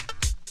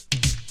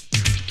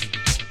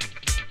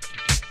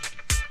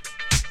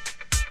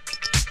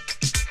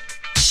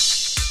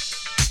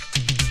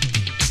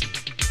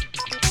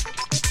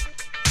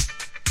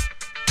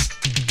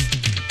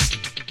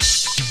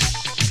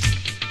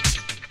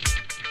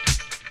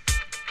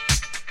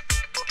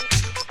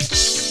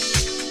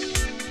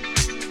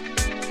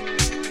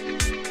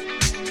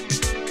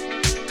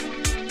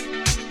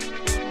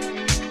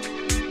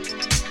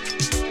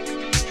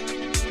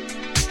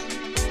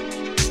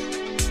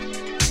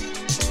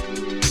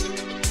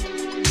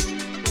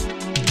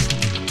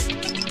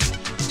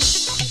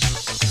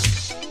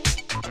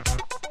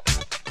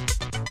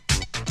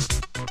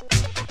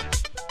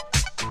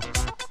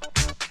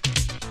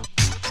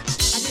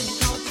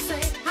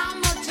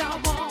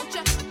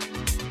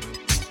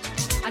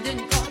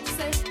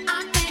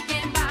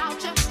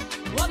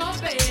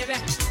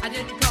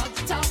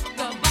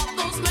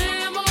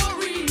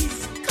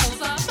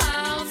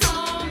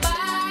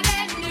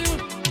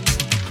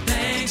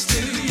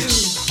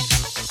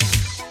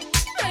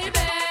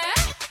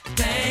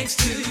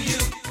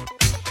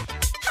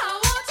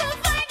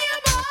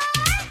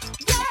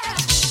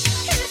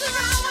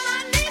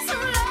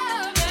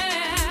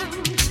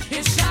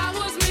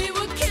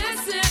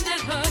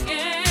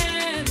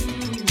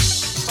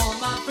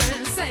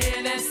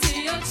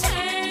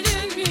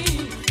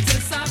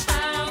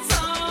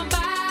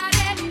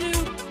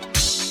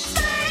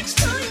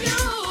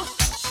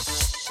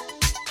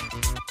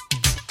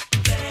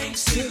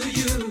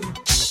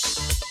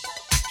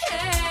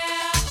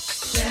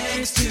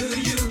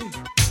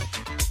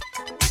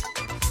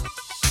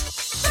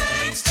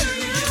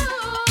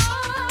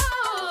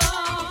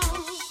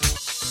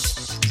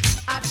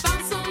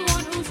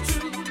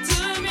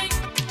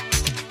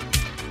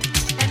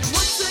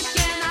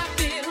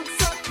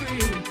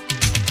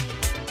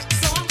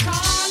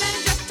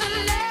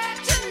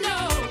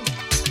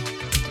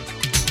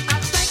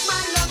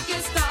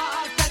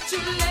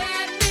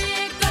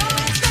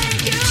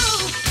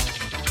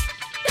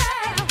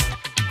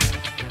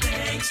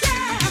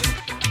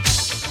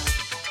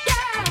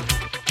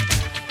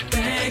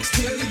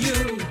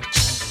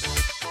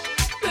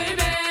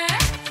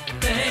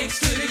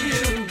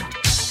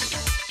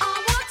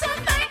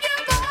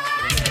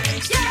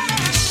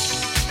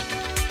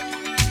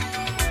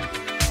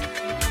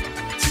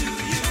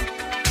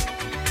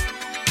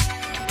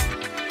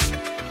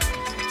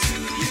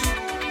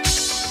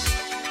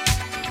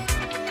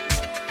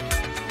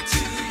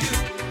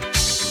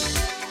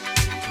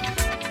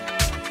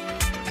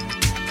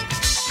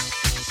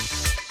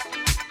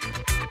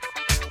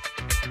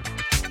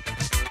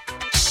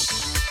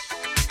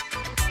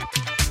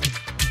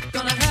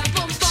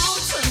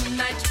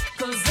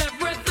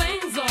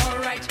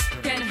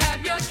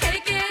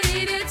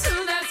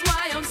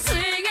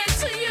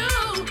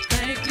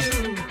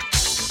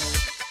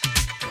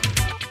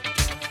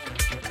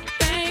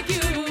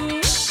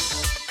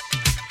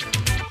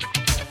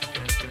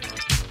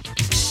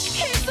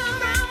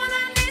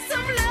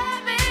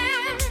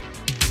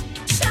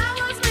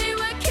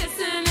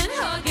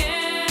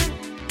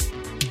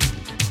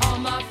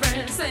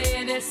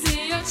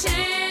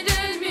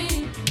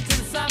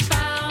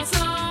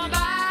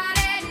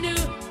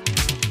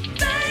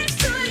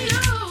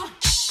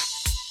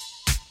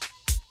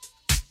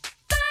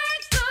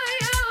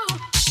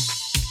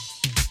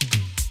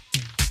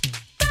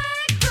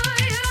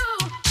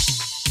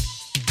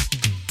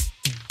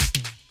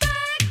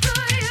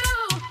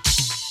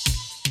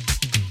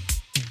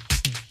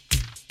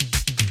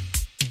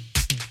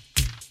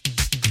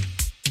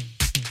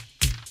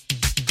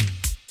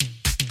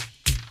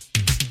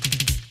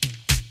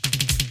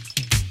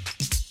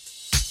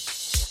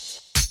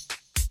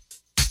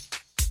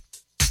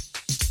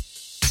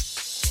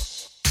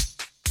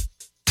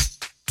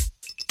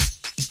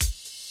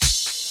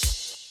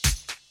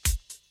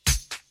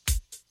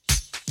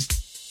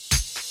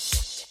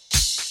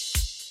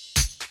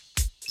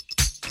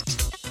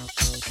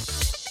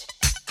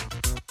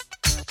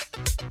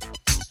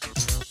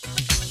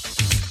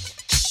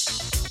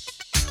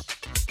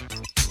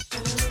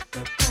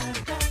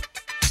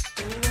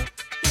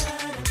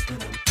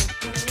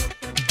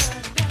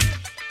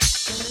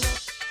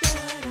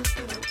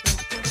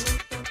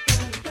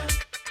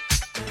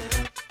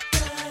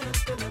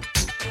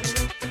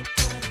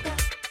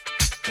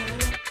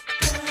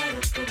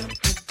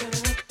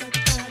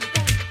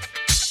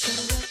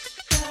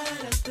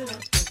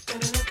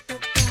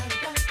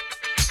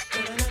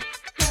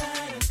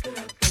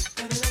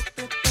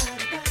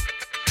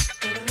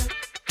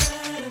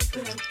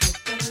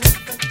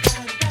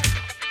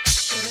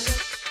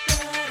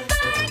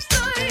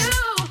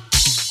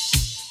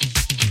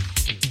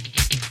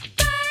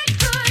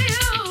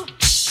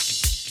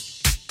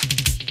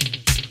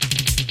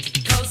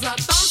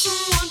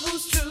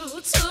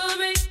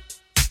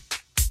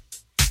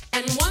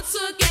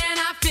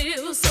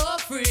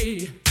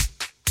 me.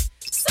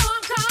 So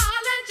I'm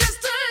calling just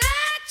to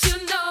let you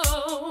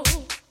know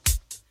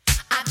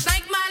I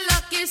thank my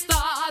lucky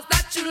stars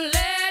that you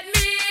let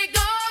me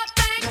go.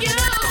 Thank you.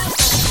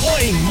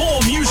 Playing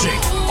more music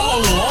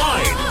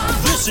online.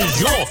 This is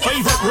your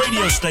favorite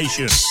radio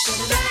station.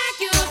 Thank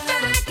you,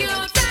 thank you,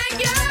 thank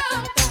you.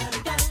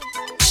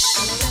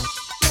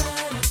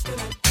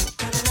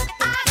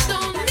 I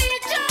don't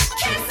need your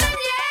kissing,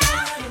 yeah.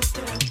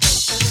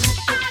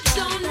 I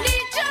don't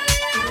need your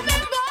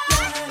loving,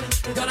 boy.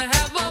 Gonna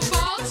have a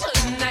ball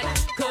tonight,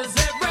 'cause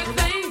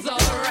everything's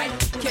alright.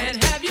 Can't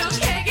have your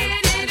cake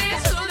and eat it,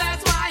 so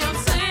that's why I'm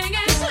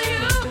singing to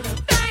you.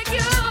 Thank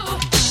you.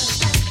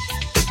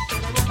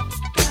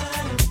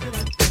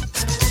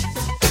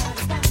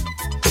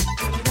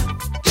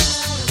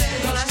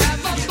 Gonna have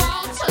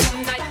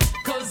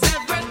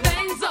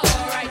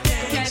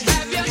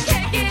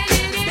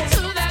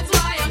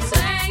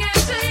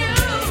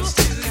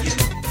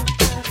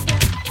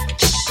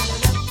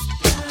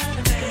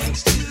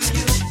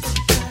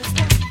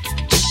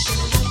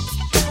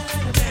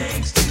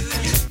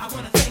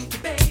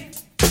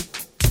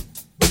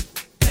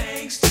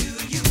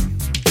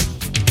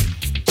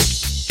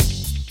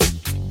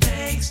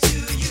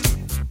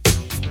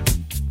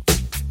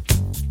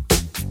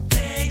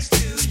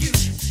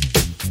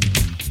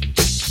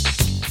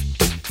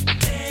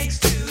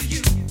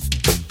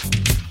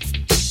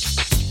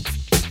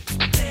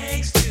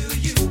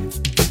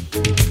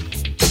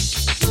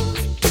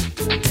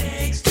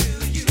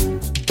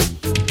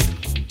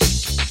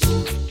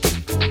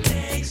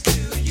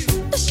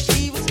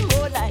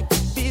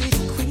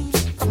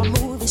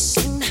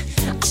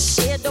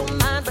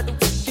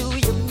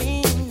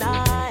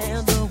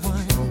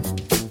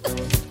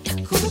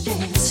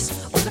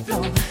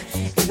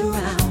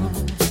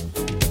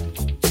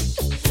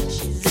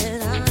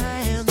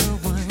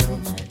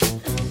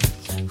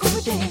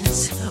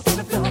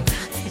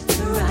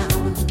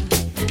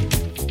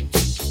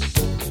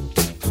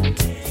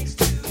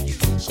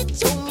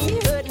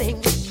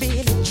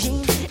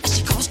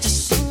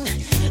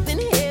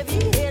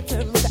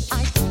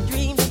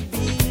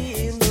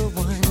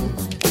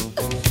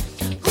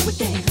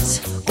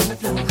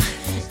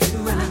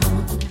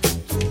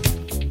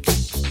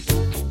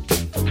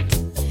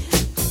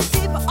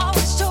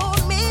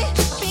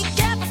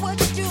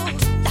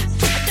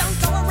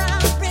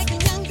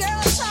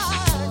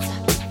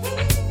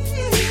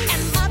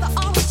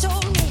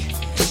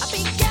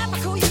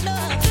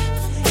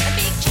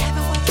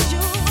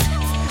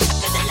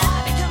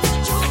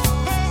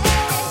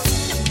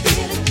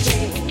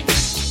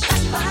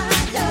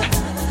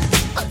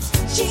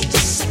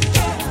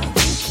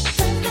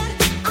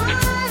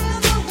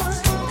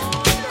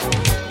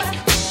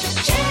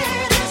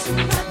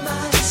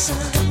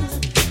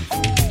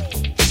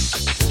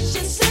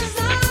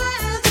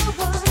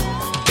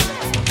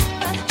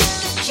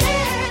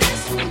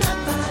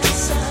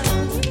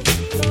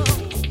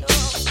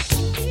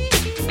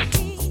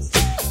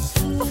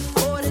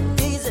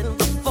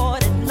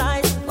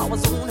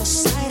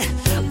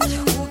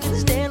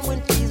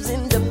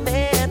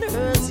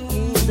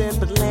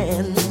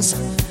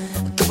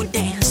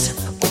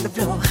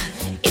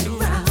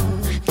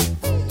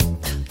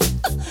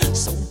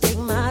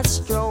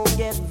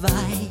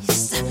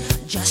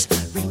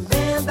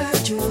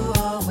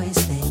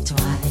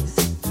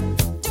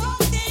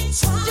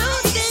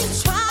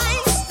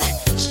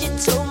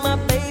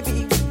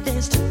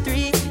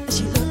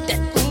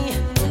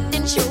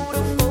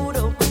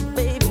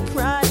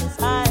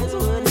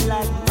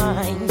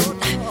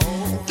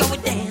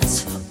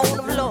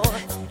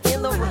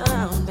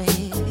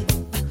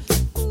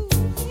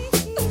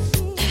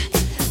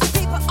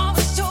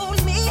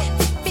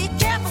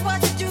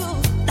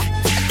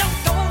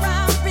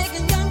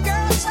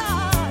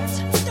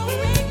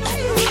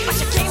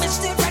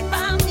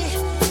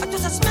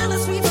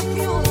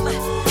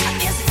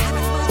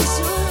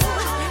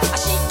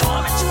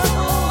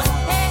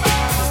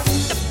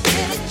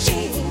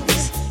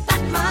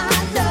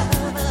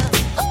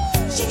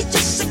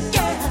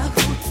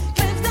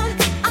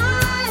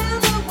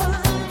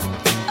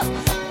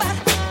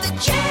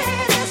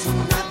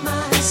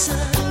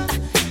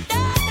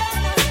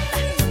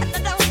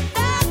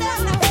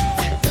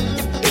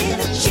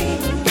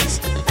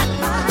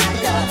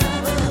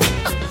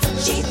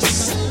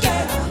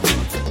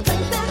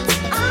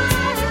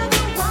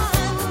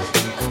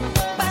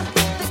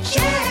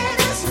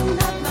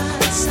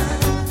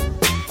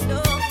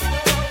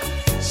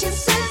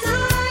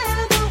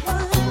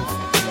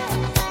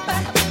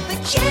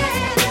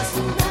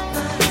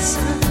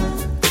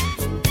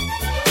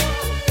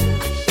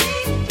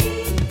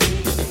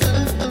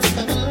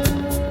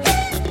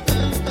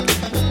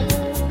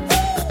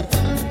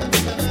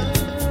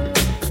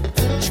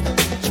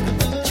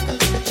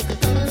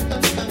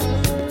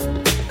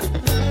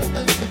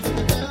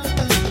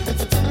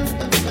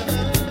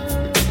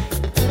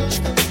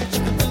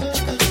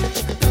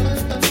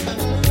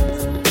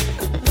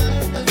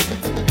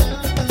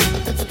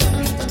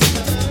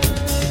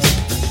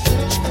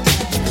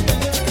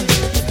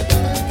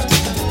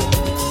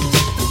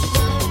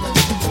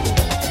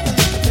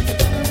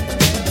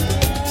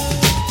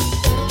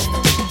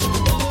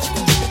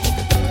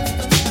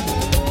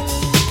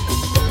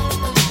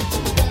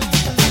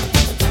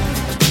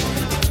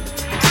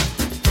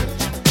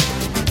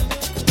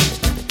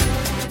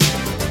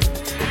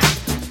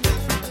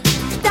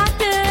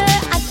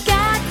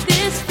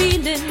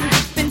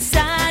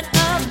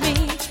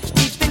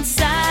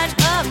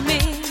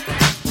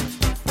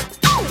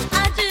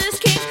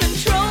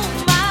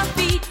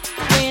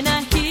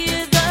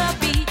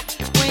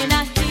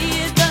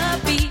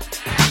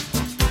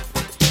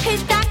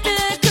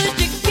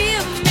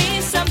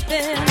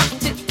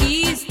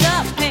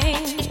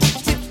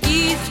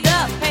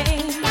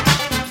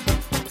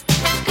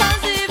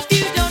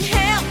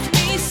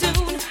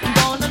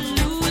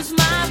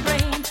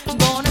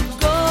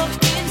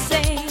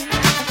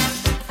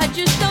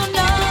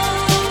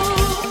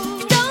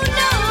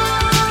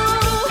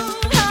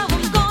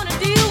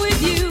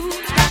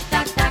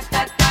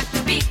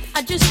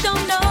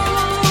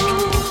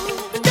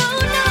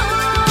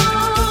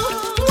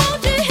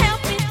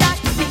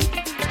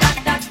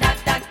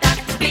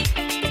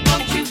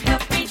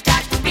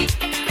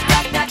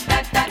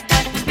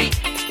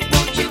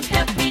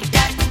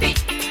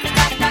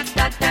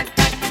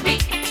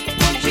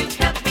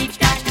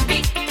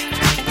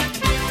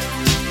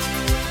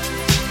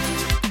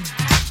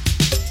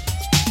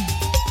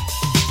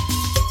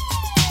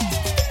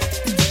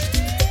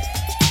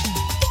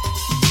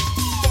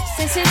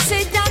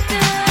Say, doctor,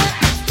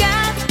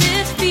 got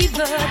this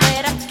fever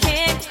that I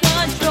can't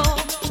control,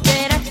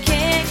 that I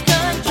can't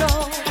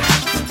control.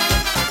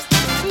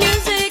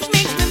 Music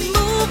makes me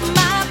move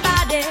my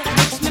body,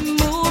 makes me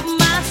move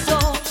my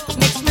soul,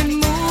 makes me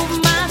move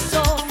my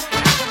soul.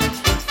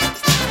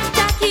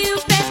 Doc, you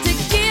better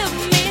give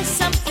me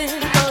something,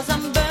 'cause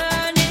I'm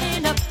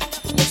burning up,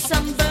 yes,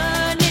 I'm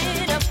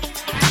burning up.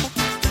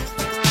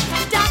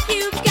 Doc,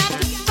 you got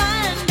to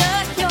find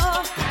a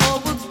cure, or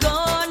we're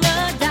gonna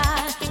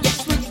die, yes,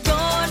 we're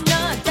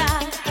gonna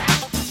die.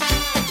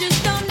 I just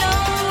don't know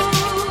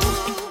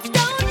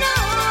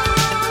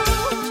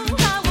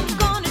how I'm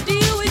gonna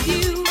deal with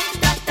you.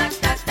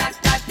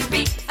 Dr. B,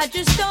 I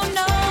just don't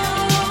know.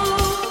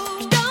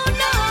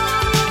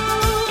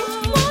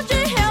 Won't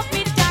you help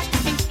me, Dr.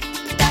 B?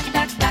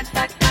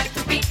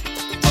 Dr. B,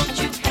 won't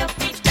you help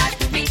me,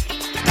 Dr. B?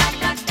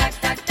 Dr.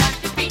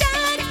 B,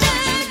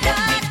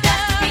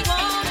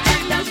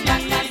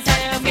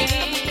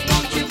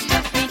 won't you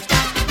help me,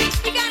 Dr. B?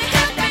 You gotta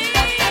help me,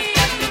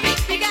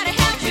 you gotta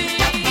help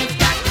me,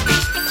 Dr. B.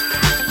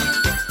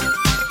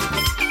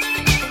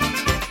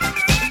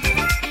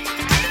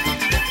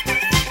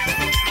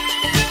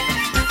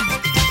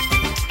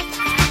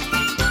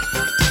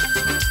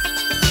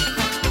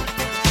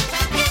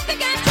 If the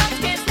gun trucks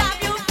can't stop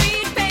your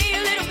feet, pay a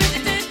little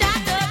visit to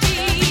Dr. B.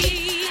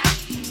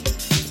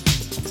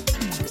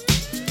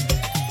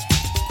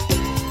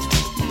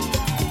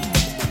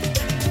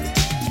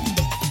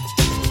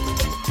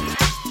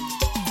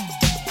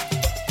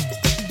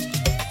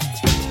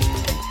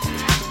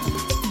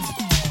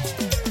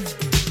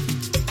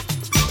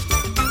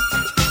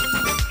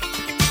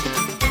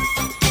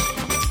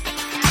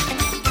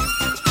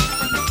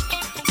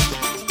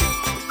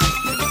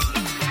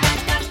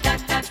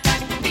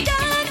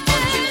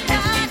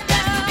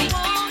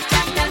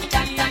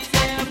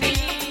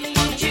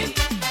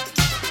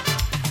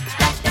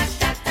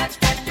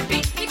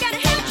 You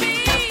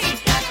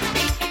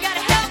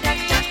gotta help me,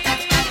 you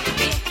gotta help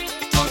me,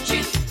 won't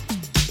you?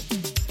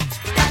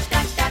 If the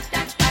gun trucks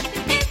can't stop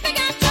me,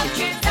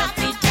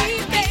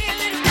 pay a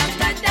little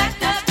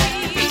Dr.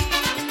 B.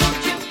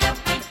 Won't you help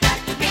me,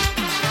 Dr. B?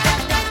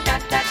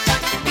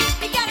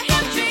 You gotta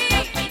help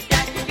me,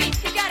 Dr. B.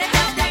 You gotta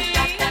help me,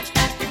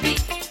 Dr. B.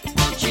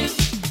 Won't you?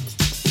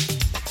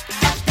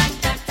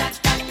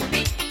 Dr. B,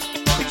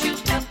 won't you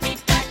help me,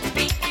 Dr.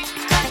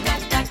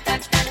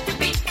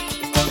 B?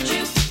 Won't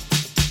you?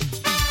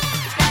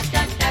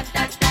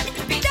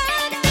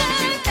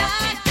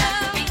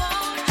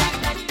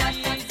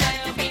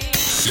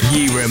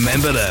 You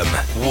remember them,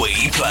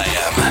 we play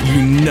them.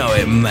 You know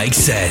it makes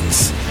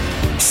sense.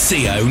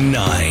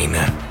 CO9.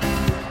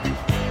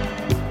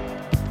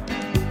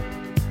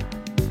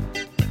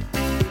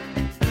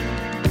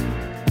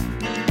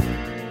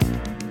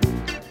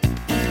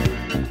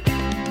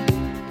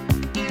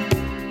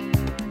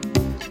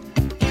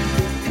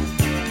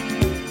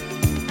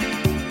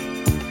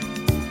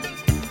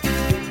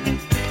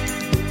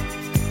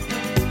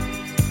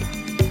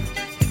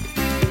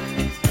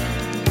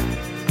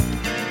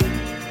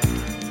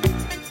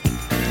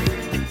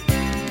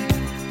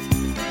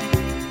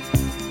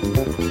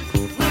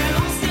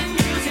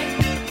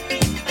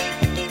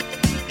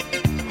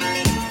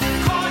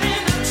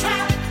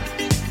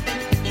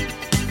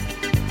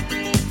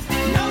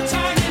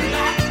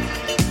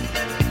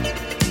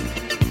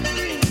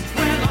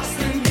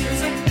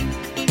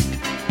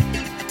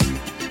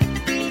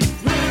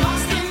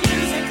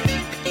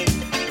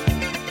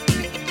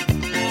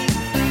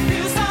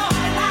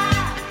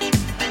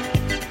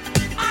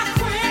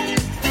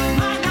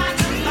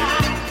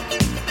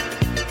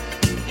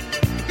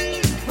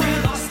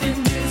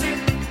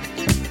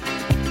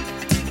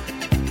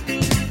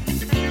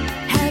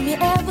 Have you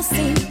ever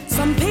seen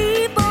some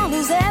people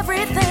lose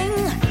everything?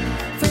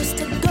 First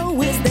to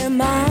go is their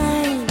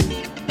mind.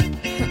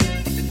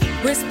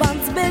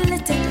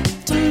 Responsibility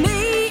to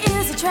me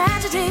is a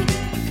tragedy.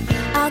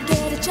 I'll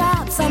get a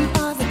job some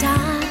other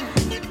time.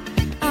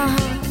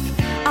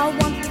 I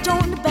want to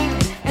join the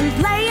band and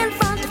play in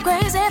front of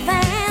crazy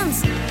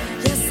fans.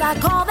 Yes, I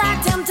call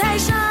that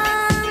temptation.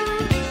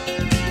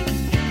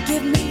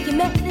 Give me your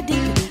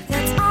melody,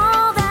 that's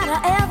all that I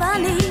ever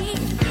need.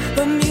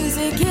 The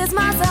music is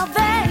my salvation.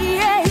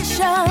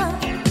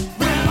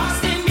 We're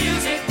lost in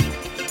music,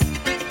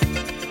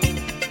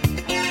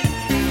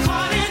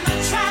 caught in the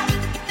trap.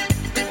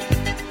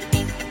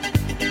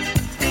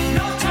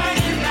 No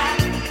turning back.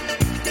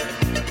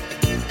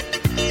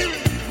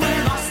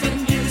 We're lost in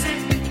music.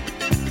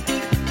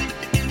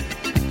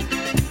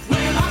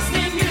 We're lost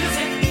in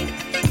music.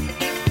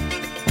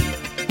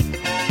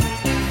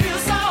 Feel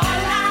so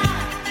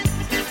alive.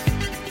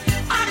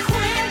 I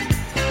quit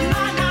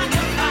my 9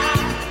 to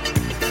 5.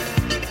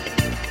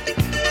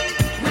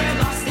 We're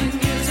lost in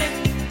music.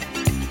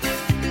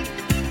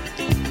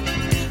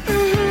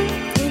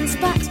 In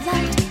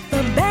spotlight,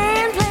 the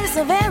band plays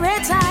so very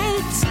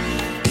tight,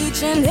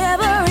 each and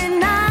every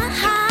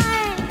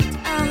night.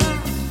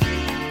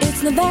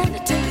 It's no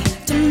vanity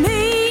to me,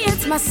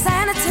 it's my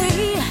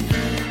sanity.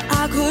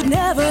 I could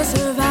never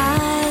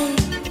survive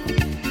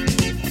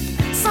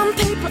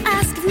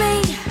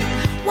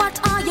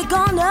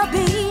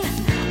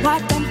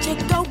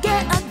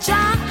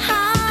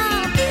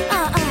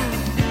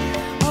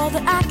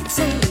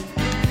Say,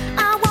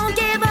 I won't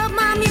give up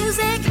my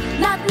music.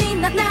 Not me,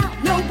 not now.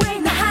 No way,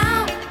 no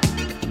how.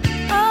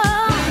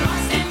 Oh. We're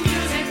lost in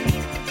music.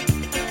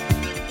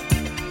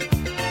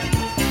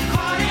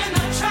 Caught in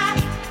the trap.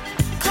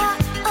 Caught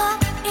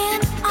up in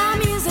our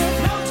music.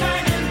 No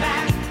turning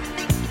back.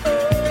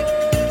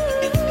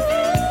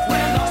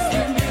 We're lost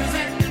in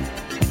music.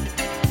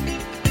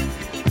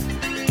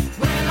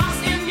 We're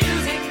lost in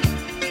music.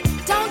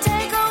 Don't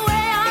take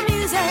away our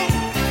music.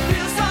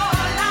 Feel so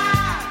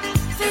alive.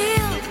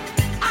 Feel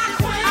I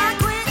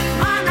quit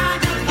my 9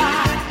 to 5.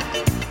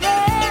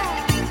 Yeah.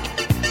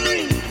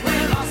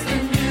 We're lost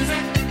in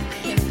music.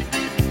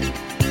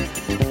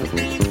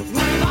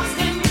 We're lost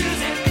in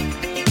music.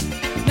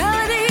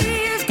 Melody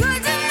is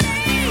good to me.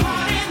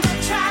 Caught in the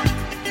trap.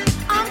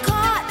 I'm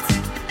caught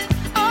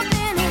up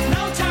in it.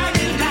 No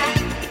turning back.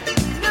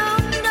 No,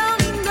 no,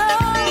 no.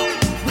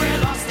 We're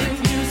lost in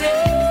music.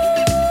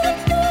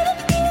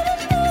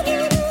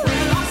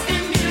 We're lost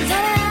in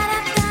music.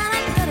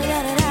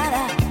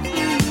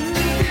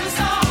 Feel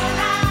so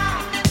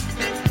alive.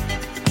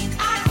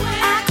 I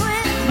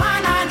quit my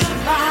 9 to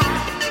 5.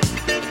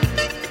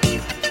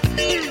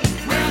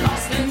 We're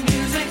lost in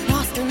music.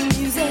 Lost in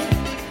music.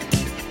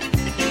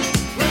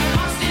 We're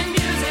lost in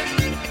music.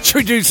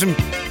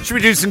 Should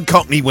we do some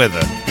Cockney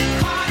weather?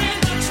 Caught in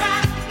the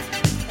trap.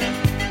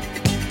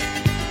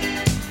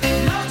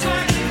 No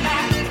turning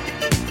back.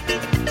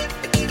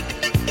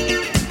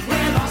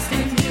 We're lost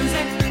in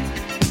music.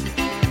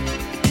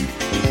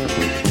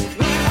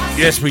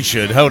 Yes, we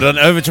should. Hold on.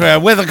 Over to our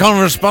weather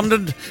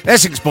correspondent,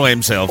 Essex boy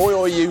himself. Oi,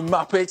 oi, you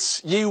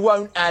muppets. You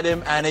won't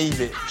Adam and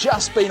Eve it.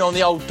 Just been on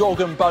the old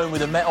dog and bone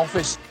with the Met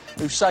Office,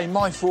 who say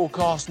my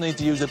forecast need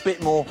to use a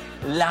bit more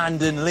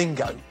London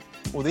lingo.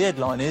 Well, the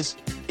headline is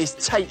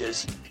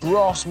taters,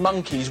 brass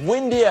monkeys,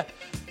 windier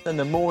than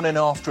the morning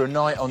after a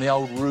night on the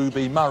old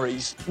Ruby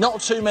Murrays.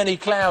 Not too many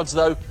clouds,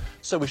 though,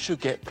 so we should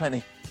get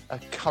plenty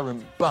of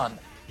currant bun.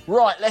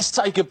 Right, let's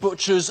take a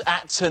butcher's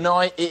at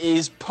tonight. It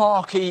is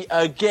Parky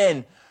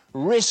again.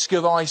 Risk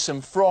of ice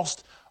and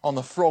frost on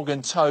the Frog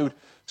and Toad,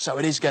 so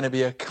it is going to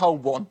be a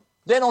cold one.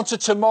 Then on to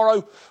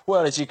tomorrow.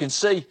 Well, as you can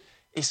see,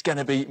 it's going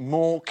to be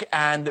Mork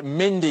and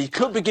Mindy.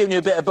 Could be giving you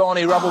a bit of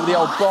Barney rubble with the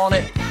old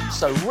Barnet.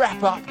 So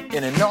wrap up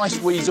in a nice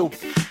weasel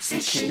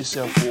and keep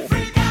yourself warm.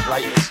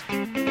 Laters.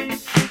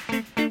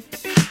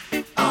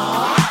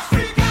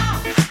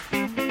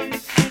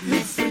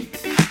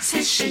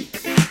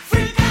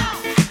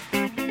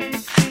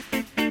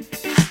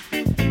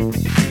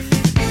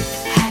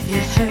 Have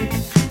you heard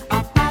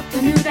about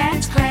the new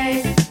dance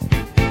craze?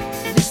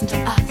 Listen to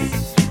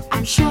us,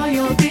 I'm sure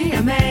you'll be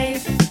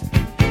amazed.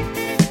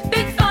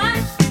 Big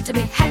fun to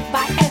be had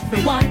by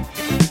everyone.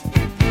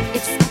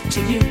 It's up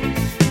to you,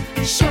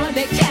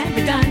 surely can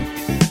be done.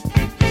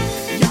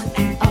 Young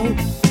and old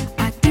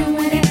are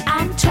doing it,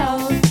 I'm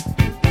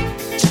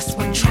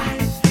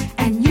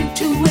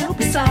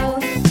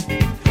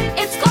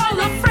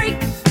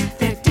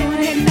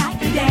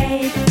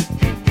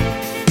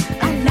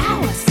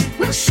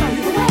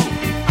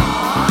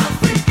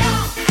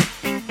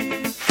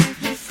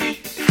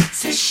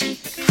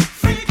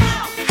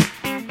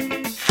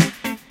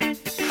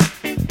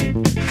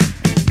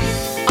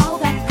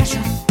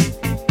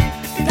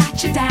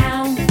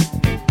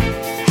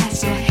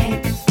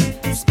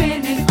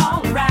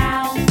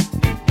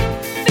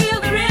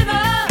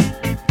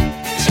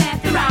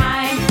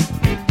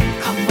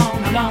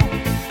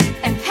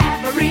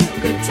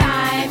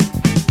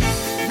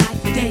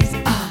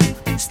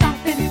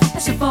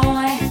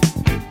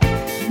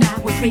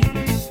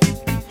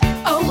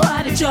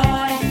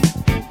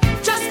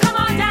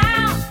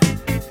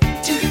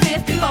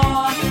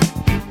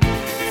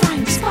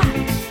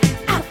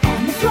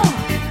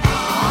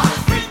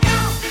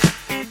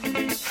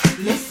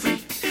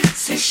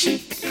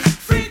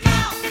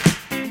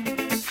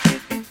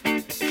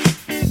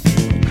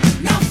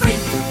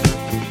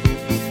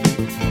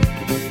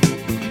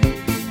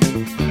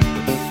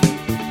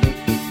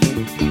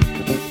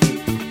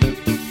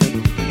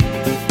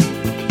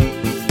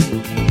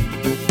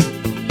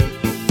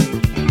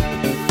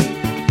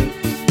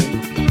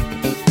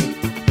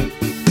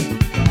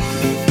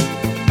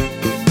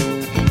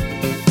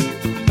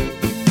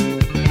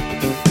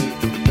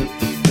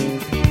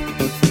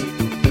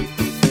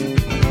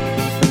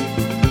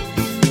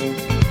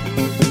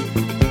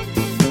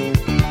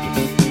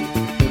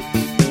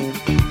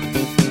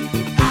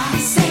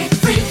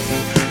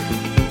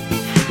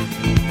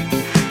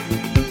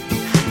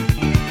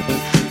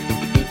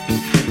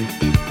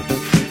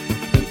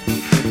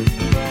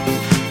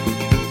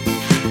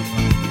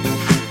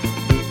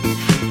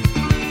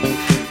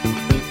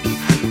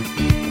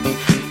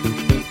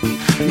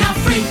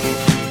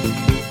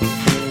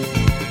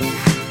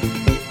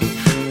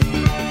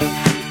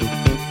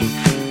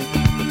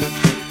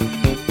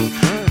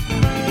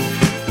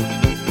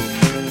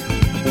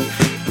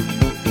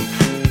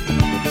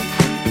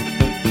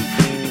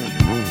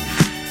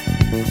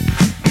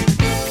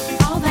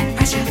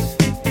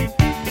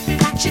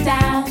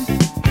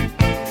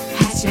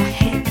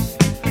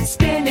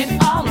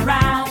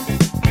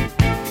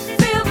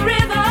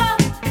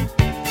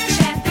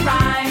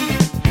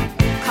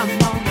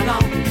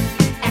along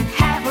and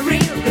have a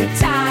real good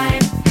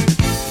time.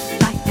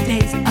 Like the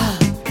days of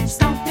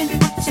stomping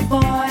at your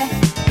boy.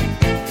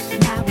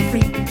 Now we're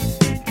free.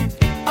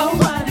 Oh,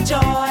 what a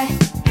joy.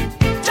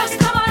 Just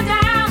come on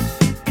down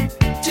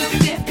to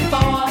 54.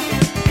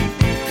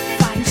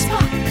 Find a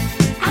spot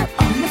out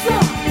on the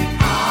floor.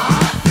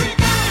 Ah,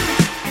 freak out.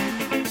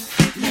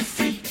 Let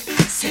freak,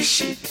 say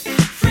she.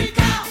 Freak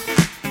out.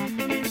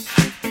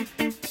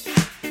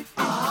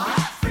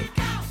 Ah, freak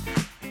out.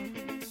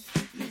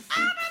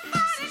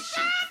 Everybody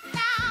shut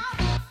down.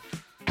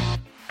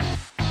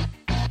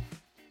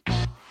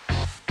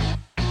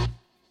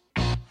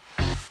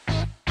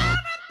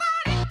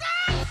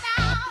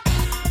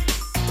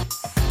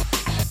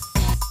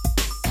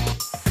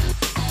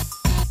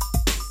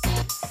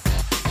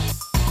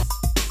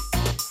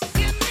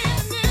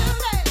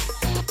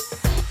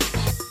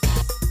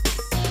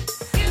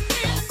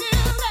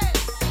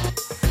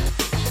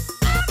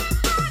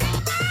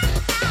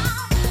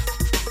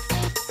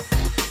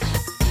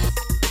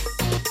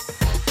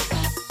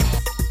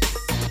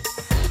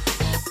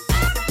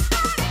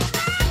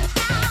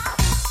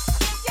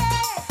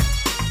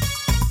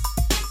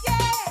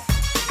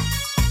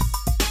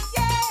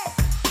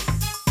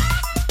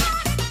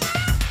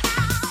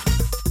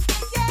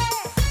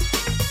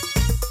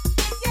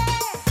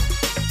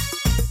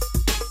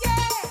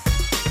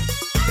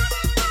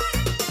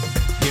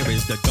 Here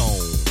is the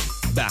dome,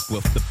 back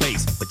with the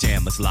bass,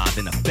 pajamas live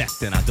in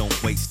effect, and I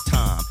don't waste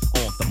time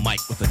on the mic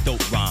with a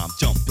dope rhyme.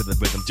 Jump to the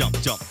rhythm, jump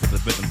to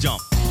the rhythm,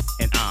 jump,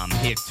 and I'm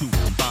here to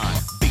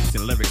combine beats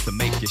and lyrics to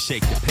make you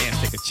shake your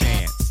pants, take a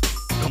chance.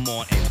 Come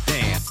on and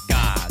dance,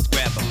 guys,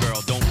 grab a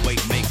girl, don't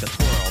wait, make a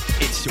twirl.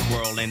 It's your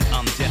world and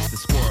I'm just a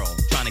squirrel,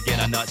 trying to get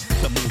a nut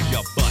to move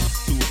your butt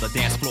to the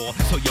dance floor.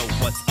 So yo,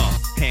 what's up?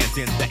 Hands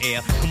in the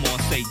air, come on,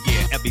 say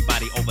yeah.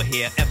 Everybody over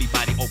here,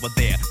 everybody over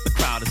there. The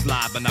crowd is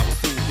live and I will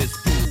do this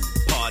groove.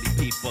 Party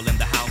people in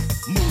the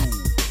house, move.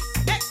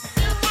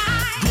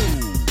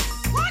 Groove.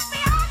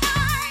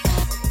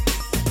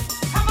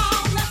 Come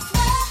on, let's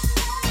sweat,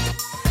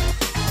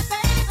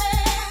 baby.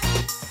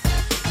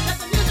 Let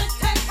the music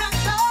take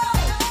control.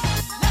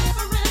 Let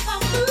the rhythm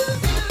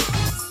move you.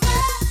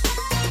 Sweat,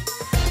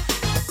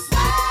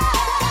 sweat.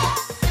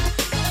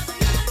 Let the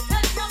music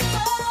take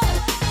control.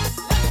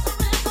 Let the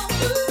rhythm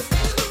move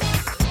you.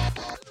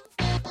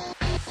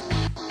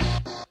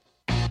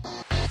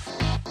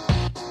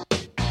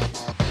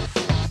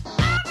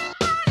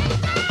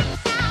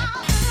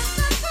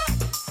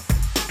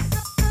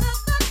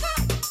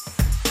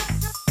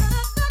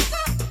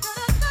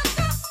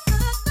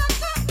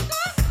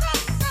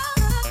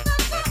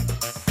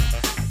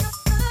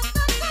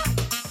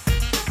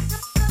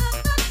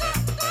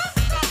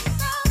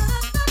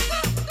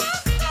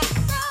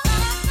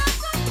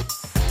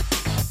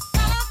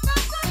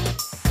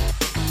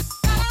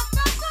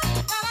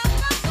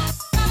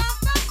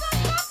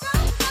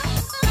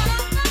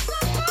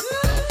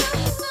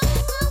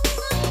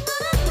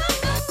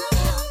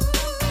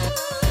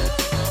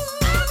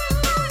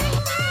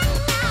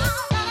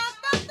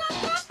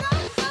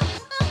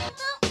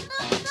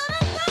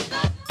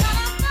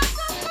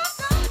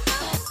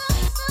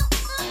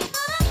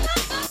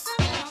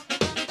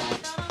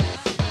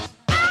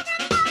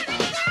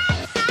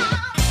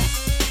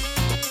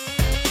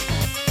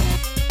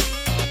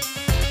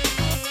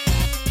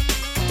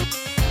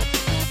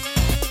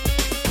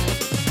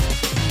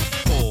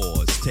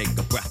 Pause, take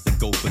a breath and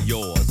go for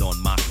yours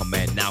on my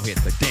command. Now hit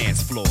the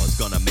dance floor, it's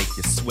gonna make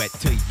you sweat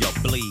till you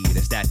bleed.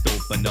 Is that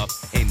dope enough?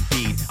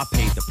 Indeed, I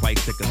paid the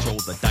price to control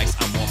the dice.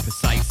 I'm more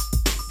precise,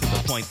 to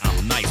the point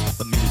I'm nice.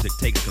 The music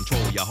takes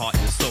control, your heart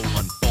and soul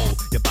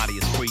unfold. Your body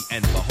is free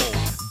and behold.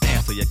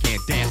 Dance so you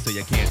can't dance, so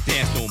you can't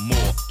dance no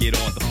more. Get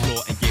on the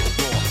floor and get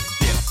raw.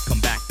 Dip,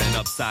 come back then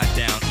upside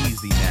down,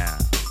 easy now.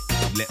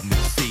 Let me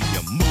see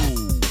you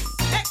move.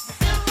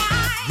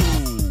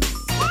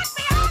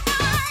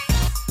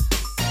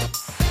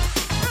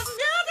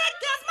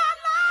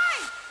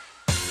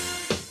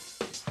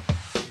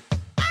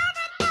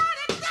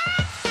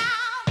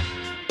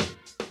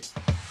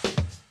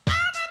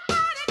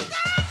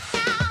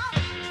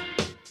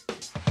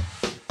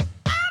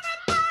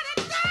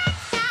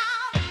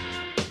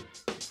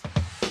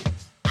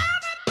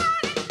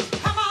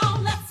 Come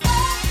on, let's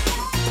sweat,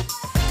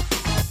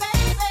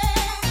 baby.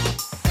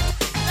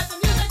 Let the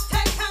music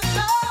take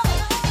control.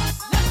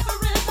 Let the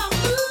rhythm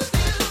move you.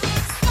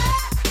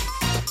 Sweat,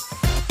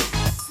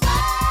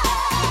 sweat.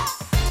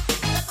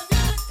 Let the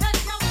music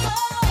take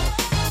control.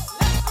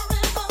 Let the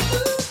rhythm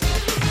move you.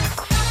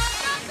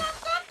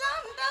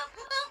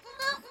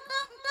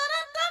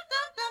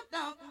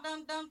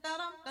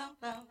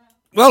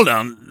 Well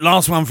done.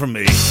 Last one from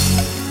me.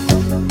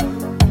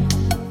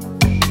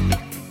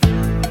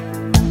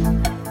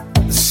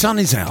 The sun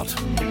is out.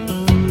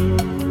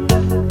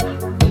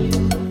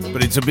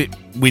 But it's a bit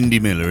Windy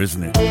Miller,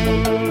 isn't it?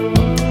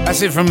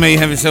 That's it from me.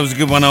 Have yourselves a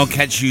good one. I'll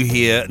catch you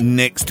here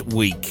next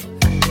week.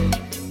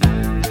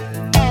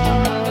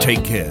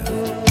 Take care.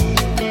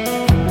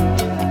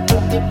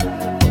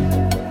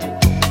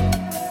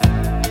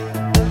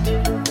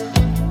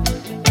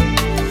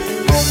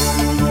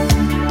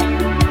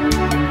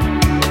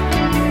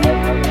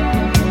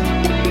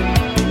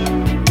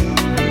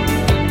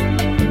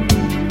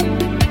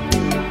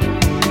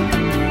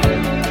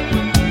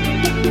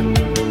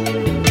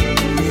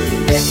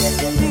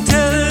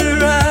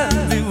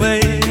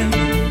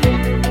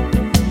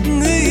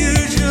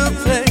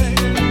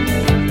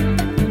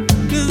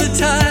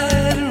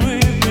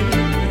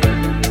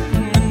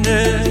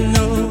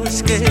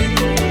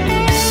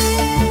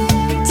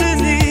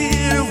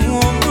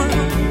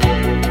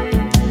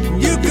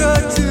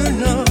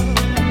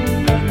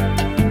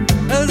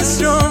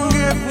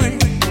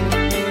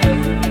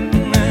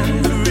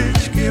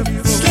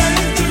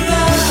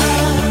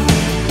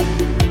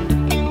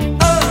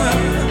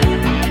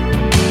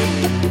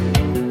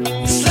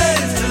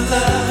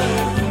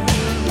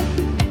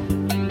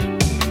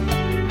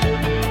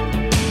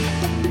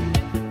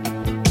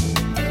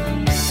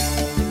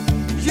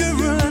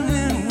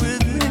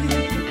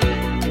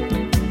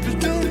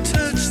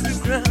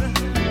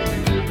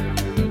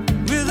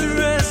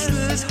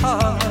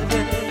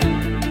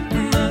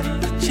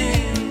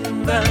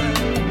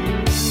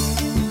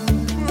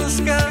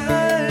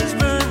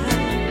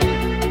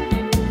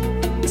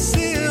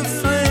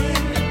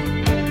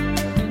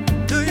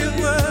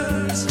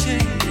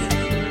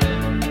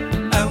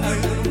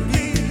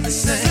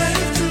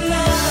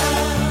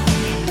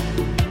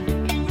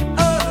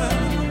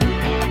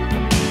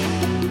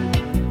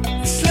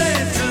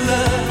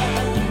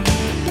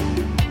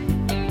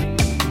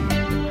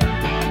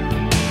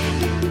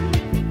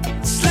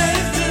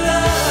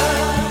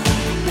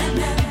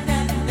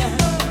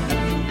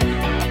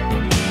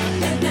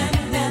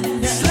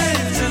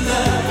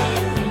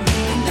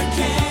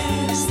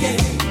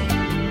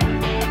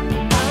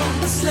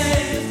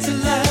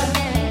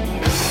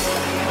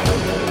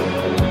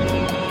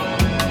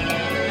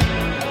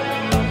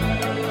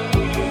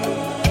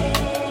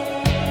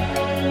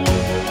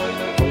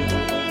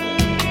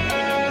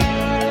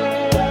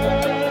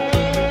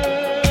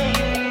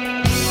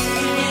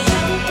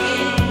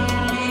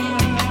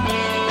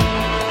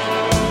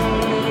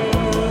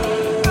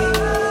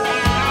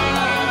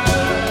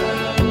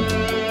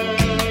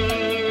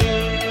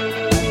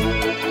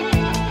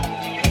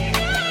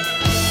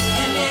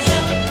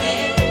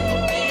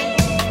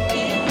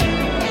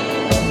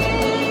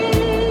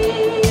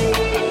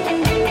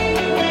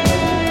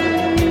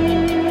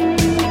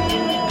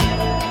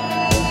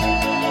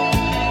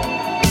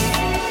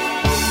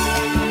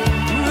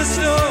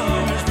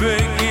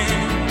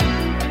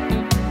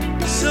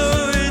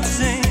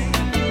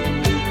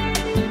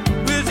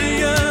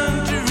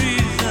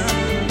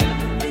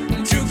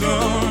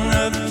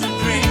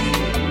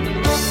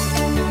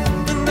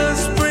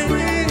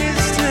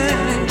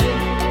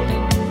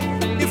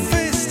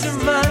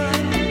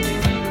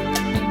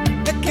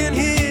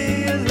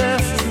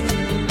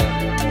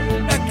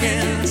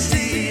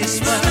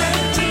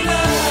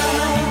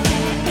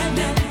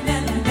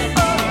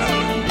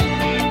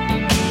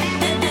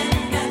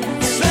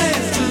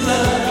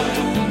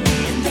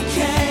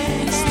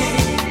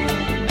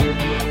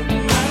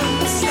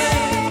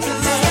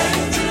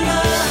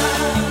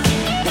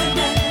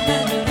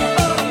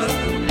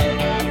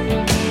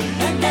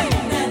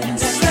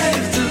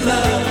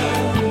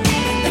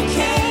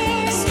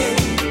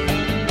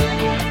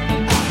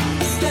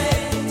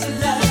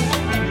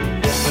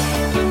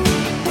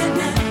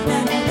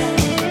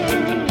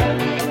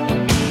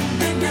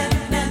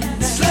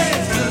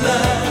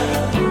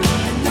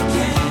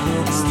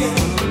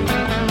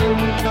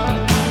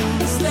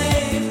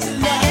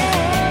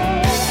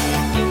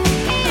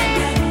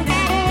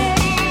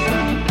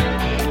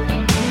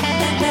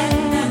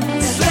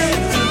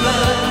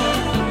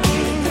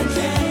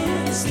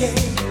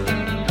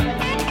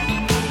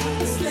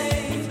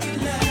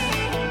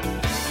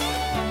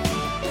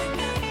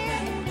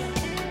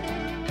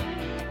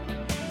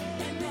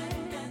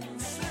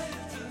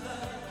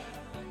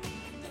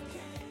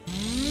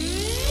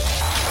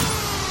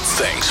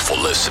 Thanks for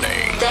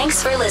listening.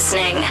 Thanks for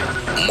listening.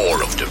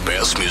 More of the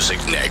best music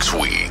next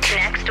week.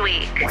 Next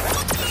week.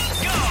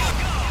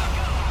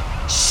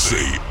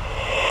 CO9.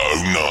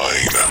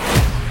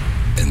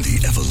 And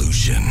the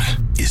evolution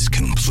is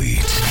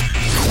complete.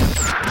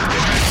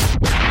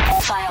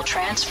 File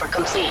transfer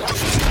complete.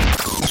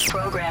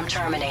 Program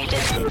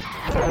terminated.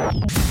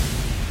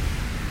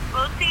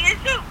 We'll see you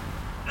soon.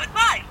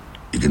 Goodbye.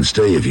 You can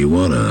stay if you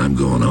wanna. I'm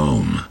going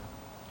home.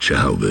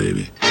 Ciao,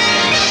 baby.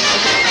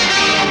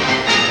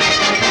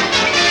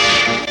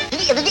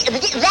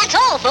 That's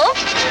all,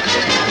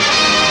 folks.